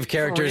willing to give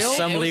characters Real?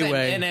 some It was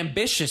leeway. An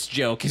ambitious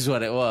joke is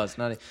what it was.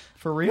 Not.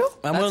 For real?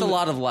 I'm That's willing a to-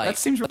 lot of light. That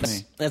seems right to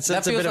me. That's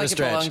that a feels bit of like a it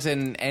stretch. belongs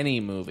in any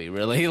movie,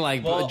 really,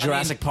 like Well,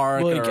 Jurassic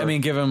Park. Well, or,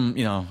 give him,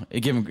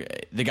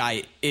 the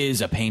guy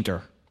is a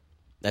painter.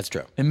 That's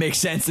true. It makes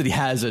sense that he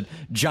has a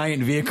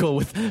giant vehicle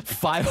with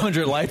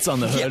 500 lights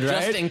on the hood,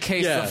 right? just in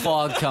case Yeah. the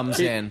fog comes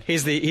in.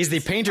 He's the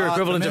painter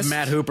equivalent The of Mist-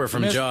 Matt Hooper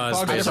from The Mist- Jaws.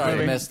 Fog I'm is basically. sorry,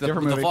 movie. I missed. The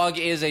Different movie. Fog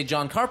is a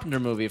John Carpenter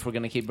movie. If we're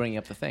going to keep bringing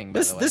up the thing, by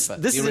This the way. this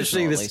But this the is interesting.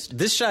 original, at This least.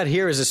 this shot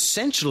here is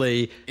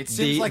essentially It seems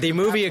the like the the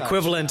movie Pat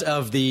equivalent shot.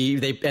 of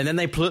and then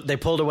they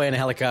pulled away in a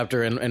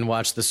helicopter and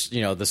watched this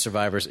the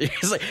survivors.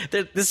 It's like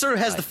this sort of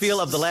has the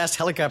feel of the last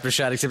helicopter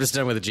shot, except it's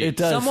done with a Jeep. It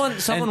does.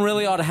 Someone And-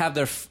 really ought to have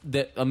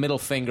a middle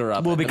finger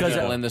up. Well, at the because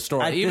middle in the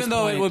story, at even this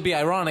though point- it would be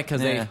ironic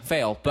because Yeah. they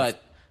fail.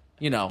 But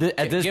At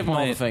this give them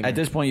all the point, finger. at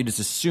this point, you just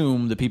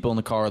assume the people in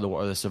the car are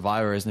the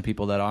survivors, and the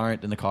people that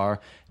aren't in the car,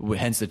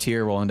 hence the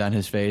tear rolling down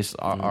his face,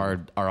 are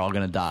all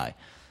going to die.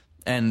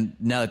 And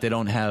now that they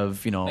don't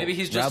have, maybe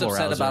he's just rabble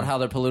upset rouser- about how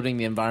they're polluting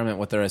the environment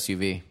with their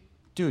SUV.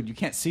 Dude, you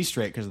can't see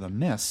straight because of the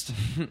mist.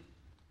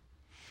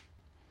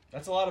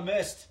 That's a lot of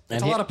mist.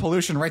 There's And a lot of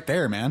pollution right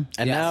there, man.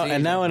 And Yeah,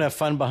 now see- in a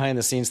fun behind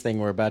the scenes thing,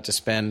 we're about to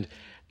spend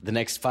the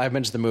next 5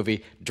 minutes of the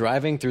movie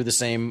driving through the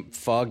same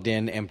fogged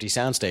in empty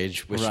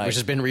soundstage, which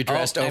has been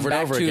redressed over and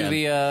back over to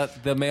again.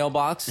 the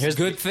mailbox. Here's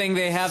Good the- thing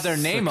they have their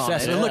name on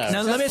Success. it. Look,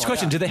 now let me ask a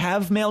question: do they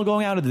have mail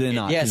going out, or do they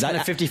not? Yeah, 'Cause it's kind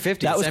of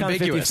 50-50. That It's was kind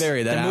ambiguous. of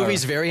 50-50 The that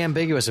movie's hour. very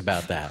ambiguous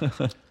about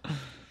that.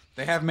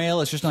 They have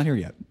mail, it's just not here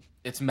yet.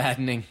 It's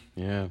maddening.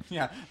 Yeah.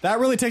 Yeah, that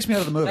really takes me out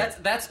of the movie.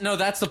 That's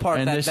the part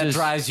And that this is-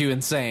 drives you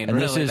insane. And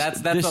Really,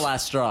 that's the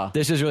last straw.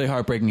 This is really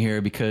heartbreaking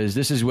here because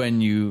this is when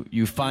you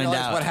find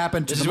realize out what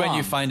happened to This the is when mom.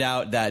 you find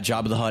out that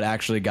Jabba the Hutt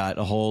actually got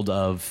a hold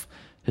of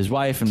his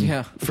wife and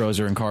Yeah. froze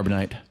her in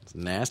carbonite. It's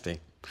nasty.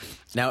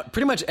 Now,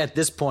 pretty much at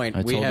this point,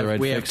 I we told her have I'd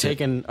we have fix it.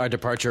 taken our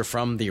departure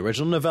from the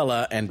original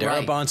novella, and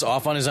Darabont's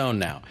off on his own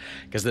now.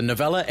 Because the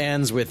novella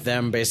ends with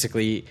them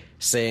basically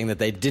saying that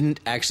they didn't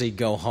actually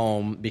go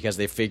home because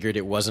they figured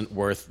it wasn't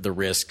worth the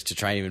risk to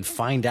try and even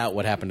find out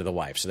what happened to the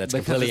wife. So that's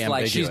Because completely it's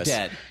like ambiguous. she's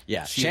dead.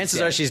 Yeah, She's chances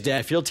dead. are she's dead.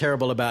 I feel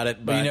terrible about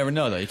it, But you never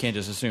know, though. You can't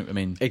just assume. I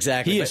mean,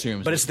 Exactly, He but,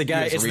 assumes, but it's the you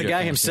guy. as a It's the reader guy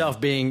can't himself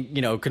assume.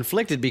 being,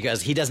 conflicted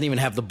because he doesn't even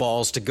have the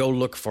balls to go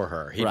look for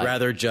her. He'd Right.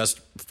 rather just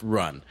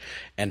run,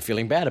 and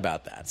feeling bad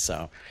about that.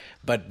 So,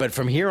 but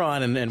from here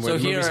on, and where So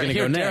the movie's going to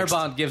here go next,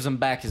 Darabont gives him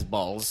back his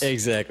balls,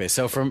 exactly.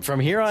 So from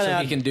here on so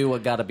out, he can do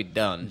what got to be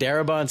done.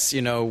 Darabont's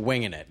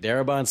winging it.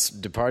 Darabont's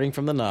departing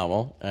from the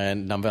novel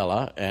and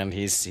novella, and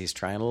he's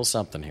trying a little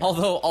something here.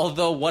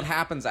 Although what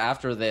happens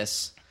after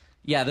this,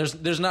 yeah,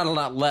 there's not a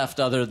lot left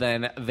other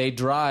than they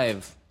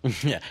drive.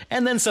 Yeah,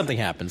 and then something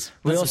happens.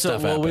 We Then some also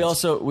stuff well,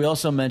 happens. we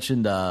also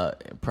mentioned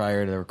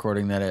prior to the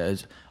recording that it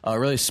was a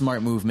really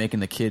smart move making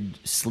the kid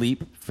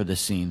sleep for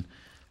this scene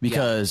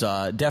because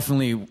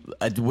definitely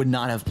it would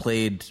not have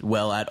played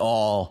well at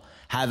all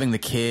having the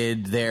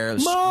kid there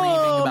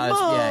screaming about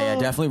it. Yeah,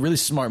 definitely really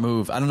smart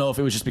move. I don't know if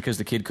it was just because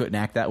the kid couldn't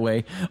act that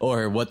way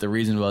or what the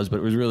reason was, but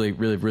it was really,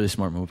 really, really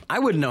smart move. I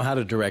wouldn't know how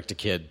to direct a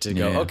kid to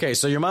go, Yeah. okay,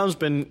 so your mom's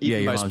been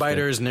eaten your by mom's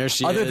spiders, dead. and there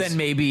she Other is. than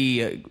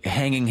maybe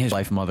hanging his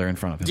wife mother in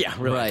front of him. Yeah,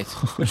 really. Right.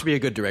 Which would be a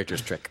good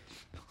director's trick.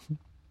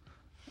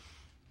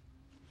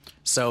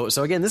 So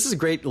again, this is a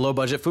great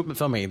low-budget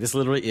filmmaking. This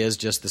literally is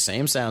just the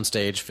same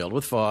soundstage filled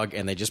with fog,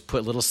 and they just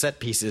put little set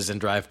pieces and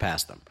drive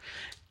past them.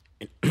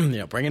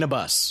 Bring in a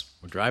bus.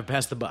 We'll drive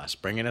past the bus.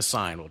 Bring in a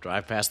sign. We'll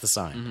drive past the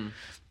sign. Mm-hmm.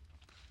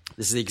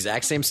 This is the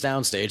exact same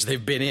soundstage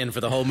they've been in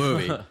for the whole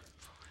movie.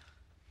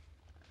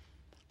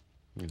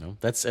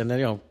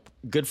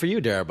 Good for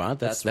you, Darabont.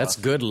 That's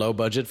rough. good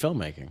low-budget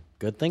filmmaking.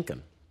 Good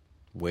thinking.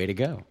 Way to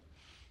go.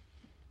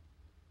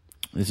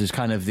 This is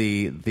kind of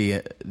the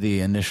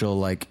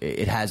initial,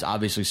 it has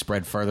obviously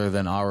spread further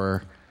than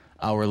our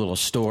little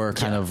store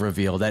kind of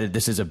reveal that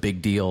this is a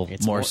big deal,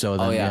 It's more more- so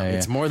than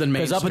it's more than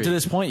Main because up Street. until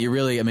this point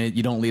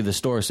you don't leave the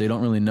store, so you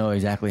don't really know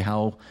exactly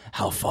how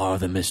far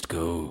the mist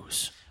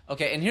goes.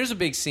 Okay, and here's a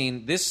big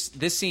scene. This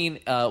scene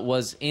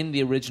was in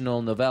the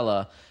original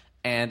novella,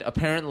 and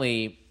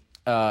apparently,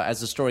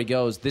 as the story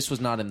goes, this was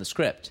not in the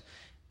script.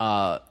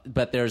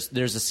 But there's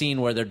a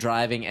scene where they're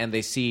driving and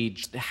they see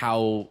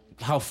how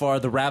far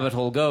the rabbit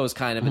hole goes,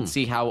 kind of, and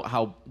see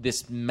how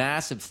this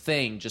massive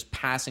thing just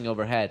passing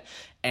overhead.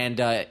 And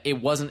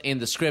it wasn't in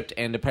the script,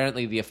 and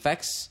apparently the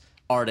effects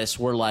artists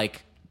were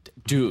like,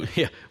 dude,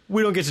 Yeah,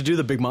 we don't get to do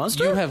the big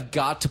monster. you have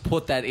got to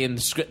put that in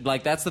the script.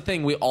 Like, that's the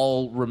thing we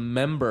all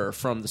remember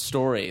from the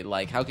story.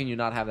 Like, how can you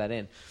not have that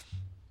in?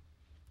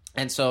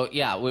 And so,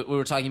 yeah, we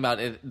were talking about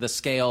it, the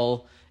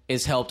scale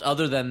is helped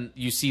other than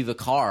you see the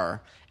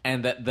car,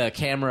 and that the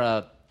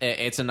camera,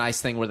 it's a nice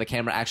thing where the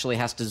camera actually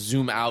has to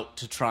zoom out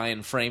to try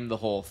and frame the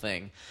whole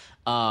thing.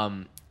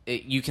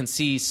 You can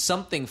see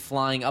something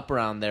flying up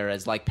around there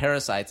as like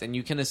parasites, and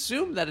you can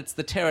assume that it's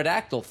the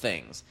pterodactyl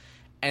things.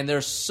 And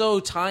they're so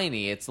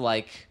tiny, it's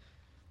like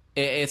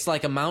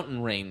a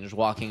mountain range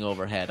walking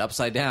overhead,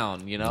 upside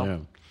down, Yeah.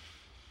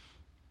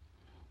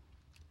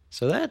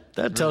 So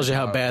that tells you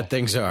how bad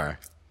things are.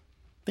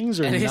 Things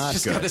are And it's not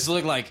just good. got this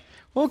look like,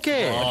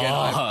 Okay.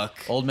 fuck.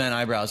 Old man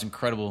eyebrows,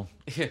 incredible.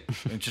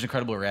 Just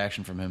incredible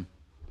reaction from him.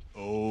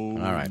 Oh, All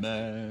right.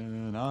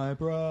 man,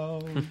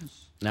 eyebrows.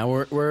 Now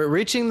we're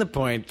reaching the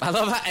point. I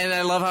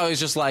love how he's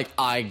just like,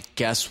 I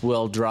guess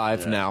we'll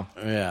drive now.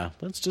 Yeah.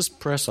 Let's just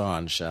press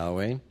on, shall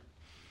we?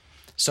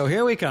 So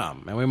here we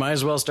come, and we might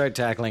as well start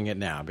tackling it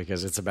now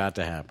because it's about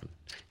to happen.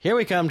 Here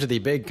we come to the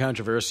big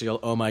controversial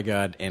oh my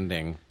god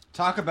ending.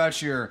 Talk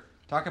about your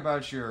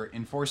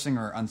enforcing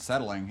or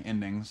unsettling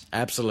endings.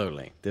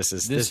 Absolutely. This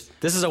is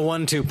a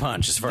 1-2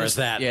 punch as far as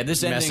that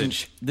This message. ending,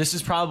 this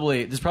is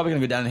probably going to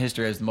go down in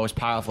history as the most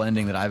powerful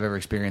ending that I've ever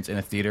experienced in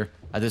a theater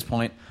at this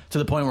point. To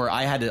the point where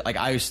I had to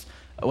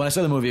when I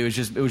saw the movie, it was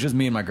just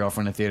me and my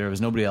girlfriend in the theater. There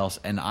was nobody else,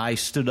 and I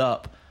stood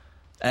up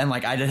and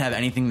I didn't have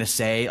anything to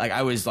say.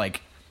 I was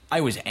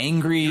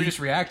angry. You were just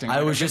reacting, I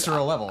like, was a just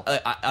visceral level.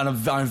 on a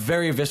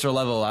very visceral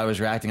level. I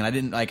was reacting, and I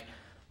didn't like.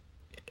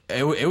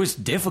 It was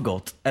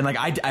difficult, and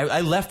I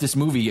left this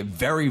movie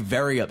very,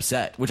 very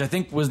upset, which I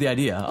think was the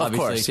idea. Obviously.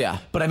 course, yeah.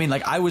 But I mean,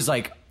 I was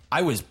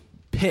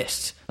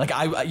pissed. Like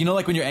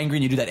when you're angry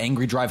and you do that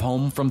angry drive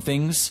home from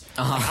things.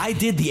 I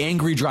did the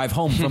angry drive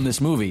home from this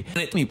movie, and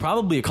it took me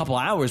probably a couple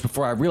hours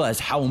before I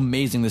realized how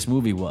amazing this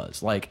movie was.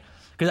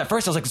 Because at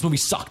first I was like, this movie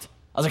sucked.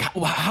 I was like,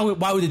 how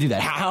why would they do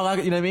that? How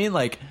you know what I mean?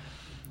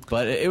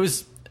 But it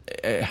was.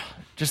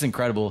 Just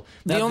incredible.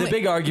 Now, the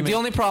big argument. The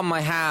only problem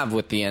I have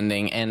with the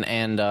ending,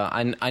 and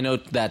I know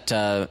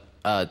that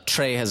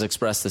Trey has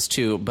expressed this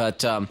too, but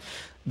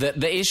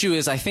the issue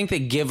is I think they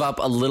give up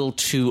a little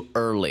too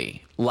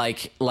early.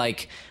 It's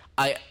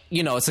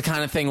the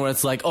kind of thing where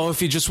it's like, oh, if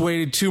he just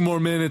waited 2 more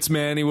minutes,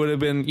 man, he would have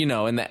been,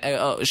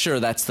 and sure,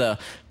 that's the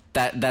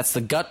that's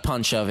the gut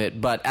punch of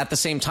it. But at the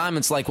same time,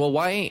 it's like, well,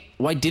 why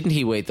didn't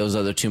he wait those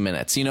other 2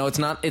 minutes? You know, it's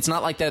not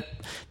like that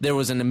there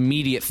was an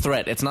immediate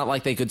threat. It's not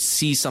like they could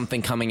see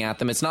something coming at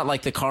them. It's not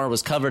like the car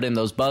was covered in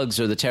those bugs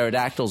or the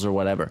pterodactyls or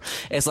whatever.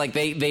 It's like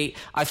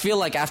I feel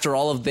like after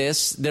all of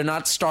this, they're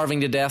not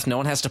starving to death. No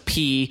one has to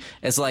pee.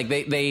 It's like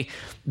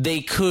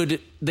they could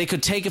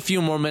take a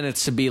few more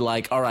minutes to be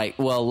like, all right,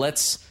 well,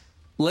 let's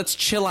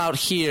chill out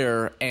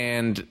here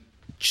and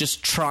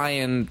just try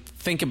and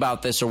think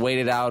about this or wait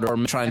it out or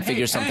try and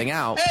figure something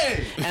out.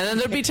 And then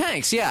there'd be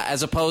tanks, yeah,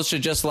 as opposed to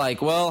just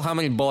like, well, how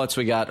many bullets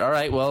we got? All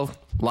right, well,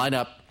 line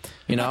up,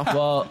 you know?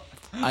 Well,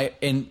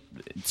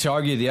 to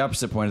argue the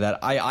opposite point of that,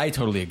 I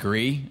totally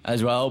agree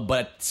as well,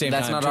 but at the same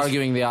That's time... not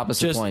arguing the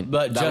opposite point.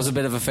 But that was a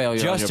bit of a failure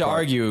on your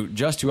part.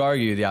 Just to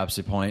argue the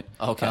opposite point.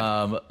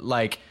 Okay.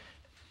 Like,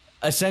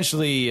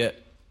 essentially...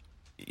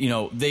 You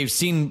know, they've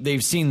seen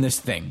this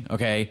thing,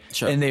 okay?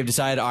 Sure. And they've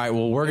decided, all right,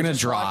 well, we're going to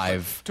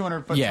drive.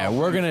 200 foot. Yeah,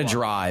 we're going to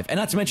drive. And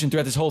not to mention,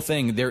 throughout this whole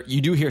thing,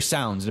 you do hear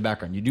sounds in the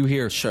background. You do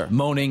hear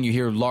moaning. You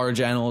hear large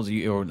animals,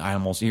 you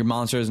hear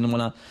monsters and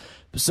whatnot.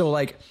 So,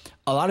 like,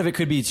 a lot of it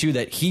could be, too,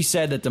 that he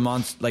said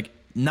that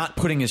not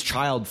putting his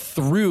child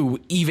through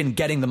even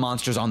getting the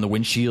monsters on the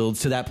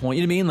windshields to that point.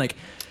 You know what I mean? Like...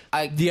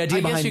 the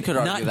idea behind you could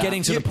argue not that.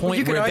 getting to the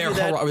point where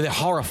they're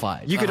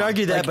horrified. You could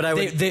argue that, like, but I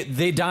would.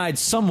 They died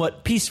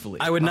somewhat peacefully.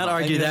 I would not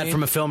argue you know that what I mean?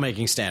 from a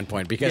filmmaking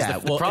standpoint because Yeah,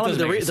 the well, problem, it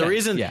doesn't make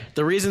sense.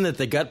 the reason that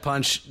the gut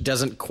punch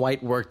doesn't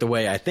quite work the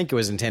way I think it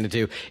was intended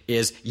to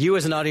is you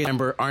as an audience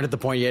member aren't at the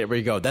point yet where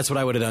you go, that's what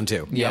I would have done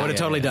too. Yeah, I would have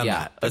totally done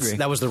yeah. that.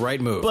 That was the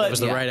right move. But- that was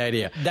the yeah. right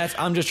idea.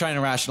 I'm just trying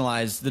to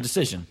rationalize the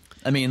decision.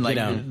 I mean, like,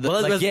 You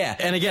know, yeah.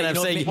 And again, I'm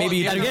saying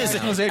maybe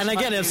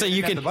I'm saying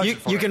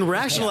you can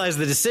rationalize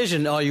the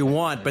decision all you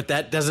want, but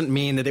that doesn't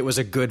mean that it was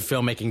a good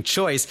filmmaking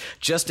choice.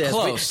 Just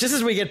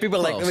as we get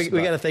people Close,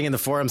 we got a thing in the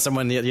forum.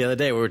 Someone the other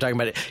day we were talking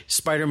about it.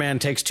 Spider-Man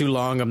takes too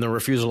long on the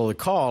refusal of the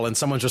call, and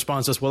someone's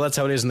response was, "Well, that's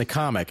how it is in the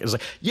comic." It's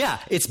like, yeah,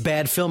 it's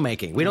bad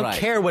filmmaking. We don't Right.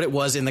 care what it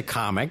was in the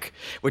comic.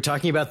 We're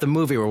talking about the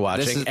movie we're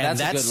watching, and that's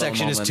a that good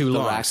section little is too moment.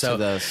 long. The rack to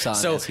the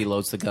sun as he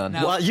loads the gun.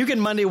 Well, you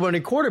can Monday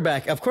morning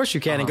quarterback. Of course you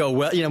can and go,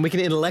 well, you know, we can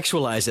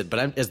intellectualize it,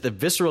 but as the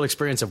visceral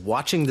experience of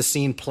watching the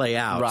scene play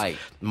out, Right.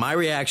 my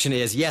reaction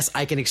is, yes,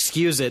 I can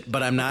excuse it,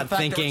 but I'm not The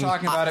fact thinking... that we're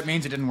talking about it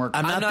means it didn't work.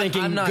 I'm not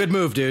thinking, good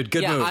move, dude,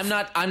 good move.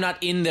 I'm not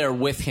in there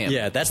with him.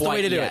 Yeah, that's the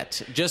way to do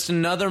it. Just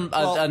another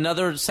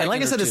And second.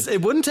 like I said,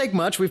 it wouldn't take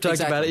much. We've talked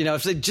about it. You know,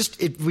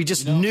 if we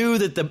just knew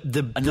that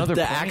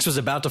the axe was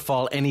about to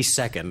fall any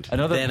second.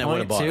 Another then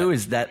point too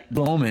is that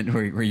moment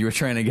where you were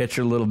trying to get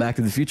your little Back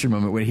to the Future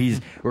moment where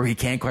he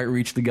can't quite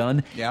reach the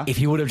gun. Yeah. If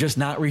he would have just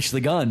not reached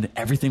the gun,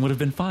 everything would have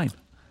been fine.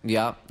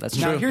 Yeah, that's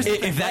Now, true. here's the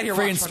thing. If that Right here,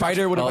 friggin' watch.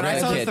 spider would have When I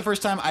saw this kid. the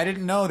first time, I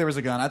didn't know there was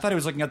a gun. I thought he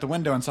was looking out the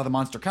window and saw the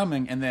monster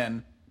coming, and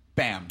then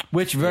bam.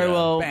 Which very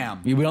well,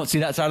 Bam. we don't see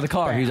that side of the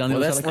car. Bam. He's on the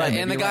Well, other side of the car. right,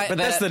 and the guy- But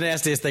that's the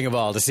nastiest thing of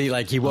all, to see,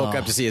 like, he woke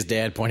up to see his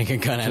dad pointing a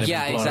gun at him.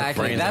 Yeah, and blowing his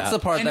exactly. brains That's out. the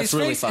part And that's his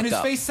really face, fucked and his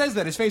up. face says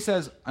that. His face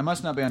says, "I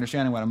must not be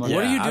understanding what I'm looking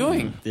What at." are you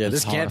doing? Yeah,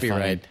 this It's can't be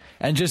horrifying. right.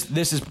 And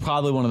this is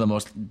probably one of the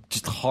most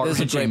just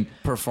heart-wrenching, This is a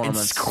great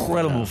performance.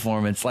 incredible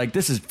performance. Like,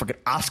 this is fucking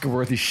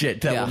Oscar-worthy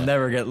shit that Yeah. will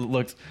never get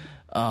looked.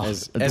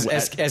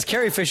 As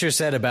Carrie Fisher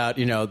said about,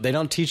 you know, they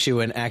don't teach you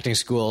in acting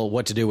school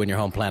what to do when your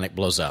home planet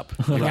blows up.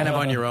 You're kind of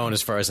on your own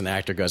as far as an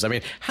actor goes. I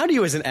mean, how do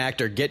you as an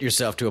actor get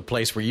yourself to a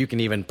place where you can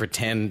even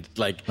pretend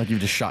like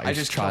you've just shot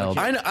your child.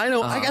 I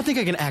know. I think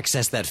I can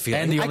access that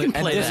feeling. And I can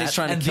play Disney's that.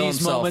 trying to and kill these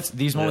himself.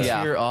 moments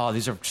Yeah. here,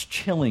 these are just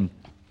chilling.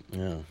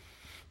 Yeah.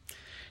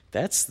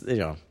 That's, you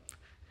know,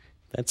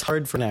 that's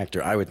hard for an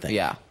actor, I would think.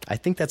 Yeah. I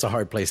think that's a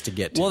hard place to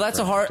get to. Well, that's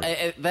for a an hard.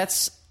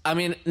 actor. I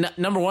mean,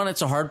 number one,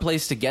 it's a hard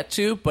place to get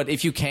to. But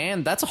if you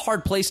can, that's a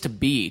hard place to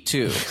be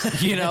too.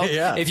 You know,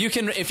 Yeah. if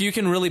you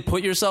can really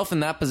put yourself in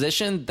that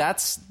position,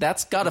 that's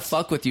got to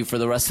fuck with you for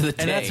the rest of the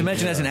day. And not to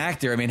mention, as an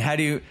actor, I mean, how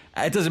do you?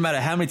 It doesn't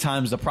matter how many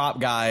times the prop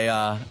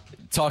guy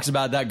talks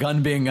about that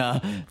gun being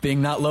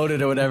not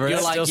loaded or whatever. You're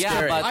That's like, still yeah,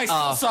 scary. but I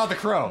still saw the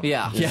crow.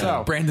 yeah, yeah,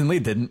 So- Brandon Lee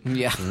didn't.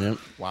 yeah.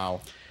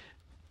 Wow.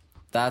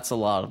 That's a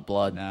lot of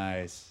blood.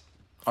 Nice.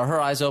 Are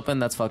her eyes open?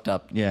 That's fucked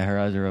up. Yeah, her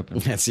eyes are open.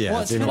 That's, yeah. Well,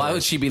 that's it's even funny. Why worse.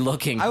 would she be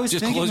looking? I was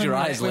just thinking close your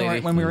when eyes, we were, lady.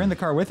 when we were in the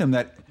car with him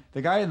that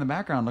the guy in the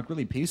background looked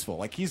really peaceful.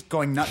 Like he's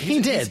going nuts. He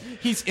did.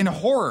 He's in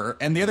horror,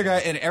 and the other guy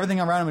and everything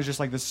around him is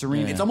just like this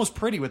serene. It's almost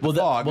pretty with the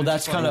fog. Well, It's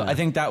that's just kind of. like- I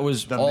think that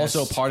was The also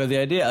mist. part of the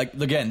idea. Like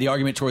again, the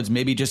argument towards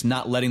maybe just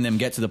not letting them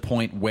get to the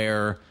point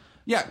where.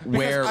 Yeah, because,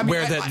 where I mean,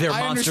 their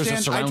I monsters are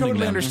understand- surrounding I totally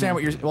them. understand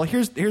what you're. Well,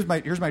 here's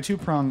my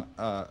two-prong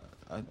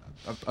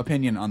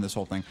opinion on this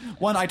whole thing.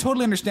 One, I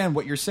totally understand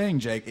what you're saying,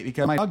 Jake.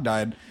 Because my dog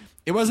died,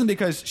 it wasn't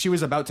because she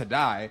was about to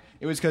die.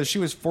 It was because she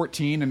was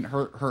 14 and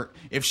her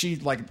if she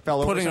like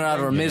fell over, Putting her out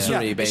of her something-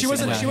 misery, She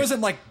basically.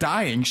 wasn't like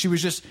dying. She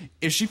was just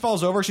if she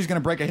falls over, she's going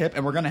to break a hip,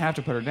 and we're going to have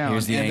to put her down.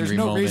 Here's the and there's angry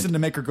no moment. reason to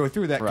make her go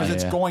through that because Right,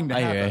 it's yeah. going to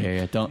happen. I hear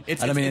you. Don't.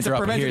 It's, I don't mean to it's a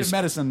interrupt. preventative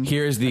medicine.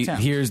 Here's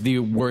attempt. the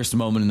worst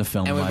moment in the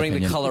film. and we in my bring the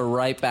opinion. color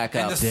right back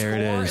up. And the There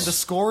it score, is. And the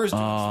score is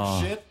doing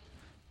some shit.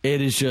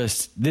 It is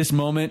just this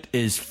moment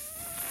is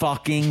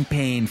fucking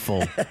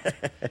painful.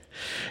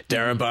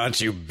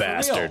 Darabont, you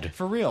bastard.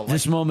 For real.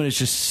 This moment is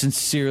just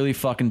sincerely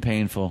fucking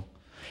painful.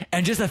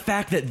 And just the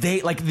fact that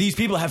they, like, these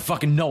people have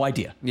fucking no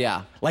idea.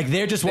 Yeah. Like,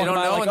 they're just walking don't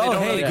by know like, and they oh,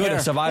 don't hey, really good, care.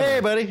 a survivor. Hey,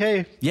 buddy.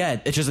 Hey. Yeah,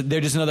 it's just,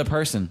 they're just another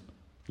person.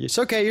 It's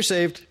okay. You're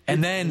saved.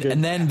 And then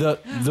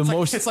the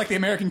most... It's like the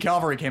American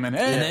cavalry came in.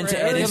 Hey, and then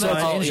to end insult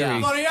to injury.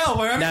 Bloody hell,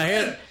 we're Now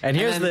here's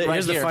then the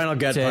right here, final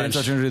gut To end punch.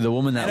 insult to injury, the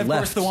woman that And of left.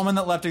 course, the woman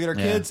that left to get her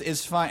kids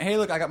is fine. Hey,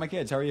 look, I got my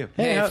kids. How are you?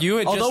 Hey, if you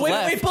had Although, just wait,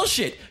 left, wait,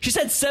 bullshit. She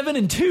said 7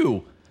 and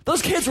 2.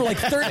 Those kids were like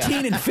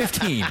 13 and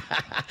 15. You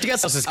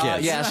got else's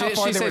kids. yeah, How she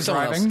far they were saved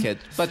someone else's driving? kid,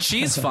 but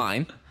she's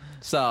fine.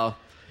 So,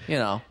 you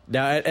know,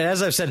 Now, and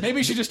as I've said,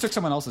 Maybe she just took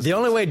someone else's. the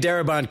only way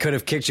Darabont could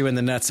have kicked you in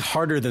the nuts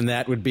harder than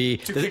that would be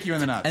To kick you in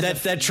the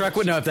nuts. That truck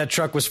would know if that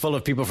truck was full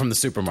of people from the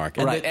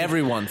supermarket. right?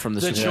 Everyone from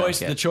the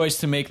supermarket. The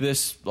choice to make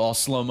this all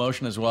slow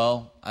motion as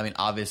well. I mean,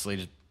 obviously,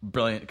 just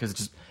brilliant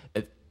because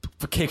it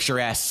kicks your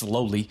ass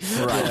slowly.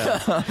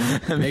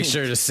 Right. Make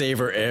sure to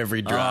savor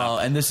every drop. Oh,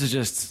 and this is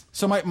just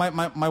So my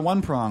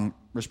one prong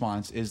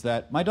response is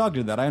that my dog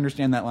did that. I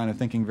understand that line of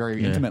thinking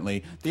very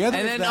intimately. The other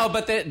And is then, that,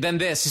 but then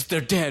this, they're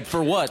dead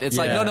for what? It's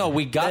like, Yeah. no,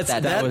 we got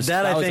that. that was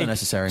I think,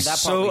 unnecessary. That part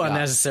So we got.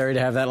 unnecessary to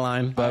have that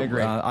line. But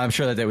agree. I'm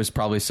sure that there was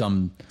probably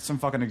some some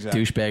fucking exec.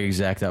 douchebag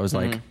exec that was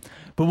like,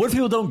 but what if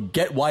people don't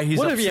get why he's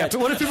What upset?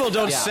 if people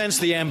don't sense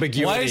the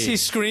ambiguity? Why is he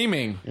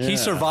screaming? He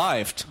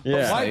survived.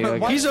 Yeah.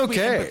 Why He's should we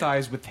okay.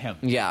 empathize with him?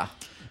 Yeah.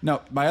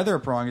 No, my other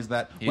prong is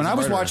that when a I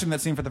was murderer. watching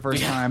that scene for the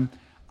first time,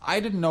 I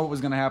didn't know what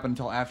was going to happen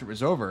until after it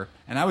was over,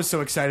 and I was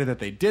so excited that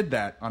they did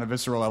that on a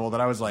visceral level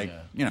that I was like,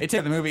 you know, it's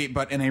the movie,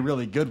 but in a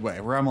really good way,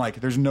 where I'm like,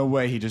 there's no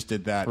way he just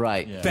did that.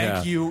 Right. Yeah.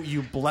 Thank you,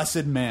 you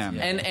blessed man.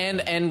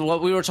 And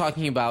what we were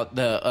talking about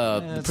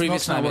the it's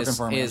previous not time working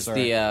for me, is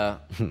sorry. the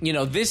you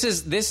know, this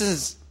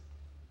is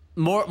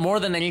more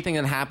than anything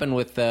that happened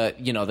with the,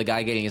 you know, the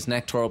guy getting his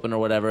neck tore open or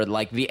whatever.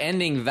 Like the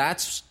ending,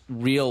 that's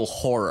real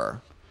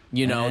horror.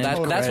 You know,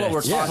 that's what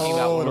we're talking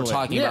about when we're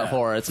talking about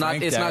horror. It's not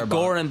Frank Darabont.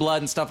 gore and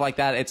blood and stuff like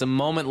that. It's a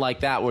moment like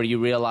that where you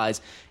realize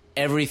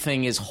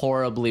everything is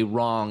horribly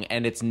wrong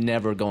and it's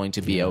never going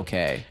to be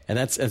okay.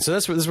 And so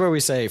this is where we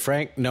say,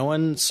 Frank, no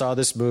one saw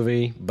this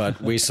movie, but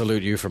we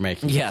salute you for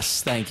making it.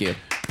 Yes, thank you.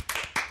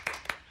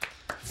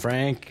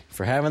 Frank,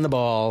 for having the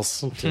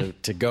balls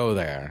to go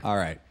there. All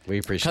right. We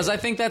appreciate Because it. I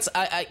think that's,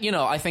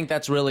 I think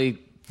that's really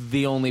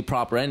the only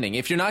proper ending.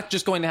 If you're not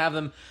just going to have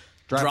them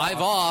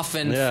drive off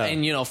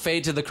and you know,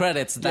 fade to the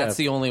credits, that's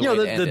the only way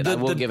to end it. I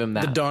will give him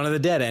that. The Dawn of the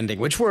Dead ending,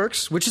 which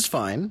works, which is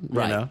fine.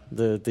 Right. You know, and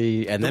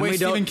The then way we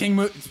don't.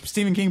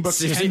 Stephen King books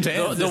tend to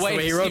end. The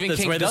way he wrote, Stephen that's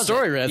King the way the does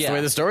story. it. That's the Yeah.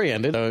 way the story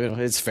ended. So, you know,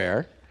 it's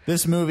fair.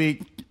 This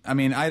movie, I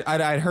mean,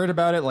 I'd heard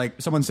about it.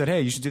 Like, someone said,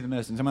 hey, you should do The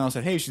Mist. And someone else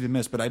said, hey, you should do The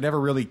Mist. But I never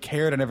really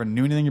cared. I never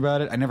knew anything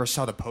about it. I never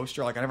saw the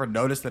poster. Like, I never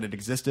noticed that it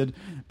existed.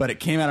 But it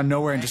came out of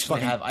nowhere and just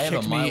fucking I have a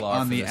kicked me Mylar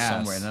on for the this ass.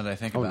 somewhere. Now that I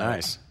think about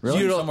nice. it, really,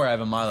 You don't- somewhere I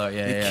have a Mylar.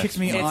 Yeah, It yeah. kicked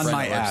me It's on friend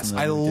my that works ass. in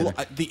the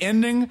theater. The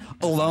ending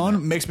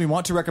alone makes me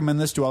want to recommend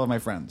this to all of my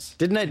friends.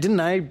 Didn't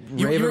I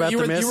rave about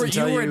The Mist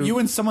You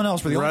and someone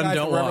else were the only Run, guys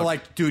don't who were ever walk.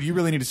 like, dude, you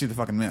really need to see the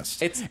fucking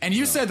Mist. It's-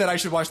 You said that I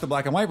should watch the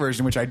black and white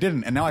version, which I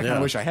didn't, and now I kind of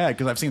Yeah. wish I had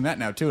because I've seen that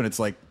now too, and it's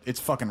like it's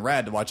fucking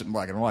rad to watch it in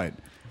black and white.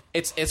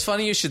 It's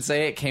funny you should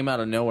say it came out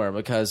of nowhere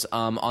because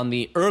on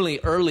the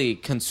early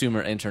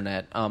consumer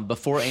internet,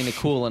 before Ain't It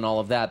Cool and all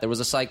of that, there was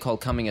a site called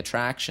Coming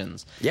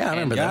Attractions. Yeah, I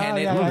remember that. And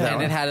it, Yeah, yeah, yeah.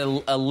 and it had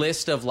a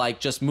list of like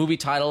just movie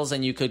titles,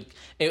 and you could.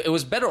 It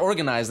was better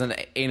organized than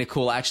Ain't It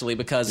Cool actually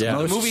because Yeah. the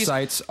Most movies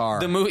sites are.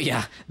 the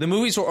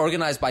movies were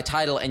organized by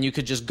title, and you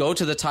could just go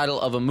to the title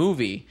of a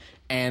movie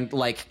and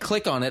like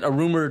click on it, a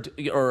rumored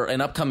or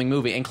an upcoming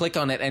movie, and click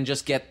on it and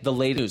just get the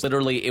latest news.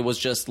 Literally, it was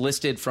just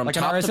listed from Like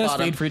an top to RSS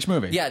bottom feed for each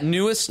movie. Yeah,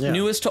 newest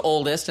to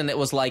oldest, and it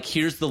was like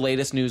here's the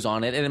latest news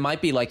on it, and it might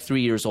be like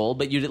 3 years old,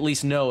 but you'd at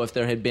least know if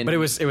there had been. But it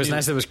was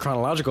nice that it was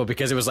chronological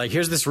because it was like,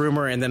 here's this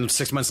rumor, and then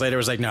 6 months later it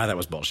was like, no, that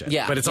was bullshit.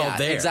 Yeah, but it's all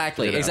there.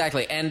 Exactly, you know?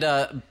 exactly. And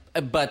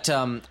but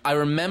I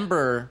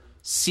remember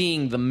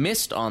seeing The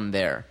Mist on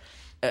there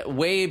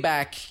way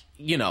back.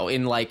 You know,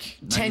 in like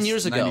 10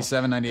 years ago.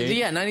 97, 98?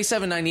 Yeah,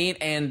 97, 98.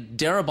 And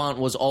Darabont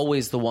was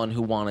always the one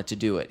who wanted to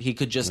do it. He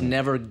could just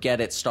never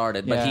get it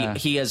started. But Yeah.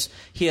 he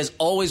has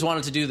always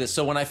wanted to do this.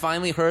 So when I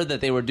finally heard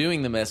that they were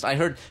doing The Mist, I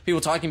heard people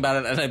talking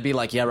about it, and I'd be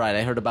like, yeah, right,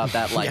 I heard about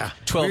that like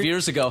 12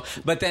 years ago.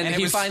 But then And it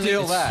he was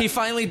still that.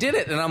 finally did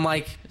it. And I'm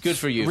like, good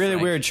for you, Really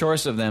Frank. weird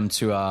choice of them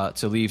to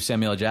leave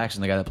Samuel L. Jackson,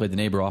 the guy that played the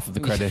neighbor, off of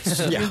the credits.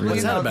 Yeah, Really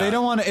what's that weird. about? They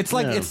don't want to. It's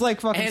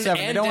like fucking And, Seven.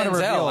 and They don't want to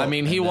Denzel. reveal. I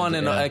mean, he won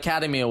an yeah.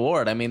 Academy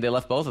Award. I mean, they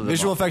left both of them.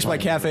 Visual off. effects by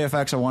Cafe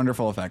FX are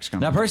wonderful effects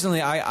company. Now, personally,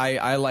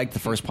 I like the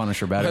first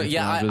Punisher better.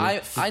 Yeah, to be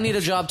honest with I need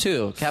a job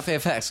too. Cafe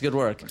FX, good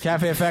work.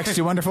 Cafe FX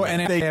do wonderful,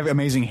 and they have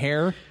amazing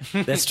hair.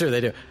 That's true.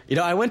 They do. You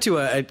know, I went to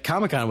a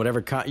Comic-Con,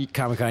 whatever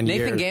Comic-Con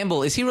year. Nathan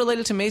Gamble, is he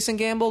related to Mason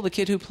Gamble, the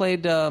kid who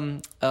played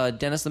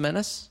Dennis the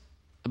Menace?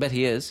 I bet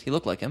he is. He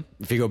looked like him.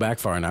 If you go back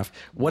far enough,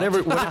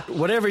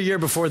 whatever year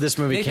before this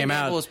movie Nathan came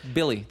Gamble out, was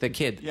Billy, the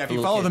kid. Yeah, if the you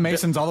little follow kid. the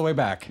Masons all the way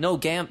back. No,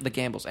 the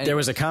Gambles. there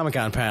was a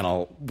Comic-Con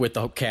panel with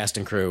the cast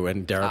and crew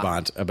and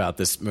Darabont about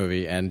this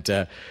movie,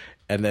 and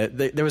And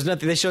there was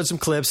nothing. They showed some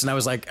clips, and I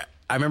was like,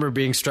 I remember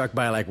being struck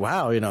by like,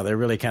 wow, they're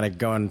really kind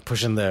of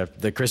pushing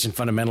the Christian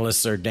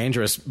fundamentalists are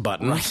dangerous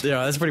button.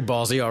 That's pretty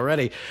ballsy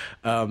already.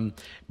 But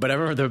I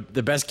remember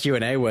the best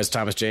Q&A was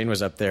Thomas Jane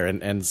was up there,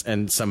 and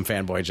some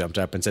fanboy jumped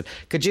up and said,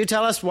 "Could you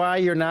tell us why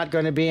you're not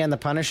going to be in the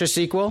Punisher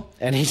sequel?"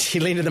 And he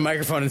leaned to the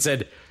microphone and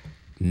said,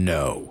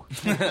 "No."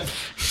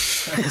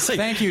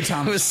 Thank you,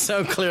 Tom. It was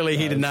so clearly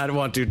he did not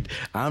want to.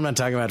 I'm not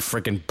talking about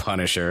frickin'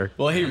 Punisher.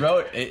 Well, he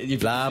wrote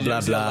blah blah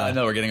blah. I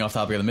know we're getting off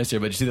topic of the mystery,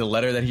 but did you see the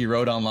letter that he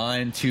wrote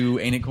online to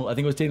Ain't Cool? I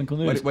think it was Ain't Cool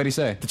News. What did he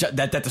say?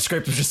 That the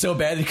script was just so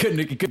bad he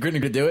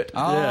couldn't do it.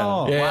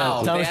 Oh, yeah.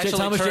 Wow.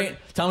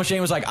 Thomas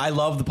Jane was like, I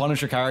love the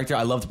Punisher character.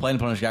 I love to play the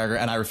Punisher character,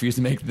 and I refuse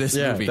to make this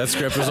movie. That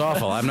script was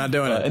awful. I'm not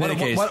doing it. In any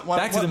case,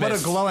 back to the what a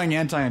Mist. glowing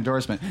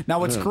anti-endorsement. Now,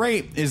 what's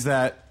great is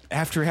that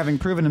after having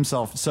proven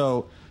himself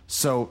so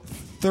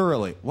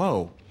thoroughly,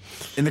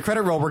 in the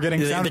credit roll, we're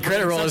getting The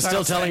credit roll is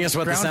still telling us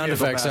what the sound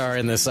effects are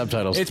in the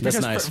subtitles. It's That's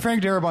because nice.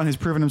 Frank Darabont has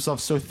proven himself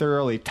so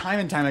thoroughly, time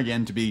and time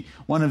again, to be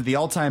one of the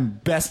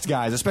all-time best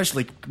guys,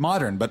 especially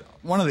modern, but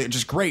one of the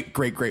just great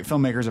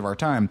filmmakers of our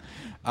time.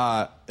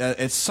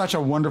 It's such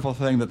a wonderful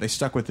thing that they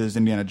stuck with his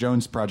Indiana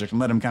Jones project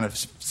and let him kind of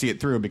see it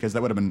through, because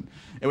it would have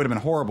been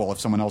horrible if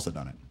someone else had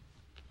done it.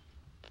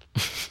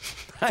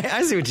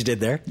 I see what you did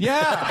there.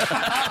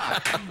 Yeah,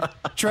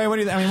 Trey, what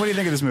do you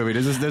think of this movie?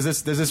 Does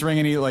this ring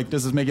any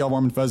does this make you all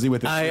warm and fuzzy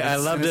with it? I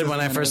loved it when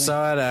I first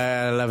saw it.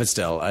 I love it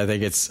still. I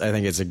think it's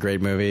a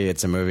great movie.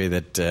 It's a movie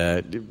that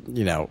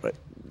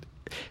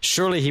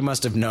surely he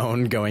must have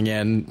known going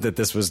in that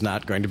this was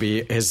not going to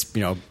be his.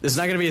 This is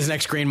not going to be his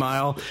next Green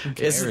Mile.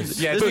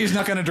 He's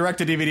not going to direct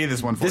a DVD.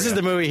 This one. This is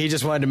the movie he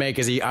just wanted to make,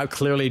 as he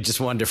clearly just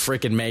wanted to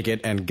frickin' make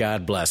it, and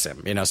God bless him.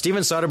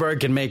 Steven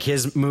Soderbergh can make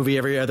his movie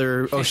every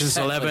other Ocean's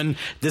 11.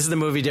 This is the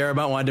movie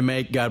Darabont wanted to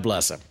make. God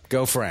bless him.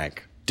 Go,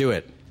 Frank. Do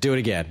it. Do it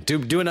again.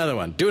 Do another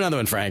one. Do another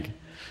one, Frank.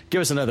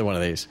 Give us another one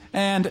of these.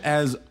 And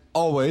as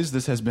always,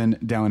 this has been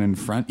Down in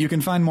Front. You can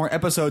find more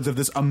episodes of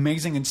this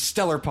amazing and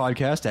stellar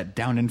podcast at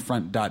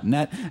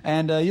downinfront.net.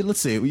 And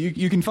let's see,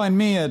 you can find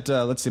me at,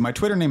 my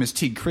Twitter name is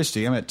Teague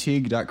Christie. I'm at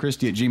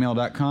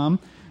teague.christie@gmail.com.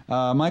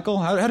 Michael,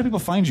 how do people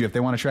find you if they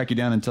want to track you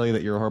down and tell you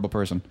that you're a horrible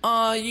person?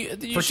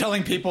 For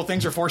telling people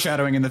things are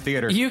foreshadowing in the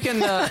theater. You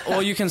can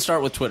you can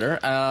start with Twitter.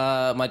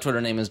 My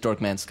Twitter name is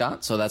Dorkman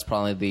Scott, so that's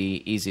probably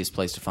the easiest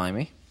place to find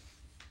me.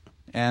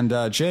 And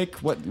Jake,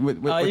 what you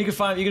can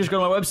just go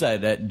to my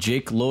website at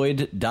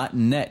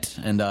jakeloyd.net,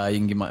 and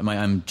you can get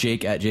I'm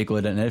Jake at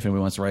jakeloyd.net if anybody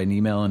wants to write an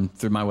email, and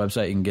through my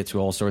website you can get to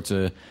all sorts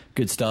of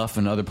good stuff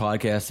and other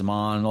podcasts I'm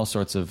on, and all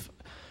sorts of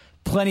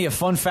plenty of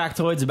fun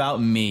factoids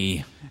about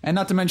me. And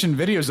not to mention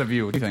videos of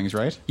you things,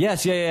 right?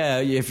 Yes, yeah.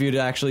 If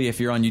you're on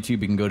YouTube, you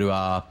can go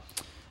to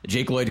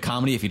Jake Lloyd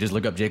Comedy. If you just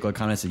look up Jake Lloyd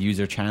Comedy, it's a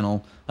user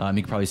channel. You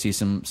can probably see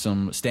some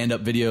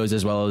stand-up videos,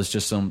 as well as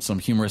just some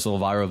humorous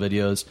little viral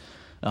videos.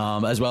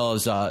 As well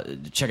as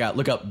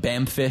look up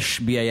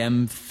Bamfish,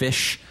 BAM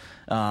Fish.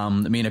 Me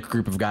and a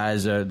group of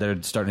guys that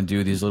are starting to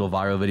do these little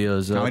viral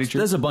videos.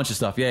 There's a bunch of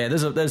stuff. Yeah,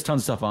 there's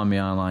tons of stuff on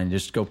me online.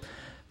 Just go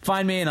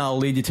find me and I'll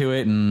lead you to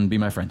it and be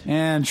my friend.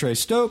 And Trey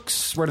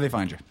Stokes, where do they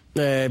find you?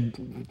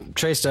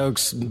 Trey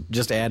Stokes,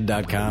 just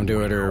add.com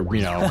to it, or put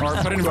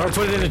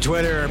it into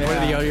Twitter, or put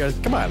it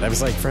in come on, I was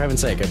like, for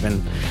heaven's sake,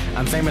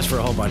 I'm famous for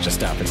a whole bunch of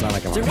stuff. It's not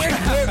like I'm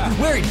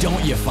where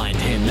don't you find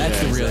him? That's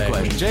the real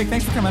question. Jake,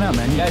 thanks for coming out,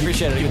 man. I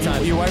appreciate it. Good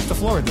time. You wiped the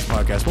floor with this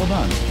podcast. Well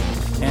done.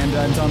 And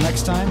until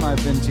next time,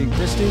 I've been Teague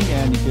Christie,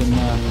 and you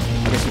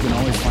can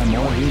always find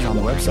more of these on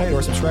the website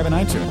or subscribe on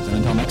iTunes. And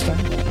until next time,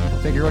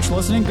 thank you very much for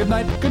listening. Good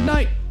night. Good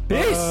night.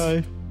 Peace.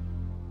 Bye.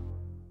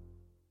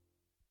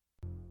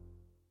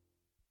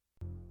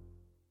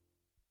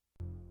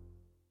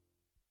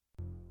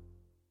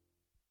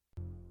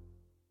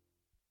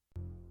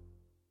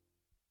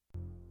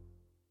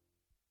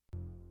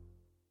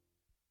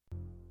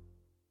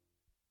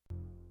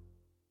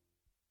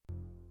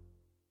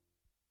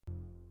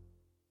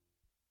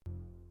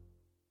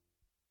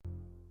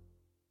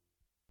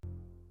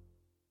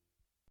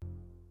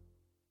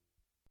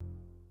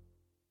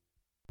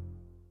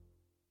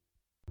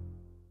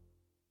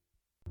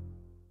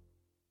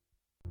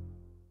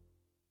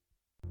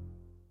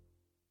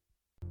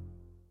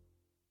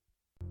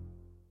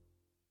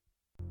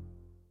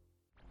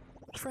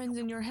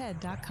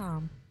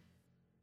 Friendsinyourhead.com